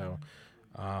here. So,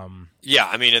 yeah,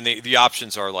 I mean, and the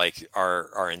options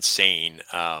are insane.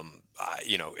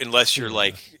 Unless you're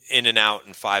like in and out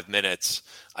in 5 minutes,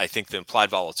 I think the implied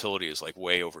volatility is like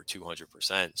way over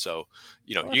 200%. So,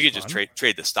 you could just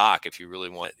trade the stock if you really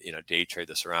want, day trade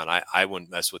this around. I wouldn't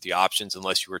mess with the options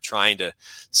unless you were trying to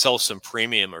sell some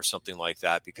premium or something like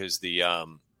that, because the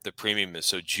premium is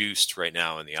so juiced right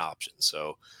now in the options.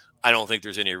 So I don't think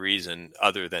there's any reason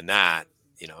other than that,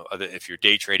 if you're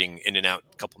day trading in and out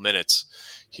a couple minutes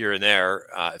here and there,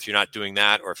 if you're not doing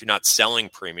that, or if you're not selling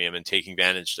premium and taking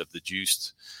advantage of the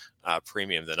juiced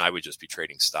premium, then I would just be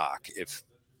trading stock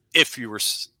if you were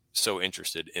so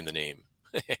interested in the name.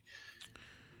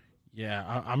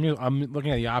 Yeah, I'm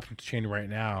looking at the options chain right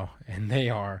now, and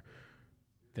they're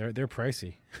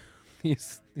pricey.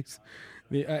 It's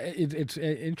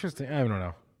interesting. I don't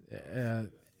know.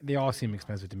 They all seem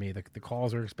expensive to me. The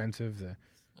calls are expensive.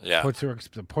 The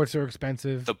puts are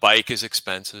expensive. The bike is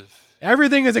expensive.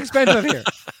 Everything is expensive here.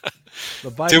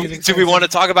 The bike is expensive. Do we want to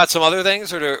talk about some other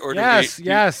things, or yes.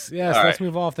 Let's right.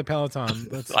 move off the Peloton.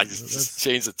 Let's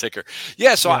change the ticker.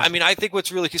 Yeah. So I mean, I think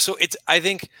what's really key. So I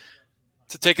think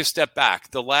to take a step back,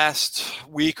 the last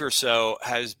week or so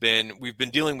we've been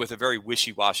dealing with a very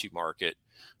wishy-washy market.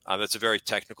 That's a very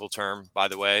technical term, by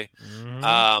the way.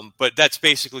 But that's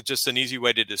basically just an easy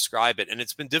way to describe it. And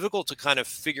it's been difficult to kind of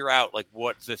figure out like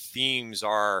what the themes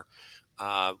are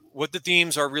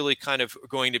really kind of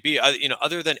going to be,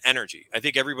 other than energy. I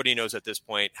think everybody knows at this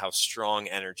point how strong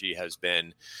energy has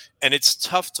been, and it's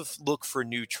tough to look for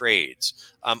new trades.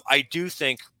 I do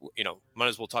think, might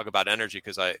as well talk about energy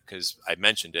because I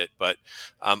mentioned it, but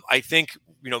I think,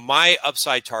 my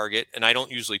upside target, and I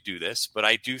don't usually do this, but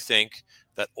I do think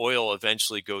that oil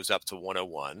eventually goes up to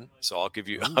 101. So I'll give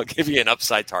you an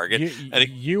upside target.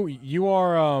 You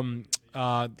are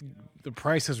the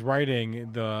price is writing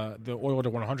the oil to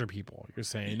 100 people. You're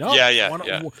saying no. Yeah.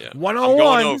 101. I'm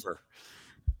going over.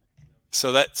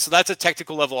 So that's a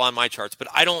technical level on my charts, but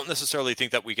I don't necessarily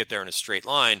think that we get there in a straight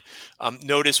line.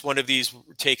 Notice one of these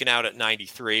taken out at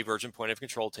 93, Virgin Point of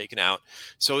Control taken out.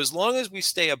 So as long as we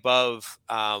stay above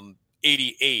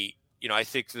 88. I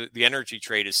think the energy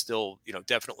trade is still,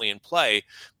 definitely in play,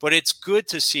 but it's good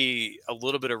to see a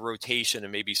little bit of rotation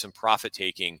and maybe some profit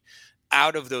taking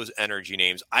out of those energy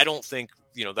names. I don't think,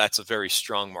 that's a very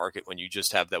strong market when you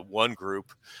just have that one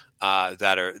group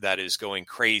that is going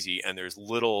crazy and there's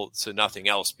little to nothing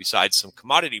else besides some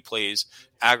commodity plays,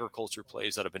 agriculture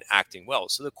plays that have been acting well.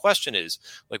 So the question is,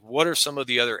 like, what are some of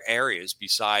the other areas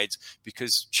besides,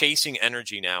 because chasing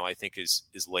energy now I think is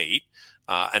late.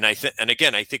 And I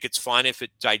think it's fine if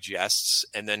it digests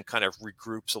and then kind of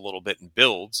regroups a little bit and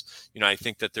builds. I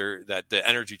think that the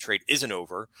energy trade isn't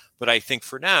over, but I think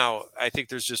for now, I think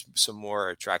there's just some more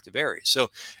attractive areas. So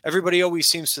everybody always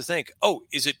seems to think, oh,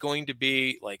 is it going to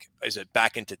be like, is it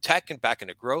back into tech and back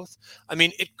into growth? I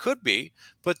mean, it could be,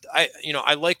 but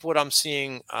I like what I'm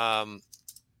seeing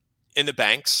in the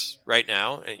banks right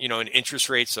now. And interest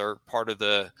rates are part of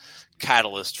the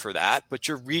catalyst for that, but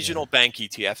your regional bank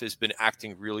ETF has been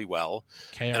acting really well.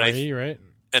 KRE, right?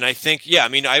 And I think,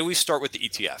 I always start with the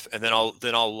ETF, and then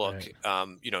I'll look.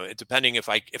 Right. Depending if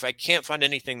I can't find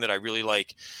anything that I really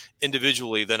like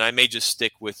individually, then I may just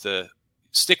stick with the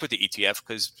ETF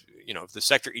because if the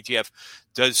sector ETF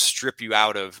does strip you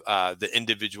out of the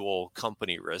individual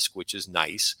company risk, which is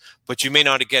nice, but you may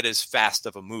not get as fast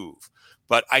of a move.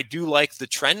 But I do like the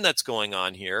trend that's going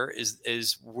on here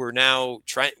is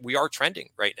we are trending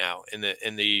right now in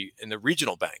the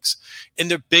regional banks. In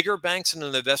the bigger banks and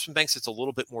in the investment banks, it's a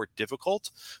little bit more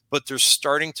difficult, but they're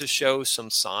starting to show some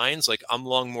signs. Like I'm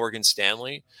long Morgan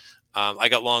Stanley. I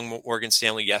got long Morgan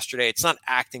Stanley yesterday. It's not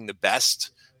acting the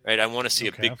best, right? I want to see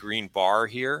a big green bar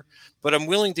here, but I'm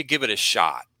willing to give it a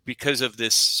shot because of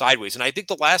this sideways. And I think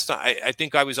the last time I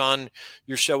think I was on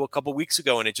your show a couple weeks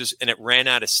ago and it ran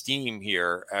out of steam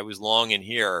here. I was long in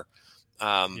here.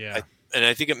 And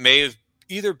I think it may have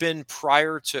either been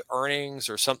prior to earnings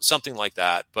or something like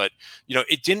that, but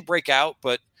it didn't break out,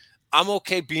 but I'm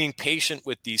okay being patient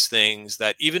with these things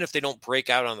that even if they don't break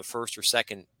out on the first or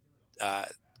second,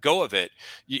 go of it,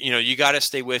 you got to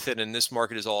stay with it. And this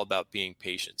market is all about being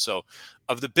patient. So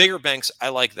of the bigger banks, I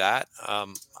like that.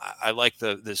 I like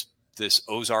this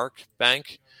Ozark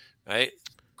Bank, right?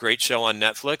 Great show on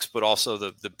Netflix, but also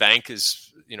the bank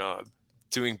is,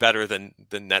 doing better than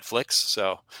Netflix.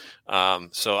 So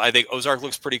I think Ozark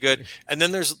looks pretty good. And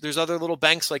then there's other little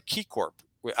banks like KeyCorp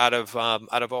out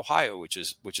of Ohio, which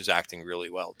is acting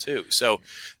really well too. So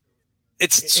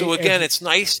it's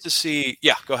nice to see.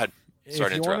 Yeah, go ahead.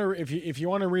 Sorry to interrupt. If you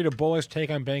want to read a bullish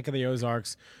take on Bank of the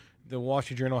Ozarks, the Wall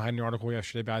Street Journal had an article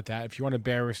yesterday about that. If you want a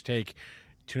bearish take,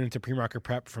 tune into Pre-Market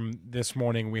Prep from this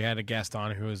morning. We had a guest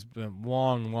on who has been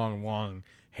long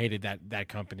hated that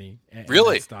company.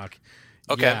 Really? That stock.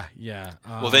 Okay. Yeah.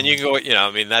 Well, then you can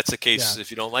go. That's the case. Yeah.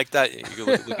 If you don't like that, you can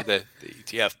look at the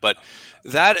ETF. But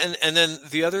that and then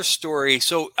the other story.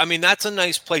 So that's a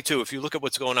nice play too. If you look at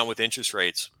what's going on with interest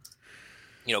rates,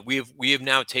 we have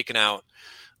now taken out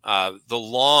the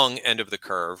long end of the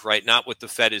curve, right? Not what the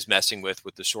Fed is messing with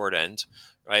the short end,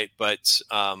 right? But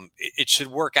it should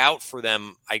work out for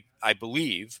them, I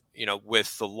believe,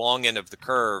 with the long end of the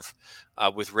curve,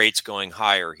 with rates going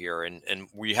higher here, and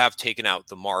we have taken out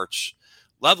the March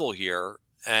level here,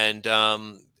 and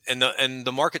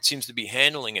the market seems to be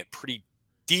handling it pretty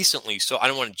decently. So I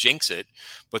don't want to jinx it,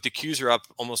 but the Qs are up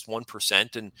almost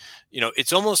 1%, and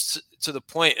it's almost to the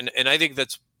point, and I think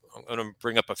that's, I'm going to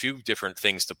bring up a few different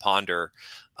things to ponder,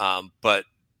 but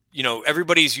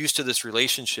everybody's used to this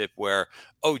relationship where,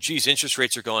 oh, geez, interest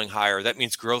rates are going higher. That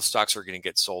means growth stocks are going to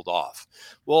get sold off.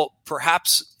 Well,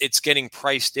 perhaps it's getting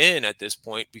priced in at this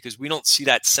point because we don't see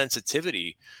that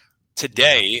sensitivity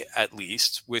today, at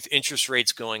least, with interest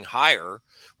rates going higher,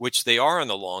 which they are on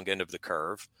the long end of the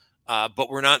curve, but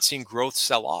we're not seeing growth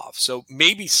sell off. So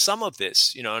maybe some of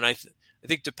this, and I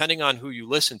think depending on who you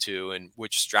listen to and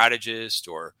which strategist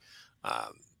or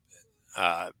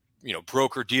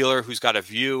broker dealer who's got a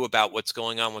view about what's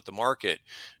going on with the market,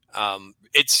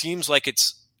 it seems like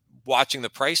it's watching the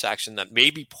price action that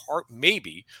maybe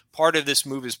part of this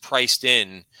move is priced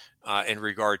in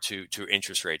regard to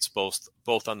interest rates,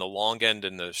 both on the long end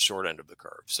and the short end of the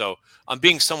curve. So I'm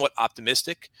being somewhat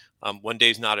optimistic. One day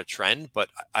is not a trend, but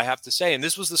I have to say, and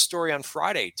this was the story on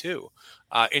Friday too.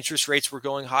 Interest rates were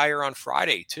going higher on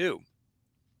Friday too,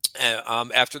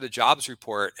 after the jobs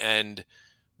report, and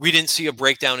we didn't see a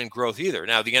breakdown in growth either.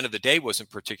 Now, the end of the day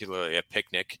wasn't particularly a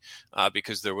picnic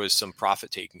because there was some profit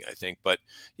taking, I think. But,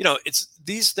 it's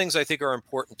these things I think are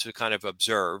important to kind of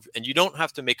observe. And you don't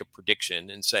have to make a prediction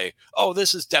and say, oh,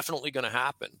 this is definitely going to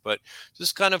happen. But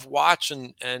just kind of watch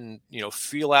and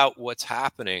feel out what's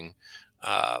happening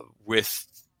with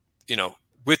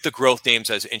the growth names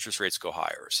as interest rates go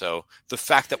higher. So the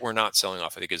fact that we're not selling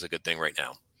off, I think, is a good thing right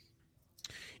now.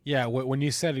 Yeah, when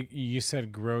you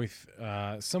said growth,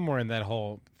 somewhere in that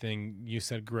whole thing, you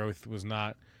said growth was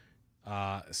not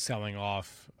selling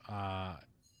off,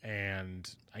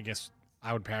 and I guess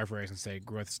I would paraphrase and say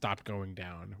growth stopped going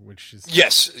down, which is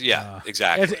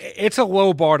exactly. It's a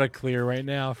low bar to clear right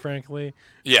now, frankly.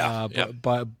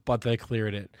 But they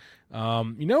cleared it.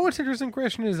 What's interesting,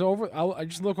 Christian, is I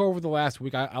just look over the last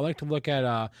week. I like to look at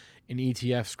an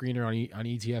ETF screener on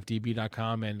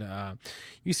ETFDB.com, and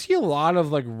you see a lot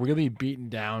of like really beaten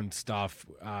down stuff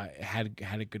had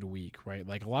a good week, right?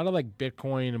 Like a lot of like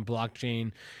Bitcoin and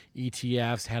blockchain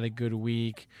ETFs had a good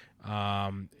week.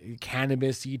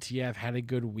 Cannabis ETF had a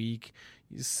good week.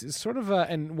 It's sort of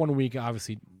and 1 week,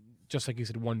 obviously, just like you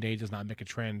said, one day does not make a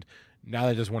trend. Now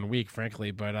that just 1 week, frankly,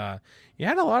 but you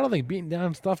had a lot of like beaten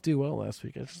down stuff do well last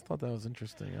week. I just thought that was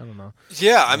interesting. I don't know.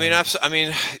 Yeah, I mean,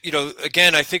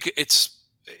 again, I think it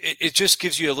just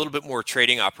gives you a little bit more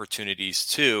trading opportunities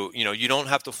too. You don't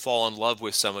have to fall in love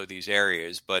with some of these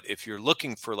areas, but if you're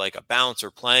looking for like a bounce or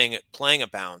playing a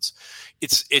bounce, I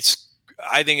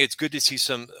think it's good to see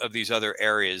some of these other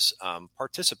areas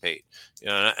participate.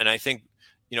 And I think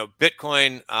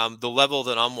Bitcoin, the level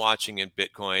that I'm watching in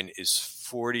Bitcoin is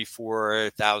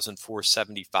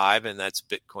 44,475, and that's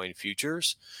Bitcoin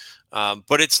futures.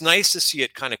 But it's nice to see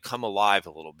it kind of come alive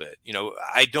a little bit.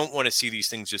 I don't want to see these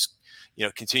things just,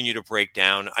 continue to break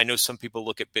down. I know some people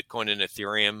look at Bitcoin and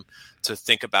Ethereum to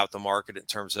think about the market in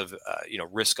terms of,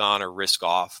 risk on or risk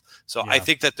off. So yeah. I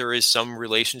think that there is some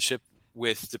relationship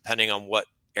with depending on what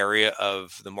area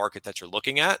of the market that you're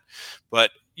looking at,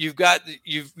 but you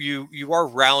are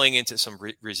rallying into some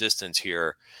resistance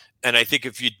here. And I think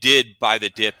if you did buy the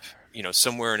dip,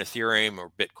 somewhere in Ethereum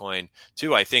or Bitcoin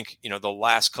too, I think, the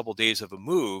last couple of days of a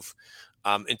move,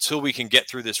 until we can get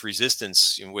through this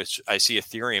resistance, in which I see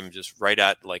Ethereum just right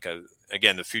at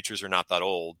again, the futures are not that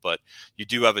old, but you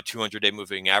do have a 200-day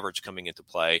moving average coming into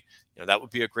play. That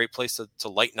would be a great place to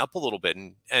lighten up a little bit.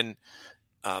 And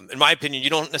in my opinion, you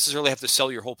don't necessarily have to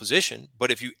sell your whole position,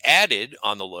 but if you added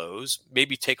on the lows,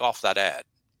 maybe take off that ad.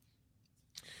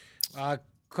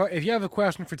 If you have a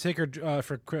question for Ticker,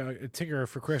 for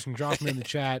Christian, drop them in the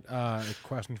chat. A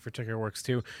question for Ticker works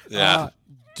too. Yeah.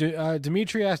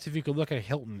 Dimitri asked if you could look at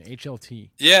Hilton,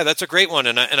 HLT. Yeah, that's a great one,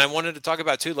 and I wanted to talk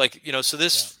about too. So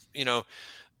this,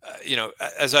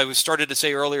 as I was started to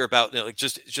say earlier about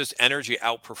just energy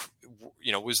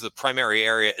was the primary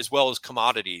area as well as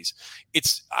commodities.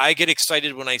 I get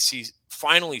excited when I see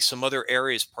finally some other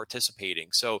areas participating.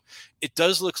 So it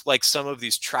does look like some of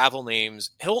these travel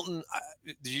names, Hilton,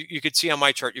 you could see on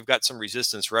my chart, you've got some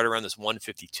resistance right around this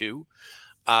 152.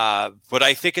 But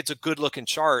I think it's a good looking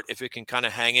chart if it can kind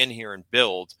of hang in here and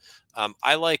build.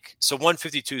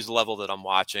 152 is the level that I'm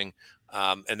watching.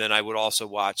 And then I would also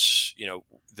watch,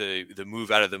 the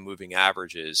move out of the moving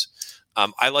averages.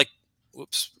 I like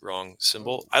whoops, wrong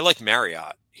symbol. I like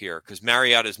Marriott here because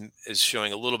Marriott is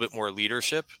showing a little bit more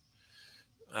leadership.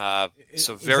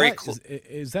 So very close.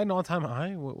 Is that an all-time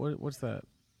high? What's that?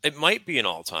 It might be an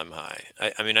all-time high.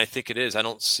 I mean, I think it is. I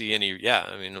don't see any. Yeah,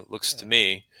 I mean, it looks to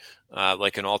me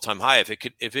like an all-time high. If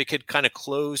it could kind of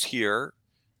close here,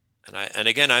 and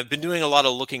again, I've been doing a lot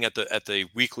of looking at the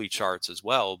weekly charts as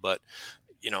well. But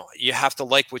you have to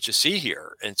like what you see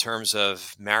here in terms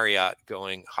of Marriott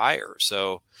going higher.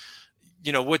 So,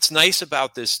 what's nice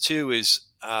about this too is,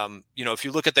 if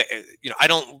you look at I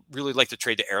don't really like to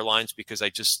trade the airlines because I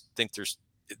just think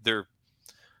they're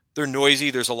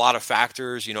noisy. There's a lot of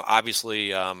factors,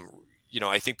 obviously,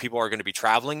 I think people are going to be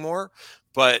traveling more,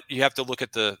 but you have to look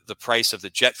at the price of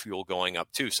the jet fuel going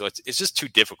up too. So it's just too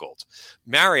difficult.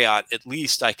 Marriott, at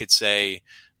least I could say,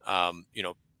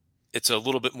 it's a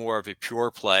little bit more of a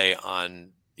pure play on,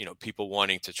 people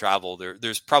wanting to travel.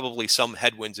 There's probably some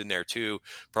headwinds in there too,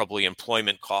 probably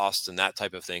employment costs and that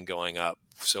type of thing going up.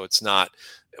 So it's not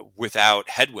without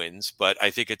headwinds, but I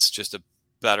think it's just a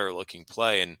better looking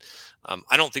play. And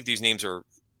I don't think these names are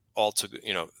all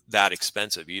that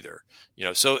expensive either.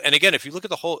 So, and again, if you look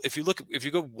at if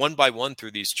you go one by one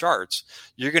through these charts,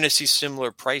 you're going to see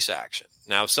similar price action.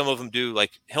 Now, some of them do,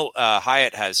 like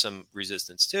Hyatt has some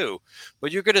resistance too,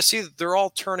 but you're going to see that they're all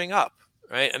turning up,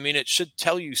 right? I mean, it should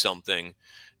tell you something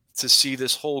to see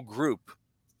this whole group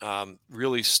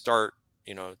really start,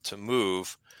 to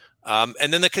move.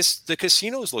 And then the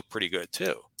casinos look pretty good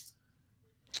too.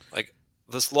 Like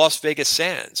this Las Vegas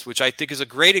Sands, which I think is a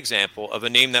great example of a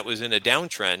name that was in a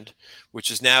downtrend, which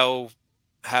is now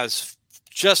has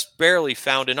just barely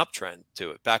found an uptrend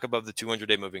to it, back above the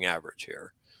 200-day moving average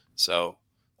here. So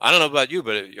I don't know about you,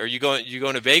 but are you going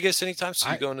to Vegas anytime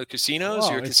soon? You going to casinos?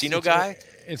 You're a casino guy?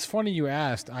 It's funny you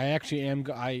asked. I actually am.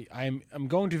 I'm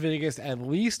going to Vegas at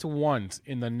least once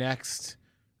in the next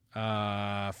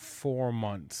 4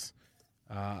 months.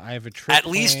 I have a trip at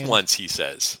least once, he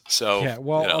says. So yeah.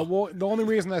 Well, the only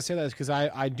reason I say that is because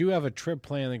I do have a trip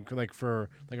planned, like for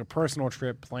a personal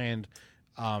trip planned,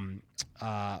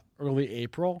 early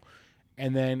April,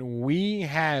 and then we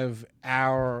have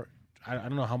our. I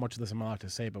don't know how much of this I'm allowed to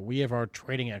say, but we have our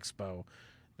trading expo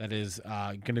that is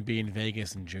going to be in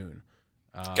Vegas in June.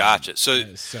 Gotcha.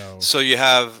 So you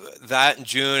have that in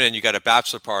June, and you got a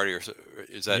bachelor party, or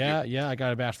is that? Yeah, I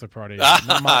got a bachelor party.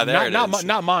 Not mine,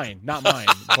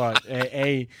 but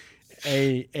a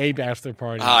bachelor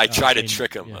party. I try to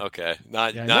trick him. Yeah. Okay,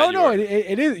 not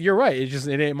it is. You're right.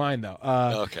 It ain't mine though.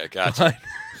 Okay, gotcha.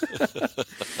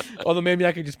 Although maybe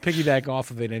I could just piggyback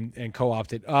off of it and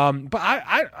co-opt it. But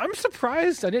I'm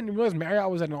surprised. I didn't realize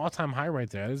Marriott was at an all-time high right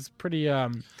there. It's pretty. Yeah,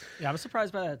 I'm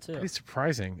surprised by that too. Pretty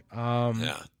surprising.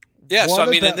 Yeah. So I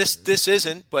mean, and this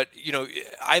isn't, but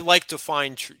I like to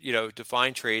find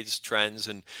trades, trends,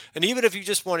 and even if you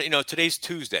just want to, today's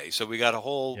Tuesday, so we got a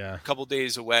whole couple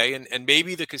days away, and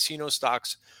maybe the casino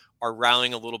stocks are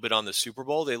rallying a little bit on the Super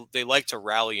Bowl. They like to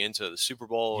rally into the Super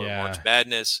Bowl or March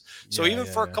Madness. So even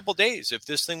for a couple days, if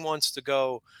this thing wants to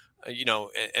go,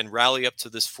 and rally up to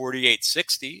this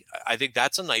 48.60, I think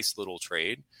that's a nice little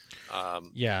trade.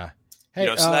 Hey,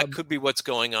 so that could be what's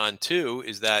going on too,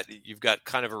 is that you've got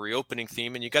kind of a reopening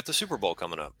theme and you got the Super Bowl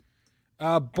coming up.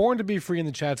 Born to Be Free in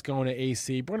the chat's going to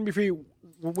AC. Born to Be Free,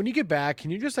 when you get back, can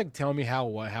you just tell me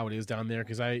how it is down there?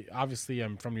 Because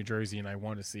I'm from New Jersey and I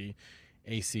want to see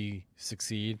AC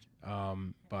succeed,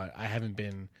 but I haven't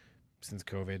been since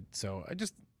COVID, so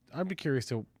I'd be curious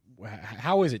to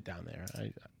how is it down there?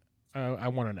 I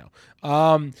want to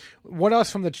know. What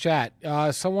else from the chat?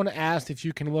 Someone asked if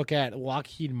you can look at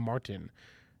Lockheed Martin.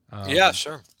 Yeah,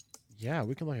 sure. Yeah,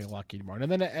 we can look at Lockheed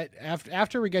Martin. And then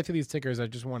after we get to these tickers, I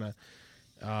just want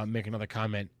to make another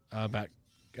comment about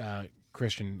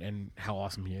Christian and how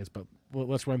awesome he is. But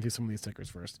let's run through some of these tickers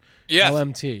first. Yeah.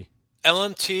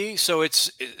 LMT. So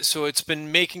it's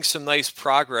been making some nice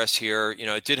progress here.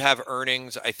 It did have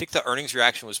earnings. I think the earnings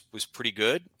reaction was pretty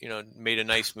good. Made a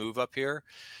nice move up here.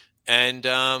 And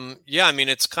I mean,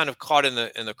 it's kind of caught in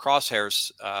the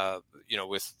crosshairs,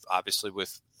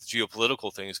 with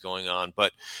geopolitical things going on.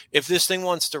 But if this thing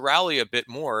wants to rally a bit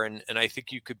more, and I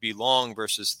think you could be long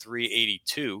versus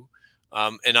 382,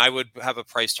 and I would have a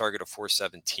price target of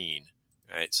 417.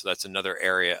 Right, so that's another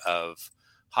area of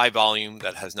high volume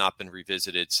that has not been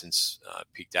revisited since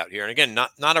peaked out here. And again,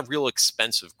 not a real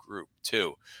expensive group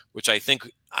too, which I think,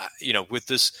 with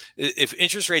this, if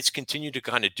interest rates continue to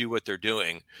kind of do what they're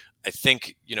doing, I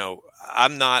think,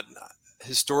 I'm not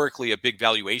historically a big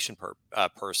valuation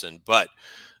person, but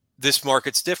this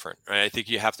market's different, right? I think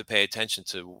you have to pay attention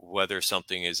to whether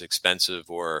something is expensive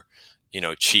or,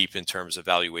 cheap in terms of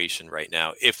valuation right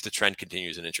now, if the trend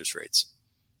continues in interest rates.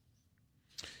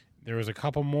 There was a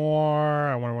couple more.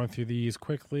 I want to run through these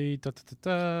quickly.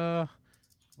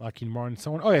 Lockheed Martin.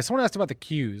 Someone asked about the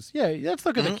Qs. Yeah, let's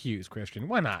look at the Qs, Christian.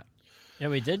 Why not? Yeah,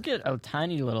 we did get a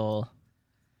tiny little.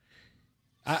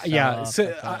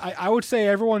 I would say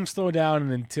everyone slow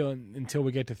down until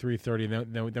we get to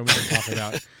 3:30. Then we can talk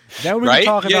about. Then we can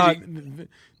talk about.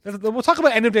 We'll talk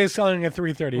about end of day selling at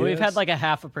 3:30. Well, we've had like a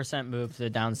 0.5% move to the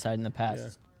downside in the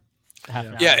past.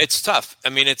 Yeah, it's tough. I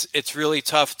mean, it's really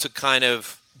tough to kind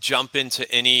of jump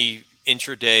into any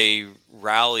intraday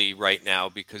rally right now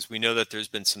because we know that there's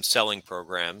been some selling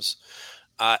programs,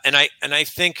 and I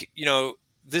think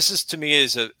this is to me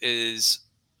is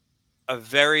a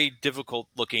very difficult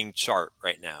looking chart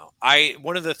right now.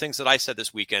 One of the things that I said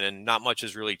this weekend, and not much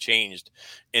has really changed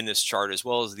in this chart as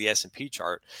well as the S&P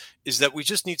chart, is that we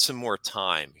just need some more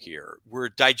time here. We're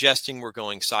digesting, we're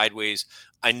going sideways.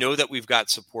 I know that we've got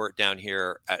support down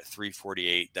here at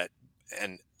 348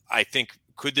 and I think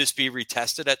could this be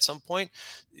retested at some point,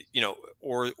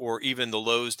 or even the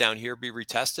lows down here be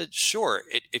retested? Sure,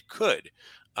 it could.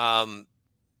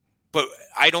 But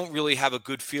I don't really have a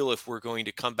good feel if we're going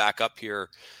to come back up here.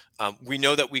 We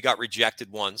know that we got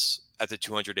rejected once at the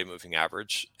 200-day moving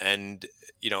average. And,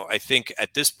 I think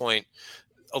at this point,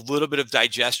 a little bit of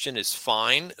digestion is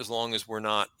fine as long as we're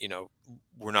not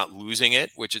losing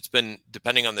it, which it's been,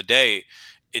 depending on the day,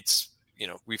 it's,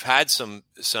 we've had some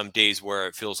days where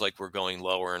it feels like we're going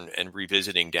lower and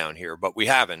revisiting down here, but we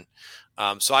haven't.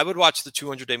 So I would watch the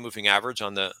 200-day moving average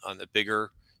on the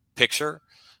bigger picture.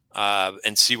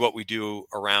 And see what we do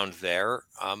around there.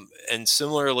 And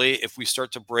similarly, if we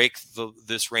start to break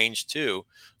this range too,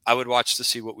 I would watch to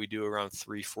see what we do around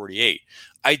 348.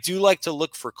 I do like to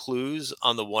look for clues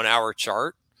on the 1 hour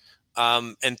chart.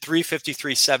 And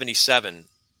 353.77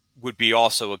 would be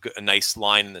also a nice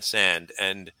line in the sand.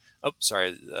 And,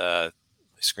 my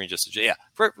screen just,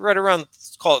 right around,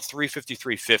 let's call it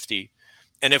 353.50.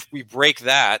 And if we break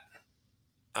that,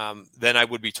 then I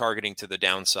would be targeting to the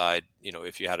downside,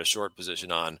 if you had a short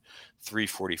position on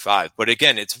 345. But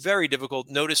again, it's very difficult.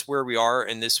 Notice where we are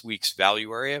in this week's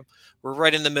value area. We're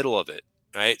right in the middle of it,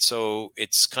 right? So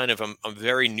it's kind of, I'm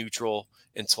very neutral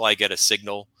until I get a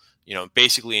signal,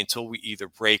 basically until we either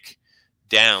break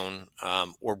down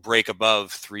or break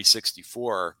above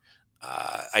 364.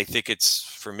 I think it's,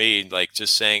 for me, like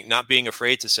just saying, not being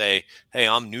afraid to say, hey,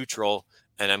 I'm neutral.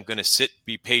 And I'm going to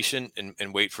be patient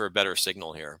and wait for a better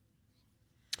signal here.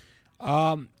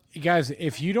 Guys,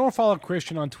 if you don't follow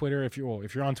Christian on Twitter, if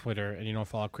you're on Twitter and you don't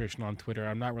follow Christian on Twitter,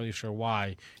 I'm not really sure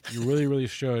why. You really, really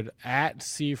should. At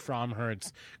C from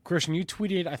Hertz. Christian, you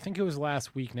tweeted, I think it was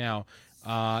last week now.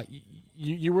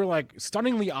 You were like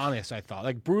stunningly honest, I thought,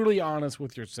 like brutally honest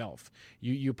with yourself.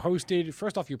 You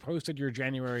posted your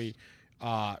January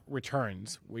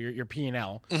returns, your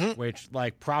P&L, which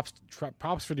like props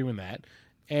for doing that.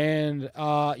 And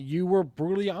you were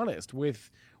brutally honest with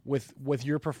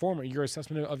your performance, your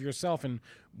assessment of yourself, and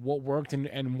what worked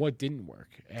and what didn't work.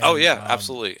 And,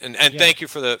 absolutely. And thank you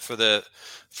for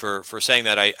saying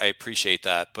that. I appreciate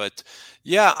that. But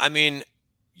yeah, I mean,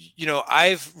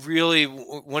 I've really,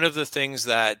 one of the things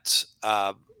that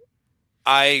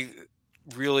I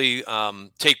really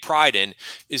take pride in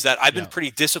is that I've been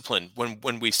pretty disciplined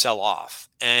when we sell off.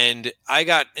 And I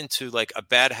got into like a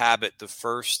bad habit the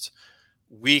first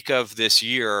week of this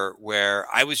year where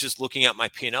I was just looking at my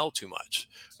P&L too much,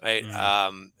 right?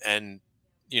 And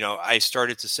I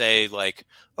started to say like,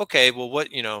 okay, well, what,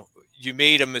 you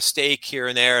made a mistake here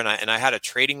and there, and I had a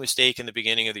trading mistake in the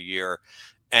beginning of the year,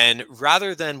 and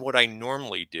rather than what I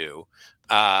normally do,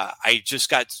 I just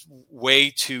got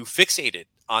way too fixated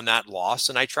on that loss,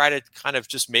 and I try to kind of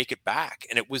just make it back,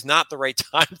 and it was not the right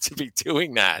time to be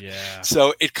doing that.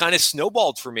 So it kind of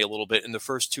snowballed for me a little bit in the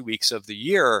first 2 weeks of the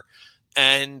year.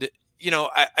 And,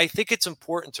 I think it's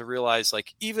important to realize,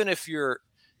 like, even if you're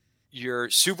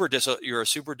a super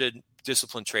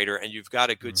disciplined trader and you've got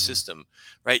a good system,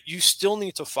 right, you still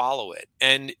need to follow it.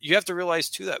 And you have to realize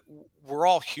too, that we're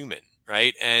all human,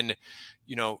 right? And,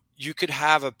 you could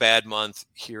have a bad month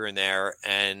here and there.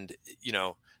 And,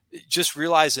 just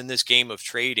realize in this game of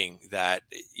trading that,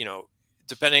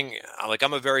 depending, like,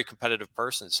 I'm a very competitive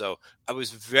person. So I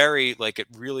was very, like, it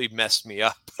really messed me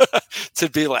up to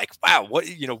be like, wow, what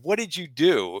did you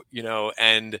do?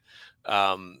 And,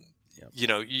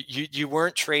 you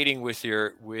weren't trading with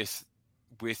your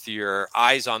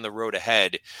eyes on the road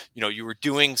ahead. You were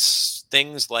doing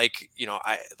things like,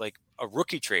 a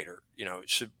rookie trader,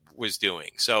 was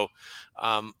doing. So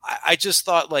I just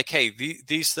thought like, hey,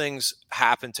 these things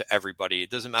happen to everybody. It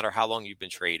doesn't matter how long you've been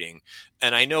trading.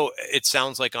 And I know it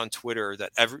sounds like on Twitter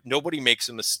that nobody makes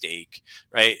a mistake,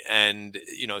 right? And,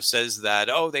 says that,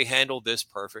 oh, they handled this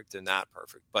perfect and that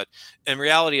perfect. But in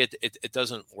reality, it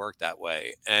doesn't work that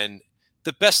way. And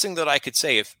the best thing that I could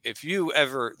say, if you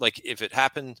ever, like, if it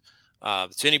happened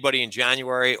to anybody in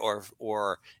January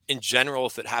or in general,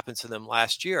 if it happened to them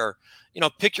last year,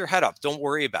 pick your head up. Don't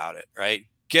worry about it, right?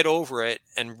 Get over it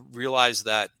and realize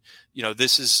that,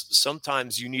 this is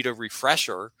sometimes you need a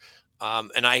refresher.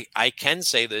 And I can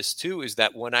say this too, is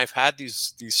that when I've had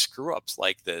these screw ups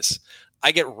like this,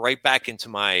 I get right back into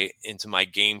my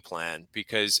game plan,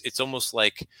 because it's almost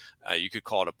like you could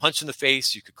call it a punch in the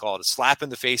face. You could call it a slap in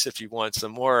the face if you want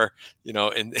some more,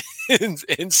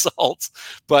 insults.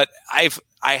 But I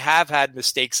have had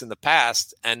mistakes in the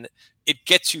past, and it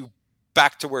gets you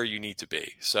back to where you need to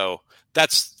be. So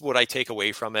that's what I take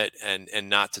away from it, and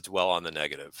not to dwell on the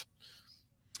negative.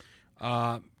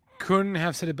 Couldn't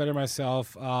have said it better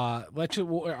myself. All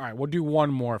right, we'll do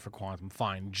one more for Quantum.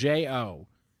 Fine. J.O.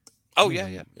 Oh,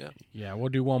 yeah. Yeah, we'll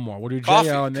do one more. We'll do Coffee,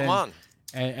 J.O. and then, come on.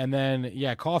 And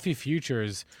then, Coffee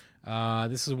Futures.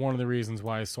 This is one of the reasons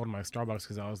why I sold my Starbucks,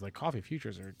 because I was like, Coffee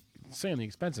Futures are insanely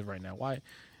expensive right now. Why?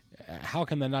 How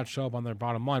can that not show up on their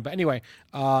bottom line? But anyway,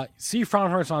 C.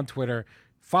 Frauenherz on Twitter.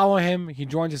 Follow him. He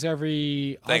joins us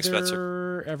every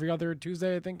other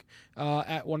Tuesday, I think,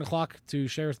 at 1 o'clock to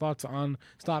share his thoughts on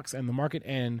stocks and the market.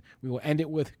 And we will end it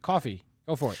with coffee.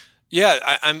 Go for it.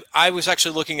 Yeah, I was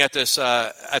actually looking at this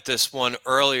one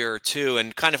earlier too,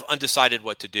 and kind of undecided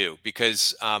what to do,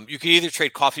 because you can either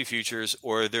trade coffee futures,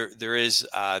 or there is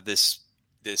this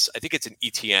I think it's an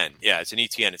ETN. Yeah, it's an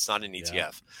ETN. It's not an ETF.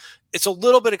 Yeah. It's a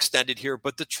little bit extended here,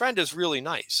 but the trend is really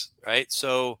nice, right?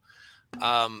 So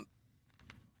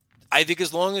I think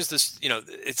as long as this,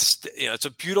 it's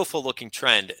a beautiful looking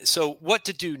trend. So what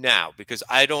to do now? Because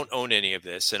I don't own any of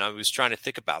this, and I was trying to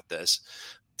think about this.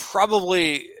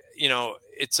 Probably,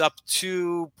 it's up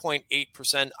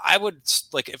 2.8%. I would,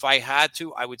 like, if I had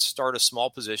to, I would start a small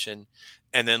position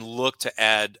and then look to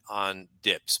add on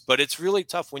dips. But it's really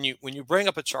tough when you bring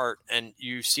up a chart and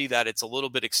you see that it's a little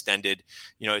bit extended,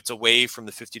 it's away from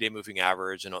the 50-day moving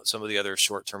average and some of the other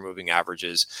short-term moving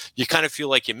averages. You kind of feel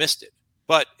like you missed it.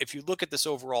 But if you look at this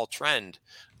overall trend,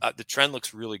 the trend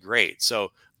looks really great.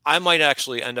 So I might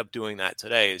actually end up doing that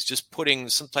today, is just putting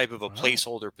some type of a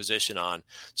placeholder position on,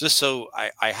 just so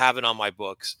I have it on my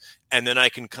books. And then I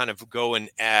can kind of go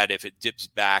and add if it dips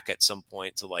back at some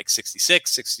point to like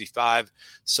 66, 65,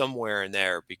 somewhere in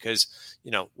there. Because,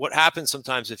 what happens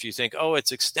sometimes if you think, oh,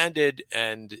 it's extended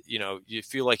and, you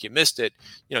feel like you missed it,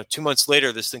 2 months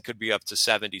later, this thing could be up to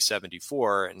 70,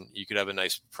 74, and you could have a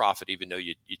nice profit even though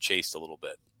you chased a little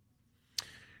bit.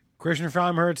 Christian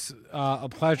Frauenherz, a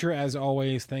pleasure as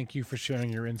always. Thank you for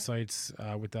sharing your insights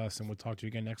with us, and we'll talk to you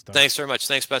again next time. Thanks very much.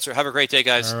 Thanks, Spencer. Have a great day,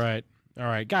 guys. All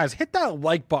right, guys, hit that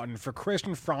like button for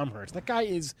Christian Frauenherz. That guy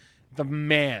is the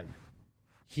man.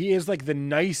 He is like the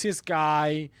nicest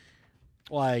guy,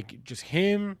 like just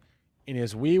him in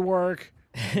his WeWork,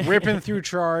 ripping through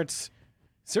charts.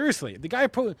 Seriously, the guy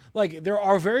there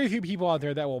are very few people out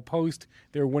there that will post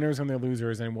their winners and their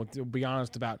losers and will be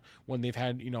honest about when they've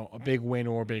had, a big win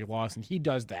or a big loss, and he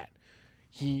does that.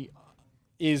 He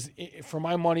is, for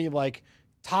my money, like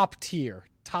top tier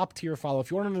follow.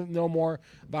 If you want to know more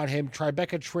about him,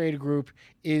 Tribeca Trade Group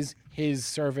is his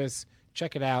service.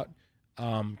 Check it out.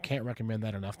 Can't recommend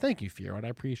that enough. Thank you, Fierod. I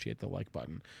appreciate the like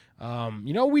button.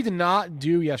 We did not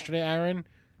do yesterday, Aaron?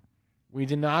 We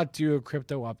did not do a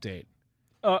crypto update.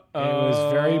 It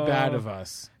was very bad of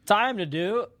us. Time to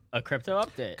do a crypto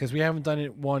update. Because we haven't done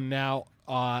one now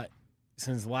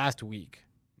since last week.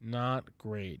 Not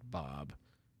great, Bob.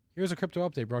 Here's a crypto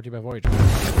update brought to you by Voyager.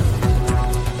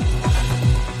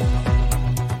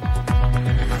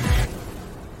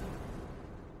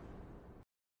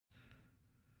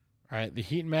 All right, the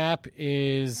heat map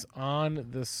is on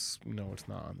this. No, it's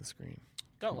not on the screen.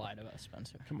 Don't lie to us,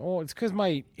 Spencer. It's because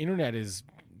my internet is.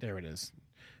 There it is.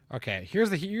 Okay, here's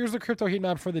the crypto heat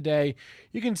map for the day.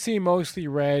 You can see mostly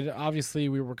red. Obviously,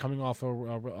 we were coming off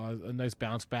a nice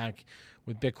bounce back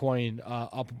with Bitcoin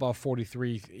up above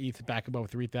 43, ETH back above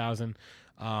 3,000,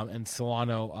 and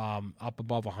Solana up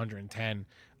above 110.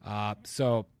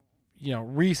 So,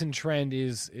 recent trend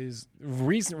is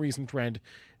recent trend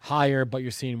higher, but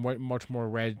you're seeing much more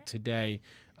red today.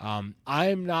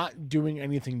 I'm not doing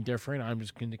anything different. I'm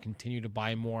just going to continue to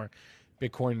buy more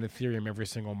Bitcoin and Ethereum every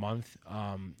single month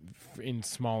in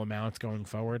small amounts going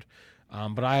forward.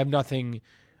 But I have nothing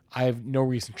I have no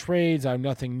recent trades. I have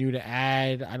nothing new to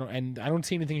add. I don't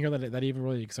see anything here that even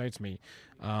really excites me.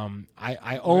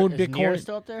 I own Bitcoin. Near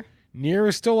still up there? Near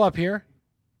is still up here.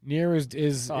 Near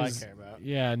is all I care about.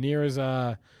 Yeah, Near is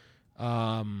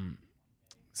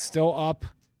still up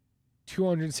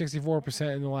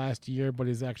 264% in the last year, but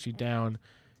is actually down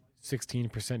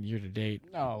 16% year to date.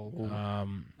 No,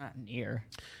 not Near.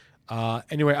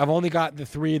 Anyway, I've only got the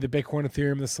three: the Bitcoin,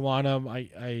 Ethereum, the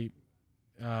Solana.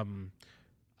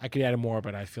 I could add more,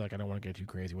 but I feel like I don't want to get too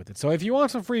crazy with it. So if you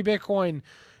want some free Bitcoin,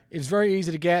 it's very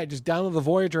easy to get. Just download the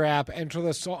Voyager app, enter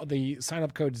the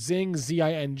sign-up code ZING,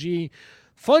 Z-I-N-G,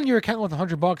 fund your account with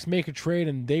 $100, make a trade,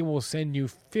 and they will send you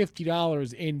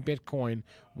 $50 in Bitcoin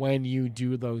when you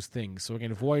do those things. So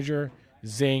again, Voyager,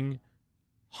 Zing,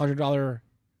 $100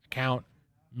 account,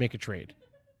 make a trade.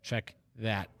 Check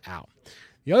that out.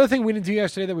 The other thing we didn't do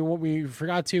yesterday that we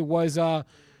forgot to was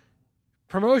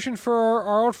promotion for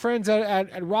our old friends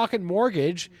at Rocket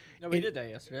Mortgage. No, we did that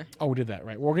yesterday. Oh, we did that,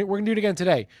 right. We're going to do it again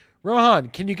today. Rohan,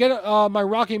 can you get my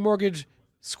Rocket Mortgage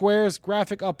Squares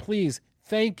graphic up, please?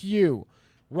 Thank you.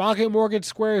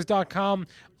 RocketMortgageSquares.com.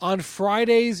 On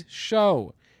Friday's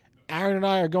show, Aaron and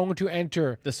I are going to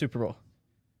enter the Super Bowl.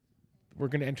 We're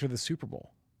going to enter the Super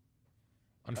Bowl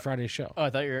on Friday's show. Oh, I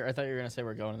thought you were going to say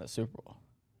we're going to the Super Bowl.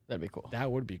 That'd be cool.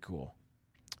 That would be cool.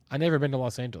 I've never been to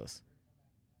Los Angeles,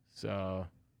 so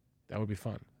that would be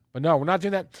fun. But no, we're not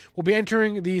doing that. We'll be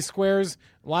entering the squares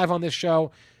live on this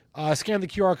show. Scan the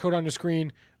QR code on your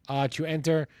screen to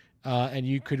enter, and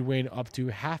you could win up to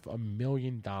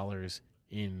 $500,000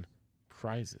 in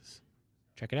prizes.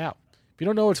 Check it out. If you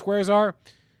don't know what squares are,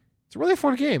 it's a really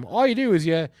fun game. All you do is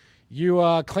you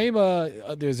claim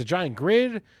there's a giant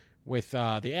grid with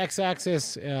the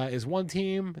x-axis is one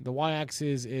team, the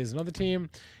y-axis is another team,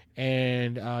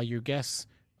 and you guess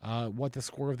what the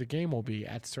score of the game will be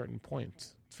at certain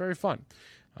points. It's very fun.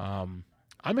 I'm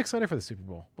excited for the Super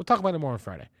Bowl. We'll talk about it more on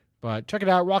Friday. But check it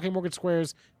out,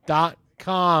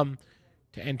 RocketMortgageSquares.com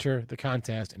to enter the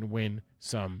contest and win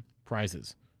some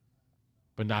prizes,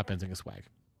 but not Benzinga swag.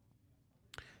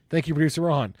 Thank you, producer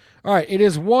Rohan. All right, it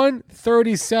is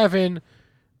 1:37.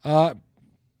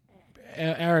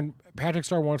 Aaron, Patrick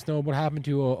Star wants to know what happened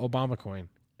to Obama coin.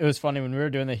 It was funny when we were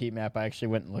doing the heat map. I actually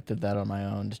went and looked at that on my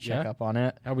own to check up on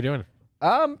it. How we doing?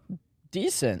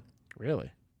 Decent. Really?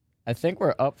 I think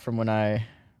we're up from when I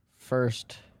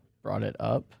first brought it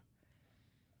up.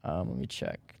 Let me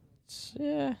check. It's,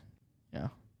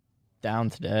 down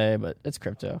today, but it's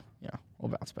crypto. We'll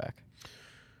bounce back.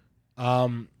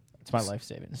 It's my life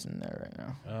savings in there right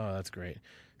now. Oh, that's great.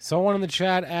 Someone in the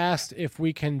chat asked if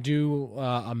we can do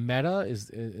a meta. Is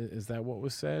that what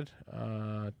was said? Do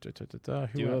a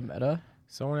meta?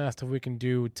 Someone asked if we can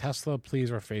do Tesla,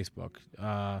 please, or Facebook.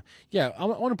 I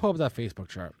want to pull up that Facebook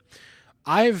chart.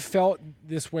 I've felt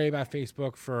this way about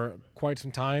Facebook for quite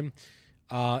some time,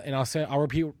 and I'll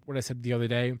repeat what I said the other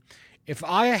day. If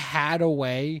I had a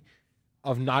way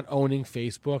of not owning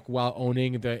Facebook while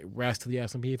owning the rest of the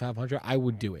S&P 500, I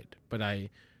would do it, but I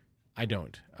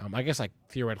don't. I guess I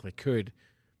theoretically could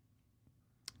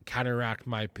counteract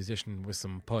my position with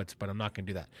some puts, but I'm not going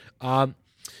to do that.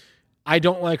 I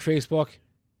don't like Facebook.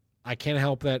 I can't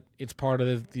help that it's part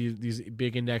of these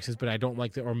big indexes, but I don't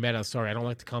like or Meta, sorry. I don't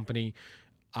like the company.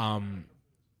 The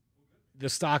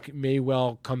stock may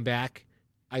well come back.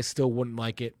 I still wouldn't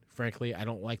like it, frankly. I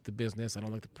don't like the business. I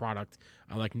don't like the product.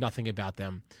 I like nothing about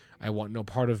them. I want no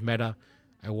part of Meta.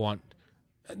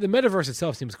 The metaverse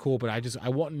itself seems cool, but I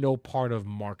want no part of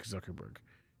Mark Zuckerberg.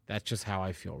 That's just how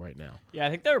I feel right now. Yeah, I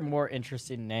think there are more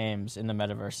interesting names in the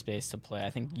metaverse space to play. I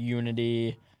think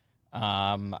Unity,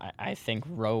 I think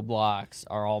Roblox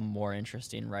are all more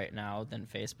interesting right now than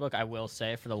Facebook. I will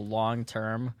say for the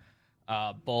long-term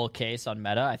bull case on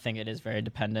Meta, I think it is very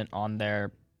dependent on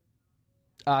their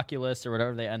Oculus or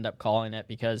whatever they end up calling it,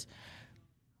 because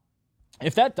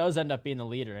if that does end up being the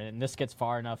leader, and this gets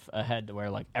far enough ahead to where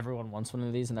like everyone wants one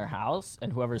of these in their house,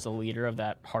 and whoever's the leader of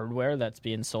that hardware that's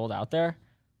being sold out there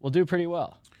will do pretty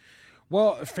well.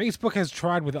 Well, Facebook has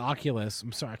tried with Oculus.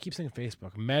 I'm sorry, I keep saying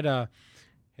Facebook. Meta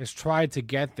has tried to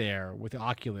get there with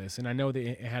Oculus, and I know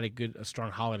they had a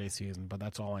strong holiday season, but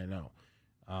that's all I know.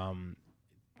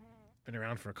 Been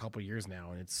around for a couple years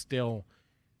now, and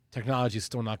technology is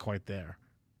still not quite there,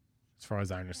 as far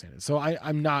as I understand it. So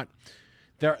I'm not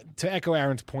there. To echo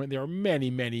Aaron's point, there are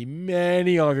many, many,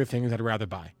 many other things I'd rather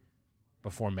buy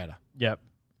before Meta. Yep.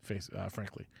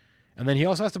 Frankly. And then he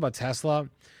also asked about Tesla.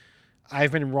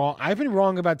 I've been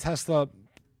wrong about Tesla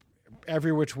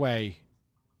every which way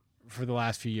for the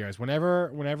last few years.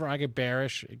 Whenever I get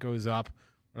bearish, it goes up.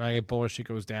 When I get bullish, it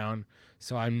goes down.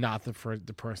 So I'm not the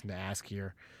person to ask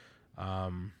here.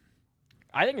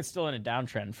 I think it's still in a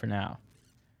downtrend for now.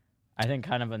 I think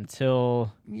kind of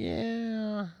until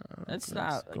let's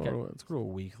go to a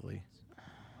weekly.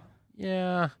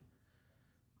 Yeah,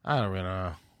 I don't really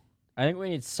know. I think we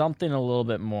need something a little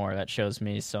bit more that shows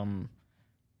me some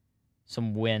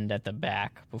wind at the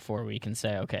back before we can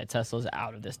say, okay, Tesla's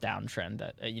out of this downtrend.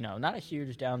 That not a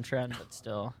huge downtrend, but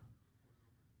still.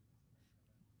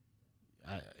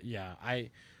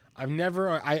 I've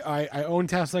never I own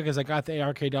Tesla because I got the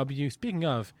ARKW. Speaking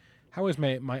of, how is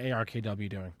my ARKW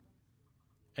doing?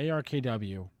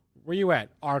 ARKW, where you at?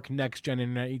 ARK Next Gen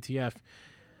Internet ETF.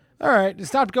 All right, it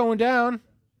stopped going down.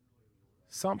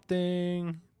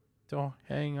 Something to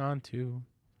hang on to.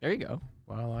 There you go.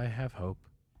 While I have hope.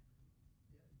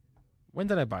 When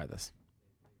did I buy this?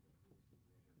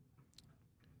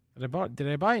 Did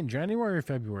I buy it in January or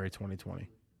February 2020?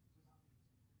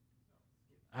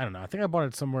 I don't know. I think I bought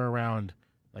it somewhere around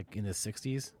like in the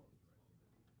 60s.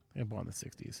 I think I bought in the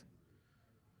 60s.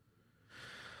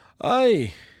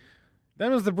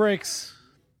 That was the breaks.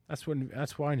 That's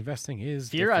why investing is.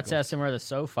 Firat's asking where the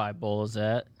SoFi bull is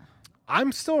at.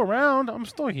 I'm still around. I'm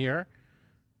still here.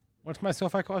 What's my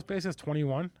SoFi cost basis?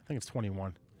 21. I think it's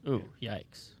 21. Ooh,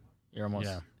 yikes! You're almost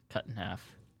cut in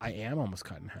half. I am almost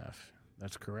cut in half.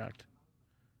 That's correct.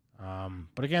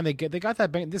 But again, they got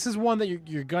that bank. This is one that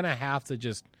you're gonna have to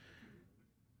just.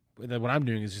 What I'm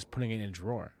doing is just putting it in a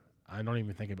drawer. I don't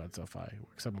even think about SoFi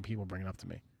except when people bring it up to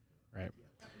me, right?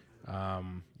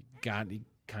 You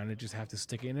kind of just have to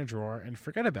stick it in a drawer and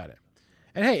forget about it.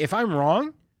 And hey, if I'm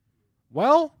wrong,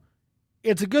 well,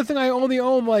 it's a good thing I only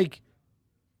own like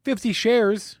 50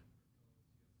 shares,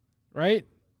 right?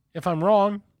 If I'm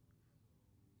wrong,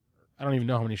 I don't even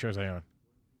know how many shares I own.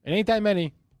 It ain't that many,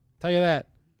 I'll tell you that.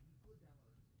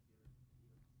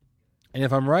 And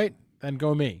if I'm right, then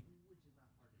go me.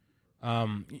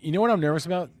 You know what I'm nervous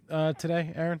about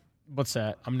today, Aaron? What's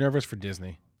that? I'm nervous for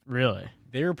Disney. Really?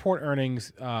 They report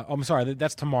earnings. I'm sorry,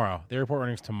 that's tomorrow. They report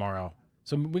earnings tomorrow,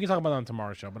 so we can talk about that on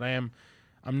tomorrow's show. But I'm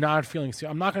not feeling.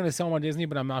 I'm not going to sell on Disney,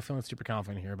 but I'm not feeling super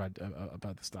confident here about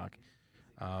the stock.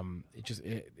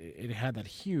 It had that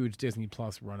huge Disney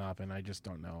Plus run up, and I just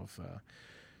don't know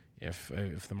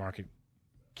if the market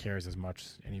cares as much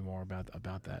anymore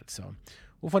about that. So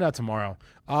we'll find out tomorrow.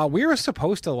 We were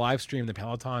supposed to live stream the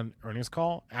Peloton earnings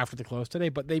call after the close today,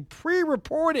 but they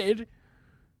pre-reported,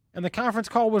 and the conference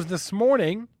call was this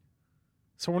morning.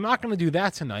 So we're not going to do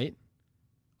that tonight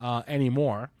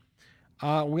anymore.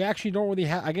 We actually don't really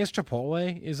have. I guess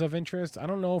Chipotle is of interest. I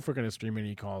don't know if we're going to stream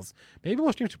any calls. Maybe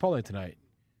we'll stream Chipotle tonight.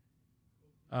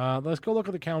 Let's go look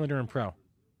at the calendar in Pro.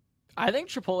 I think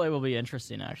Chipotle will be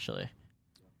interesting, actually.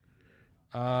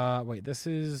 Wait, let's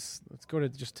go to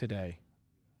just today.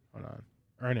 Hold on.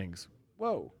 Earnings.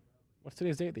 Whoa. What's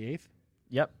today's date? The 8th?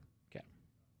 Yep. Okay.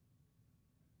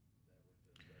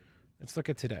 Let's look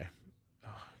at today.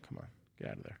 Oh, come on. Get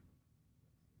out of there.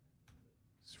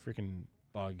 This freaking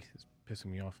bug is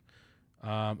pissing me off.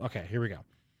 Okay, here we go.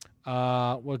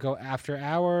 We'll go after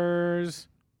hours.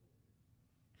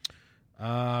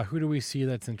 Who do we see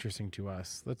that's interesting to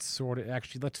us? Let's sort it.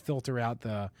 Actually, let's filter out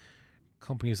the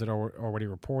companies that are already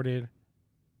reported,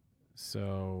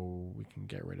 so we can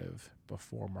get rid of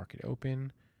before market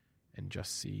open and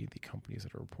just see the companies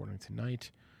that are reporting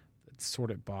tonight. Let's sort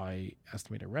it by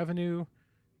estimated revenue.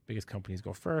 Biggest companies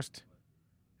go first.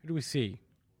 Who do we see?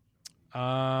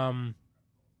 Yeah,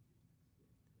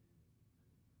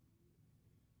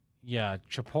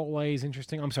 Chipotle is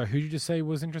interesting. I'm sorry, who did you just say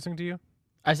was interesting to you?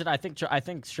 I said I think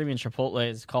streaming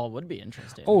Chipotle's call would be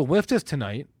interesting. Oh, Lyft is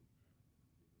tonight.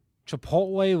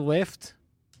 Chipotle, Lyft.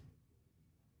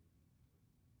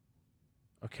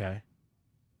 Okay.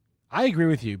 I agree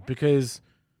with you because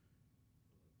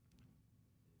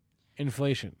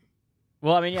inflation.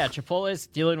 Well, I mean, yeah, Chipotle is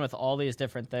dealing with all these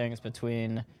different things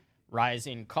between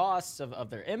rising costs of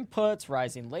their inputs,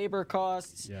 rising labor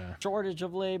costs, shortage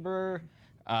of labor,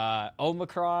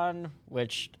 Omicron,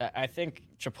 which I think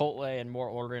Chipotle and more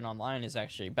ordering online is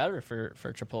actually better for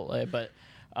Chipotle. But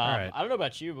right. I don't know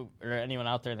about you or anyone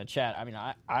out there in the chat. I mean,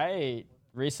 I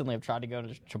recently have tried to go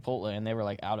to Chipotle and they were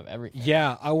like out of everything.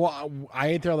 Yeah, I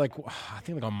ate there I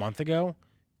think a month ago,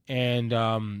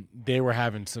 and they were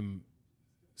having some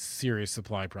serious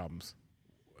supply problems.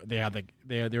 They had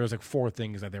there was 4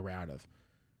 things that they were out of,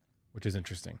 which is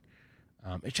interesting.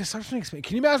 It's just such an expensive.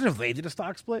 Can you imagine if they did a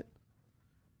stock split?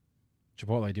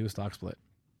 Chipotle do a stock split.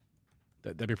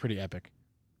 That'd be pretty epic.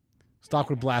 Stock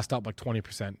would blast up like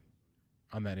 20%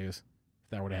 on that news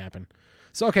if that were to happen.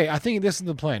 So, okay, I think this is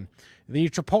the plan. The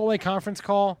Chipotle conference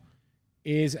call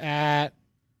is at, I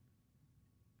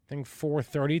think,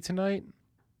 4:30 tonight,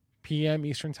 p.m.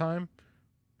 Eastern time.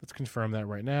 Let's confirm that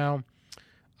right now.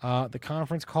 The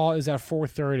conference call is at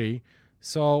 4:30.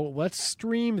 So let's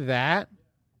stream that.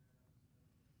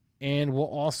 And we'll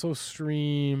also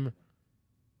stream.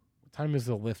 What time is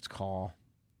the Lyft call?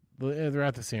 They're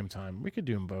at the same time. We could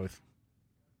do them both.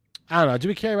 I don't know. Do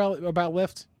we care about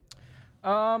Lyft?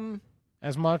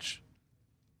 As much?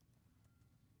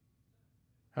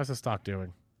 How's the stock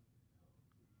doing?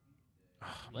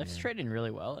 Lyft's trading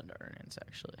really well into earnings,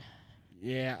 actually.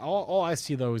 Yeah, all I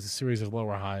see, though, is a series of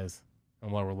lower highs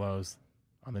and lower lows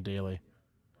on the daily.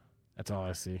 That's all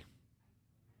I see.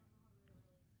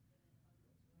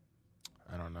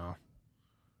 I don't know.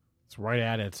 It's right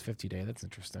at its 50-day. That's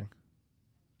interesting.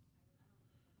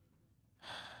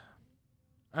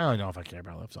 I don't know if I care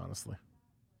about Lyft, honestly.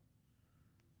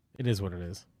 It is what it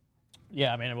is.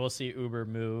 Yeah, I mean, we'll see Uber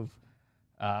move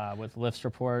with Lyft's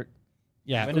report.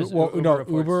 Yeah,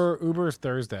 Uber Uber is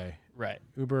Thursday. Right.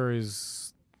 Uber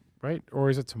is, right? Or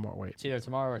is it tomorrow? Wait. It's either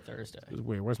tomorrow or Thursday.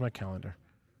 Wait, where's my calendar?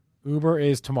 Uber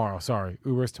is tomorrow. Sorry.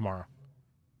 Uber is tomorrow.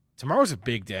 Tomorrow's a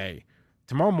big day.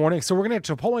 Tomorrow morning. So we're going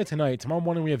to have Chipotle tonight. Tomorrow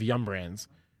morning we have Yum Brands,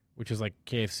 which is like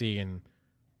KFC and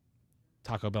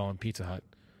Taco Bell and Pizza Hut.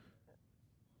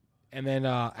 And then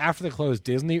after the close,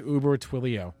 Disney, Uber,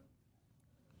 Twilio.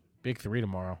 Big three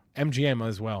tomorrow. MGM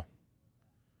as well.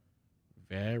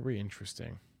 Very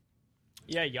interesting.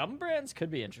 Yeah, Yum Brands could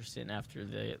be interesting after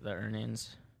the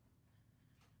earnings.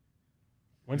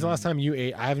 When's the last time you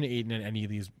ate? I haven't eaten at any of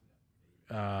these.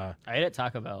 I ate at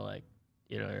Taco Bell like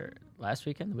either last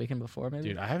weekend, the weekend before, maybe.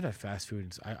 Dude, I haven't had fast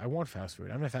food. I want fast food.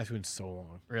 I haven't had fast food in so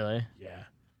long. Really? Yeah.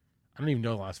 I don't even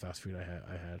know the last fast food I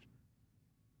had.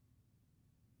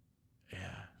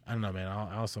 Yeah. I don't know, man.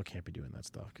 I also can't be doing that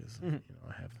stuff because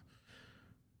I have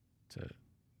to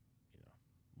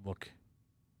look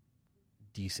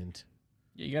decent.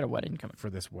 Yeah, you got a wedding coming for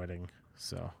this wedding,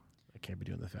 so I can't be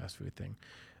doing the fast food thing.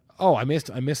 Oh, I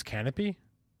missed Canopy.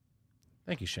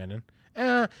 Thank you, Shannon.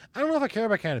 I don't know if I care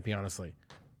about Canopy, honestly.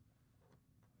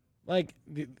 Like,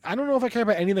 I don't know if I care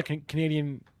about any of the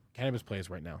Canadian cannabis plays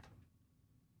right now.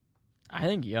 I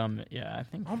think Yum. Yeah, I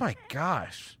think. Oh my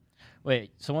gosh.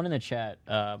 Wait, someone in the chat,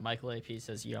 Michael AP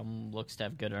says Yum looks to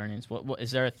have good earnings. What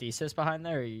is there a thesis behind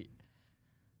there?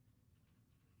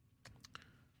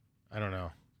 I don't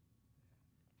know.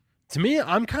 To me,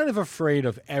 I'm kind of afraid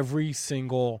of every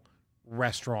single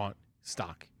restaurant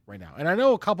stock right now. And I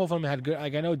know a couple of them had good,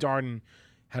 like I know Darden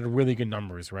had really good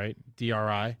numbers, right?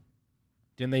 DRI.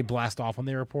 Didn't they blast off on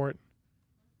their report?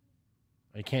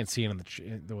 I can't see it on the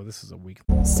this is a week.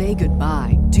 Say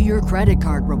goodbye to your credit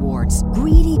card rewards.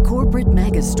 Greedy corporate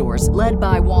mega stores, led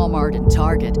by Walmart and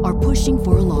Target, are pushing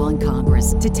for a law in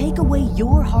Congress to take away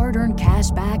your hard-earned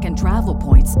cash back and travel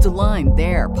points to line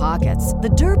their pockets. The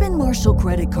Durbin-Marshall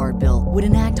credit card bill would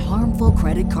enact harmful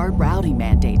credit card routing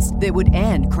mandates that would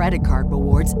end credit card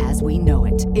rewards as we know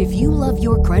it. If you love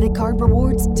your credit card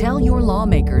rewards, tell your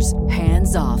lawmakers,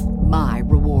 hands off my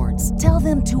rewards. Tell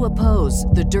them to oppose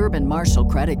the Durbin-Marshall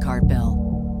credit card bill.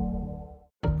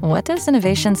 What does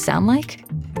innovation sound like?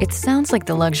 It sounds like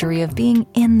the luxury of being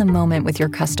in the moment with your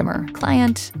customer,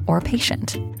 client, or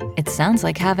patient. It sounds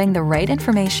like having the right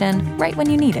information right when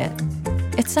you need it.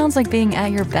 It sounds like being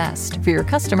at your best for your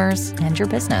customers and your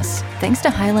business. Thanks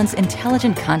to Hyland's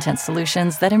intelligent content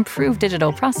solutions that improve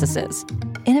digital processes,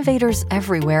 innovators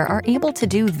everywhere are able to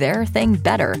do their thing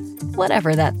better,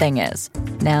 whatever that thing is.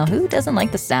 Now, who doesn't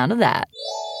like the sound of that?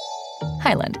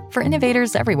 Hyland, for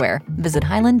innovators everywhere. Visit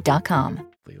hyland.com.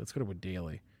 Let's go to a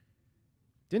daily.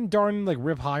 Didn't Darden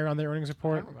rip higher on their earnings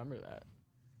report? I don't remember that.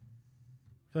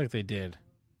 I feel like they did.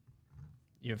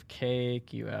 You have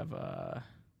cake. You have.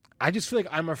 I just feel like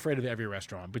I'm afraid of every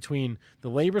restaurant. Between the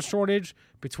labor shortage,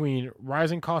 between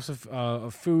rising costs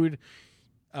of food,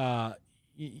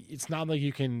 it's not like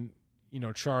you can,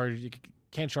 charge. You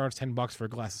can't charge $10 for a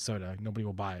glass of soda. Nobody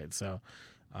will buy it. So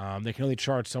they can only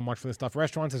charge so much for this stuff.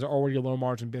 Restaurants is already a low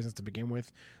margin business to begin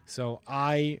with. So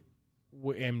I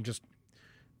am just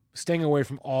staying away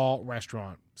from all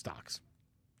restaurant stocks,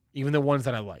 even the ones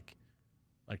that I like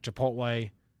Chipotle.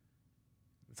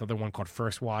 This other one called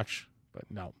First Watch, but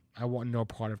no. I want no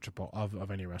part of Chipotle of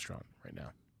any restaurant right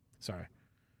now. Sorry.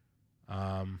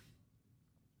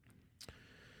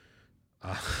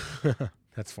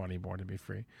 That's funny. Born to be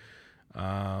free.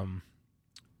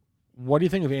 What do you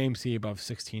think of AMC above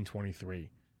 1623?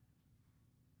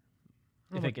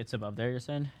 You think it's above there? You're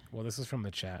saying? Well, this is from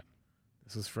the chat.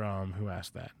 This is from who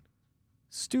asked that?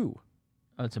 Stu.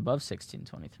 Oh, it's above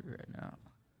 1623 right now.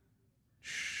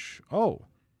 Oh,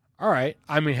 all right.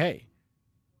 I mean, hey.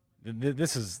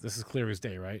 This is clear as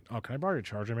day, right? Oh, can I borrow your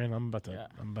charger, man? I'm about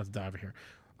to dive here.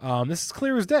 This is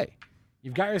clear as day.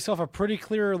 You've got yourself a pretty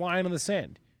clear line in the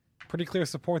sand. Pretty clear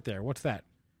support there. What's that?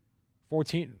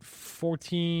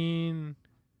 14.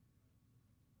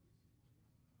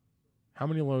 How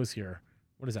many lows here?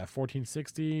 What is that?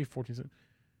 1460, 14.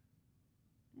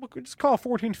 Look, just call it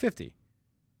 1450,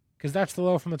 because that's the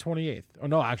low from the 28th. Oh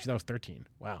no, actually that was 13.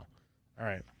 Wow. All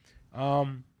right.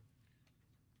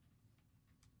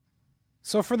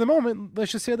 So for the moment,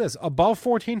 let's just say this: above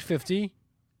 1450,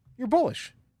 you're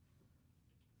bullish.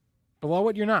 Below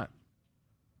it, you're not.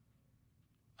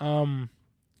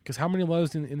 Because how many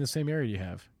lows in the same area do you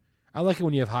have? I like it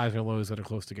when you have highs or lows that are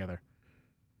close together.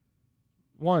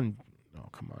 One, oh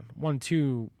come on, 1,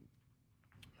 2.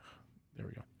 There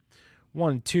we go.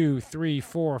 1, 2, 3,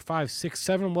 4, 5, 6,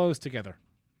 7 lows together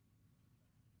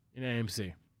in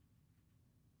AMC.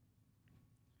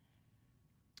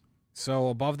 So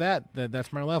above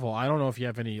that's my level. I don't know if you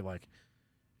have any I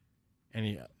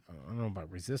don't know about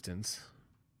resistance.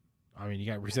 I mean, you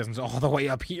got resistance all the way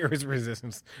up here is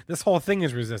resistance. This whole thing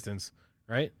is resistance,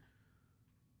 right?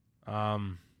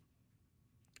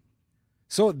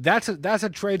 So that's a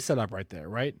trade setup right there,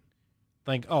 right?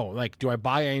 Do I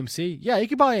buy AMC? Yeah, you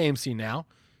can buy AMC now,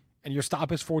 and your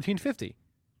stop is 1450.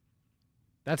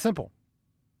 That's simple.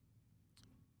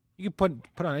 You can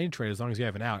put on any trade as long as you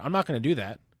have an out. I'm not going to do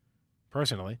that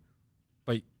personally,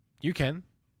 but you can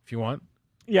if you want.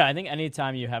 Yeah, I think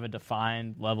anytime you have a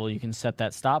defined level, you can set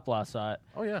that stop loss at.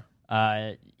 Oh yeah.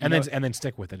 And then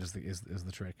stick with it is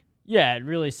the trick. Yeah, it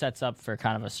really sets up for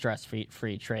kind of a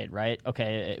stress-free trade, right?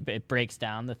 Okay, it breaks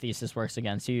down. The thesis works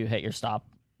against you. You hit your stop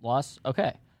loss.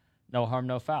 Okay, no harm,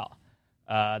 no foul.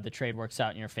 The trade works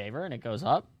out in your favor and it goes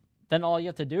up. Then all you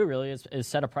have to do really is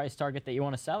set a price target that you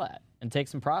want to sell at and take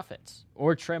some profits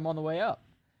or trim on the way up.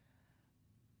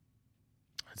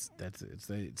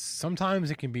 Sometimes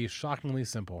it can be shockingly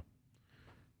simple.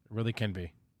 It really can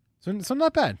be. So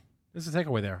not bad. This is a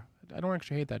takeaway there. I don't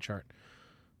actually hate that chart.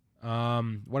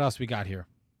 What else we got here?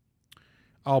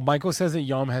 Oh, Michael says that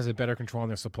Yum has a better control on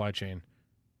their supply chain.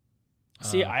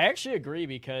 See, I actually agree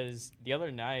because the other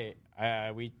night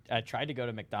I tried to go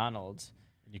to McDonald's.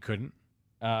 You couldn't?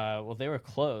 Well, they were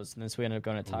closed, and then so we ended up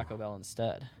going to Taco Bell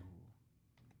instead.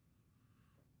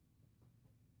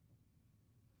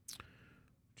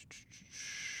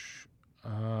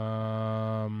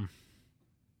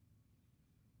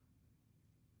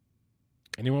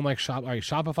 Anyone like Shop? All right,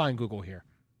 Shopify and Google here.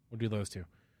 We'll do those two.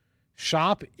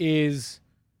 Shop is,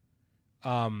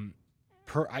 I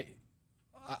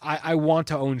want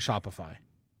to own Shopify.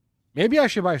 Maybe I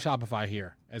should buy Shopify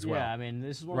here as well. Yeah, I mean,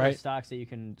 this is one of the stocks that you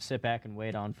can sit back and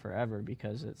wait on forever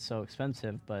because it's so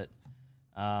expensive. But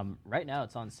right now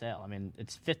it's on sale. I mean,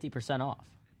 it's 50% off.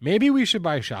 Maybe we should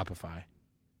buy Shopify.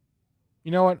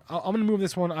 You know what? I'm going to move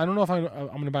this one. I don't know if I'm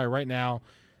going to buy it right now,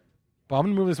 but I'm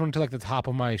going to move this one to like the top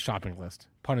of my shopping list.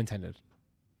 Pun intended.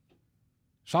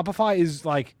 Shopify is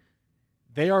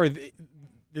they are,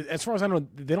 as far as I know,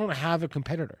 they don't have a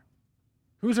competitor.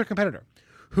 Who's their competitor?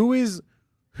 Who is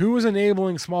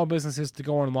enabling small businesses to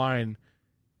go online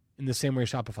in the same way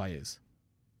Shopify is?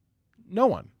 No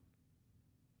one.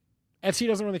 Etsy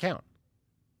doesn't really count,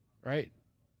 right?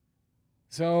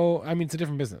 So, I mean, it's a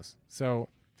different business. So,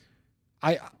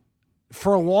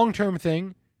 for a long-term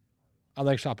thing, I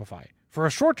like Shopify. For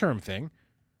a short-term thing,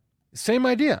 same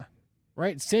idea,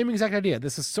 right? Same exact idea.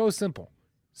 This is so simple.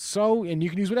 And you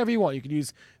can use whatever you want. You can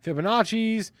use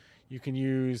Fibonacci's. You can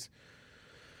use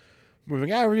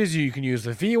moving averages. You can use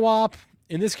the VWAP.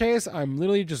 In this case, I'm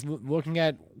literally just looking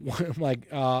at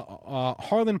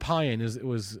Harlan Payan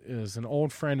is an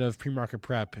old friend of Pre-Market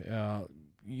Prep.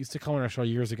 He used to come on our show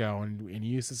years ago, and he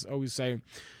used to always say,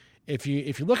 if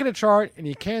you look at a chart and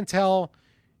you can't tell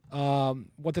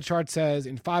what the chart says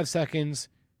in 5 seconds,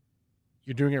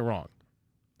 you're doing it wrong.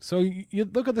 So you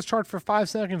look at this chart for 5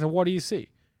 seconds, and what do you see?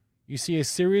 You see a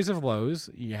series of lows.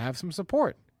 You have some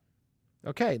support.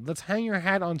 Okay, let's hang your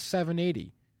hat on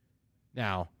 780.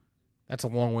 Now, that's a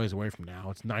long ways away from now.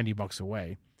 It's $90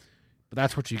 away. But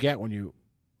that's what you get when you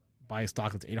buy a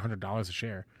stock that's $800 a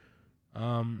share.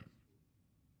 I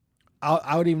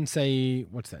would even say,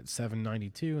 what's that,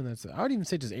 792? And I would even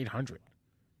say just 800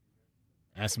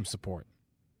 as some support.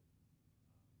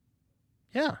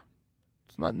 Yeah,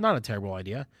 it's not a terrible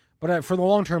idea. But for the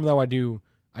long term, though, I do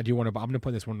want to. I'm going to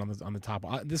put this one on the top.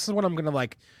 This is what I'm going to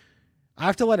like. I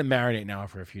have to let it marinate now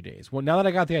for a few days. Well, now that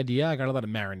I got the idea, I got to let it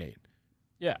marinate.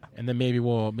 Yeah, and then maybe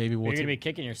we'll. You're going to be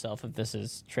kicking yourself if this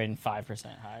is trading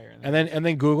 5% higher. And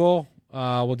then Google.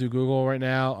 We'll do Google right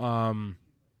now.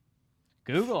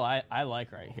 Google, I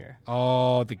like right here.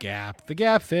 Oh, the gap. The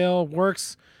gap fill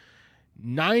works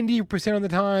 90% of the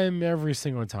time, every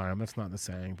single time. That's not the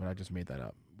saying, but I just made that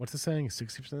up. What's the saying?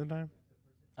 60% of the time?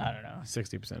 I don't know.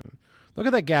 60%. Look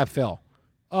at that gap fill.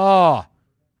 Oh,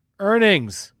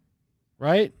 earnings,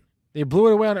 right? They blew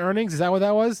it away on earnings. Is that what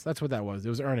that was? That's what that was. It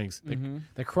was earnings.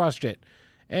 They crushed it.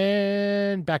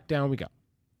 And back down we go.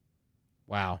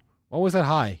 Wow. What was that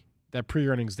high? That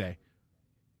pre-earnings day?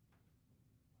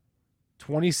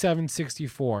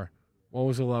 27.64. What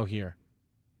was the low here?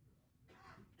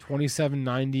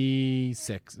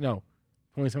 27.96. No,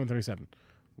 27.37.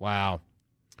 Wow.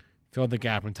 Filled the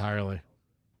gap entirely.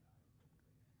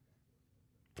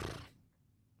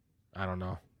 I don't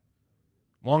know.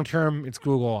 Long term, it's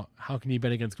Google. How can you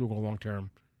bet against Google long term?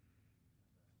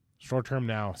 Short term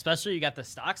now. Especially you got the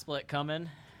stock split coming.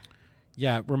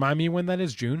 Yeah, remind me when that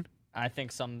is. June? I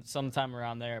think sometime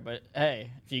around there. But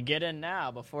hey, if you get in now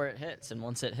before it hits, and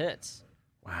once it hits,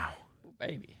 wow,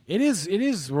 baby, it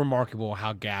is remarkable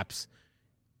how gaps.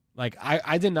 Like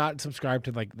I did not subscribe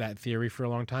to like that theory for a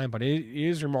long time, but it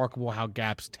is remarkable how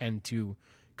gaps tend to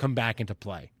come back into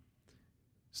play.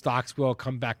 Stocks will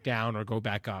come back down or go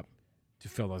back up to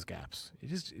fill those gaps.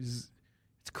 It's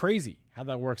crazy how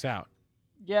that works out.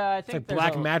 Yeah, I think it's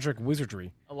like black magic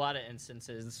wizardry. A lot of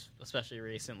instances, especially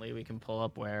recently, we can pull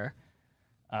up where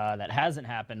that hasn't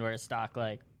happened, where a stock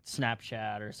like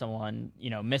Snapchat or someone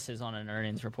misses on an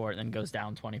earnings report and then goes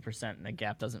down 20% and the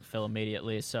gap doesn't fill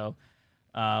immediately. So,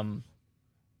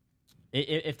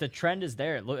 if the trend is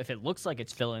there, if it looks like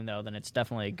it's filling though, then it's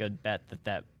definitely a good bet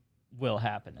that will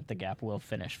happen, that the gap will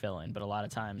finish filling. But a lot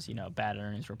of times, bad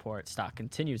earnings report, stock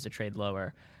continues to trade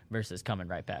lower versus coming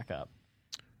right back up.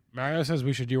 Mario says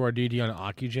we should do our DD on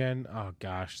Ocugen. Oh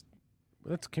gosh,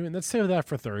 let's save that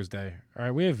for Thursday. All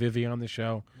right, we have Vivi on the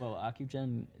show. Well,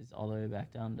 Ocugen is all the way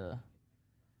back down to.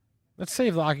 Let's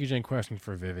save the Ocugen question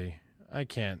for Vivi. I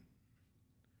can't.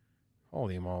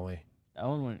 Holy moly! That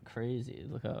one went crazy.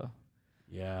 Look how.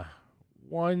 Yeah,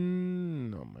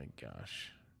 one. Oh my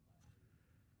gosh.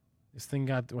 This thing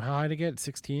got how high to get?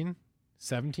 16?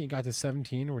 17? Got to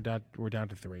 17. We're down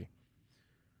to 3.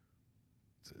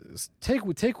 Take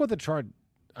what the chart.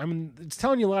 I mean, it's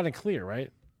telling you loud and clear,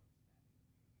 right?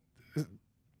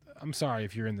 I'm sorry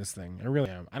if you're in this thing. I really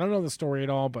am. I don't know the story at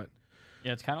all, but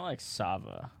yeah, it's kind of like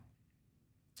Sava.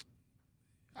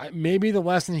 Maybe the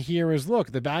lesson here is: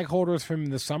 look, the bag holders from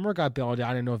the summer got bailed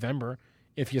out in November.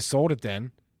 If you sold it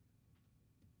then,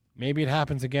 maybe it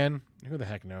happens again. Who the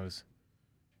heck knows?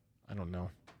 I don't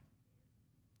know.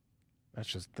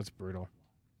 That's brutal.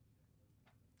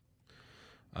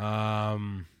 You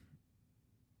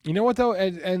know what though,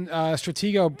 and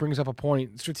Stratego brings up a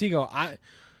point. Stratego,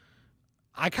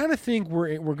 I kind of think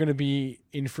we're going to be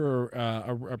in for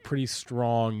a pretty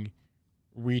strong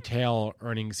retail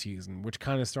earnings season, which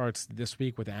kind of starts this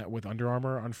week with Under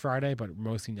Armour on Friday, but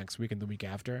mostly next week and the week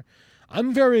after.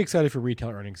 I'm very excited for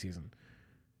retail earnings season.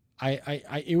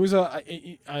 It was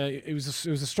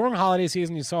a strong holiday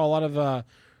season. You saw a lot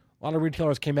of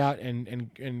retailers came out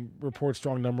and report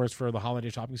strong numbers for the holiday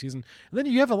shopping season. And then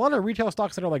you have a lot of retail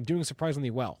stocks that are like doing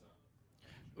surprisingly well.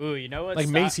 Ooh, you know what? Like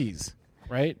Macy's,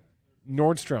 right?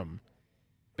 Nordstrom,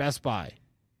 Best Buy.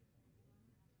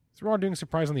 So we're all doing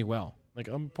surprisingly well. Like,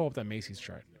 I'm gonna pull up that Macy's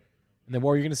chart. And then what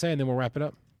were you gonna say? And then we'll wrap it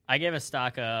up. I gave a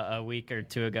stock a week or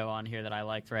two ago on here that I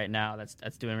liked right now.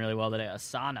 That's doing really well today.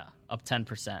 Asana up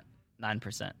 10%,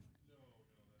 9%.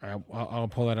 All right, I'll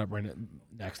pull that up right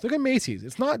next. Look at Macy's.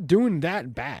 It's not doing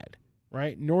that bad,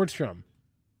 right? Nordstrom,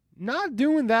 not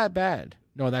doing that bad.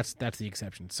 No, that's the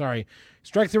exception. Sorry.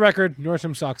 Strike the record.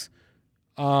 Nordstrom sucks.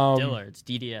 Dillard's,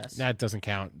 DDS. That doesn't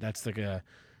count. That's like a...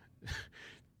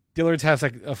 Dillard's has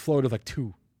like a float of like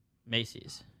 2.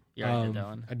 Macy's. You already did that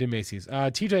one. I did Macy's.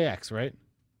 TJX, right?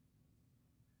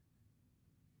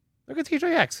 Look at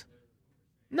TJX.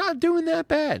 Not doing that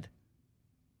bad.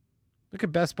 Look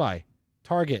at Best Buy.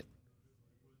 Target.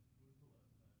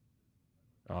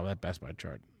 Oh, that Best Buy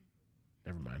chart.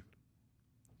 Never mind.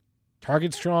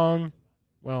 Target strong.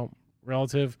 Well,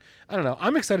 relative. I don't know.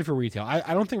 I'm excited for retail.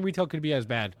 I don't think retail could be as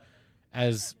bad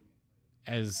as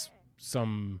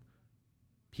some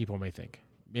people may think.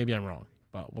 Maybe I'm wrong,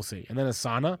 but we'll see. And then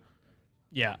Asana.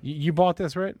 Yeah. You bought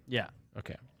this, right? Yeah.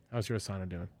 Okay. How's your Asana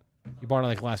doing? You bought it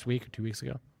like last week or 2 weeks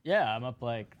ago? Yeah, I'm up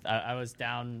like I was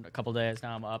down a couple days.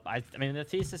 Now I'm up. I mean, the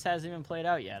thesis hasn't even played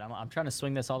out yet. I'm trying to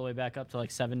swing this all the way back up to like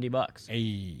 $70.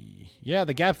 Hey, yeah,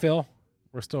 the gap fill.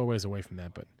 We're still a ways away from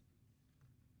that, but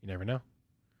you never know.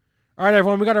 All right,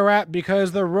 everyone, we got to wrap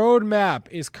because the roadmap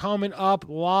is coming up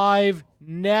live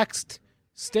next.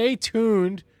 Stay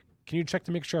tuned. Can you check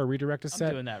to make sure our redirect is set?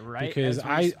 I'm doing that right because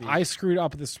as we I screwed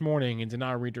up this morning and did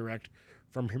not redirect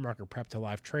from pre-market prep to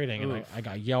live trading, and I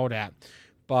got yelled at.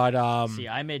 But see,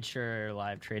 I made sure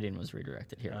live trading was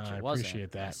redirected here. Which it wasn't.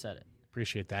 Appreciate that. I said it.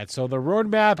 Appreciate that. So the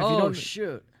roadmap. If you don't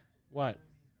shoot! What?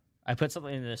 I put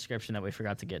something in the description that we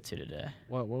forgot to get to today.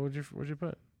 What'd you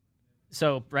put?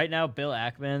 So right now, Bill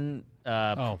Ackman,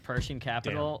 Pershing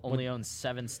Capital, only owns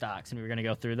 7 stocks, and we were going to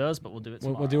go through those, but we'll do it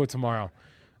tomorrow. We'll do it tomorrow.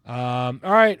 All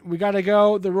right, we got to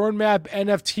go. The Roadmap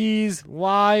NFTs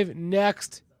live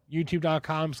next.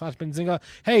 YouTube.com/Benzinga.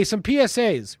 Hey, some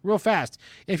PSAs real fast.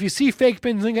 If you see fake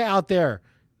Benzinga out there,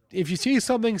 if you see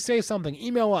something, say something.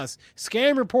 Email us,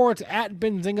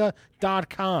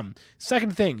 scamreports@benzinga.com.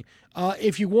 Second thing,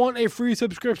 if you want a free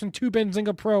subscription to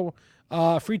Benzinga Pro,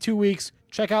 free 2 weeks,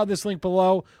 check out this link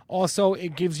below. Also,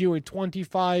 it gives you a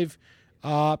 25%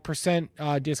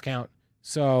 discount.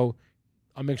 So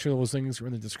I'll make sure those links are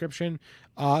in the description.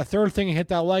 Third thing, hit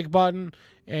that like button.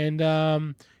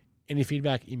 And any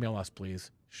feedback, email us,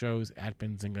 please.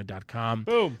 shows@benzinga.com.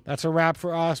 Boom. That's a wrap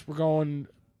for us. We're going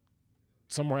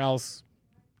somewhere else.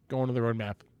 Going to the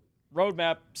roadmap.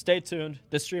 Roadmap. Stay tuned.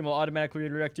 This stream will automatically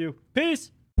redirect you.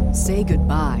 Peace. Say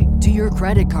goodbye to your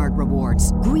credit card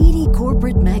rewards. Greedy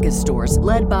corporate mega stores,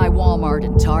 led by Walmart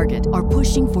and Target, are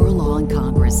pushing for a law in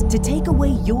Congress to take away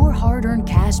your hard-earned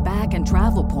cash back and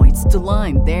travel points to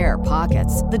line their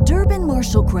pockets. The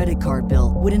Durbin-Marshall credit card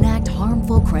bill would enact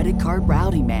harmful credit card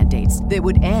routing mandates that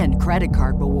would end credit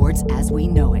card rewards as we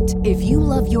know it. If you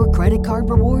love your credit card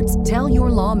rewards, tell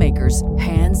your lawmakers,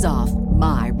 hands off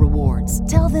my rewards.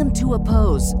 Tell them to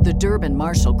oppose the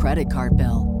Durbin-Marshall credit card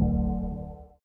bill.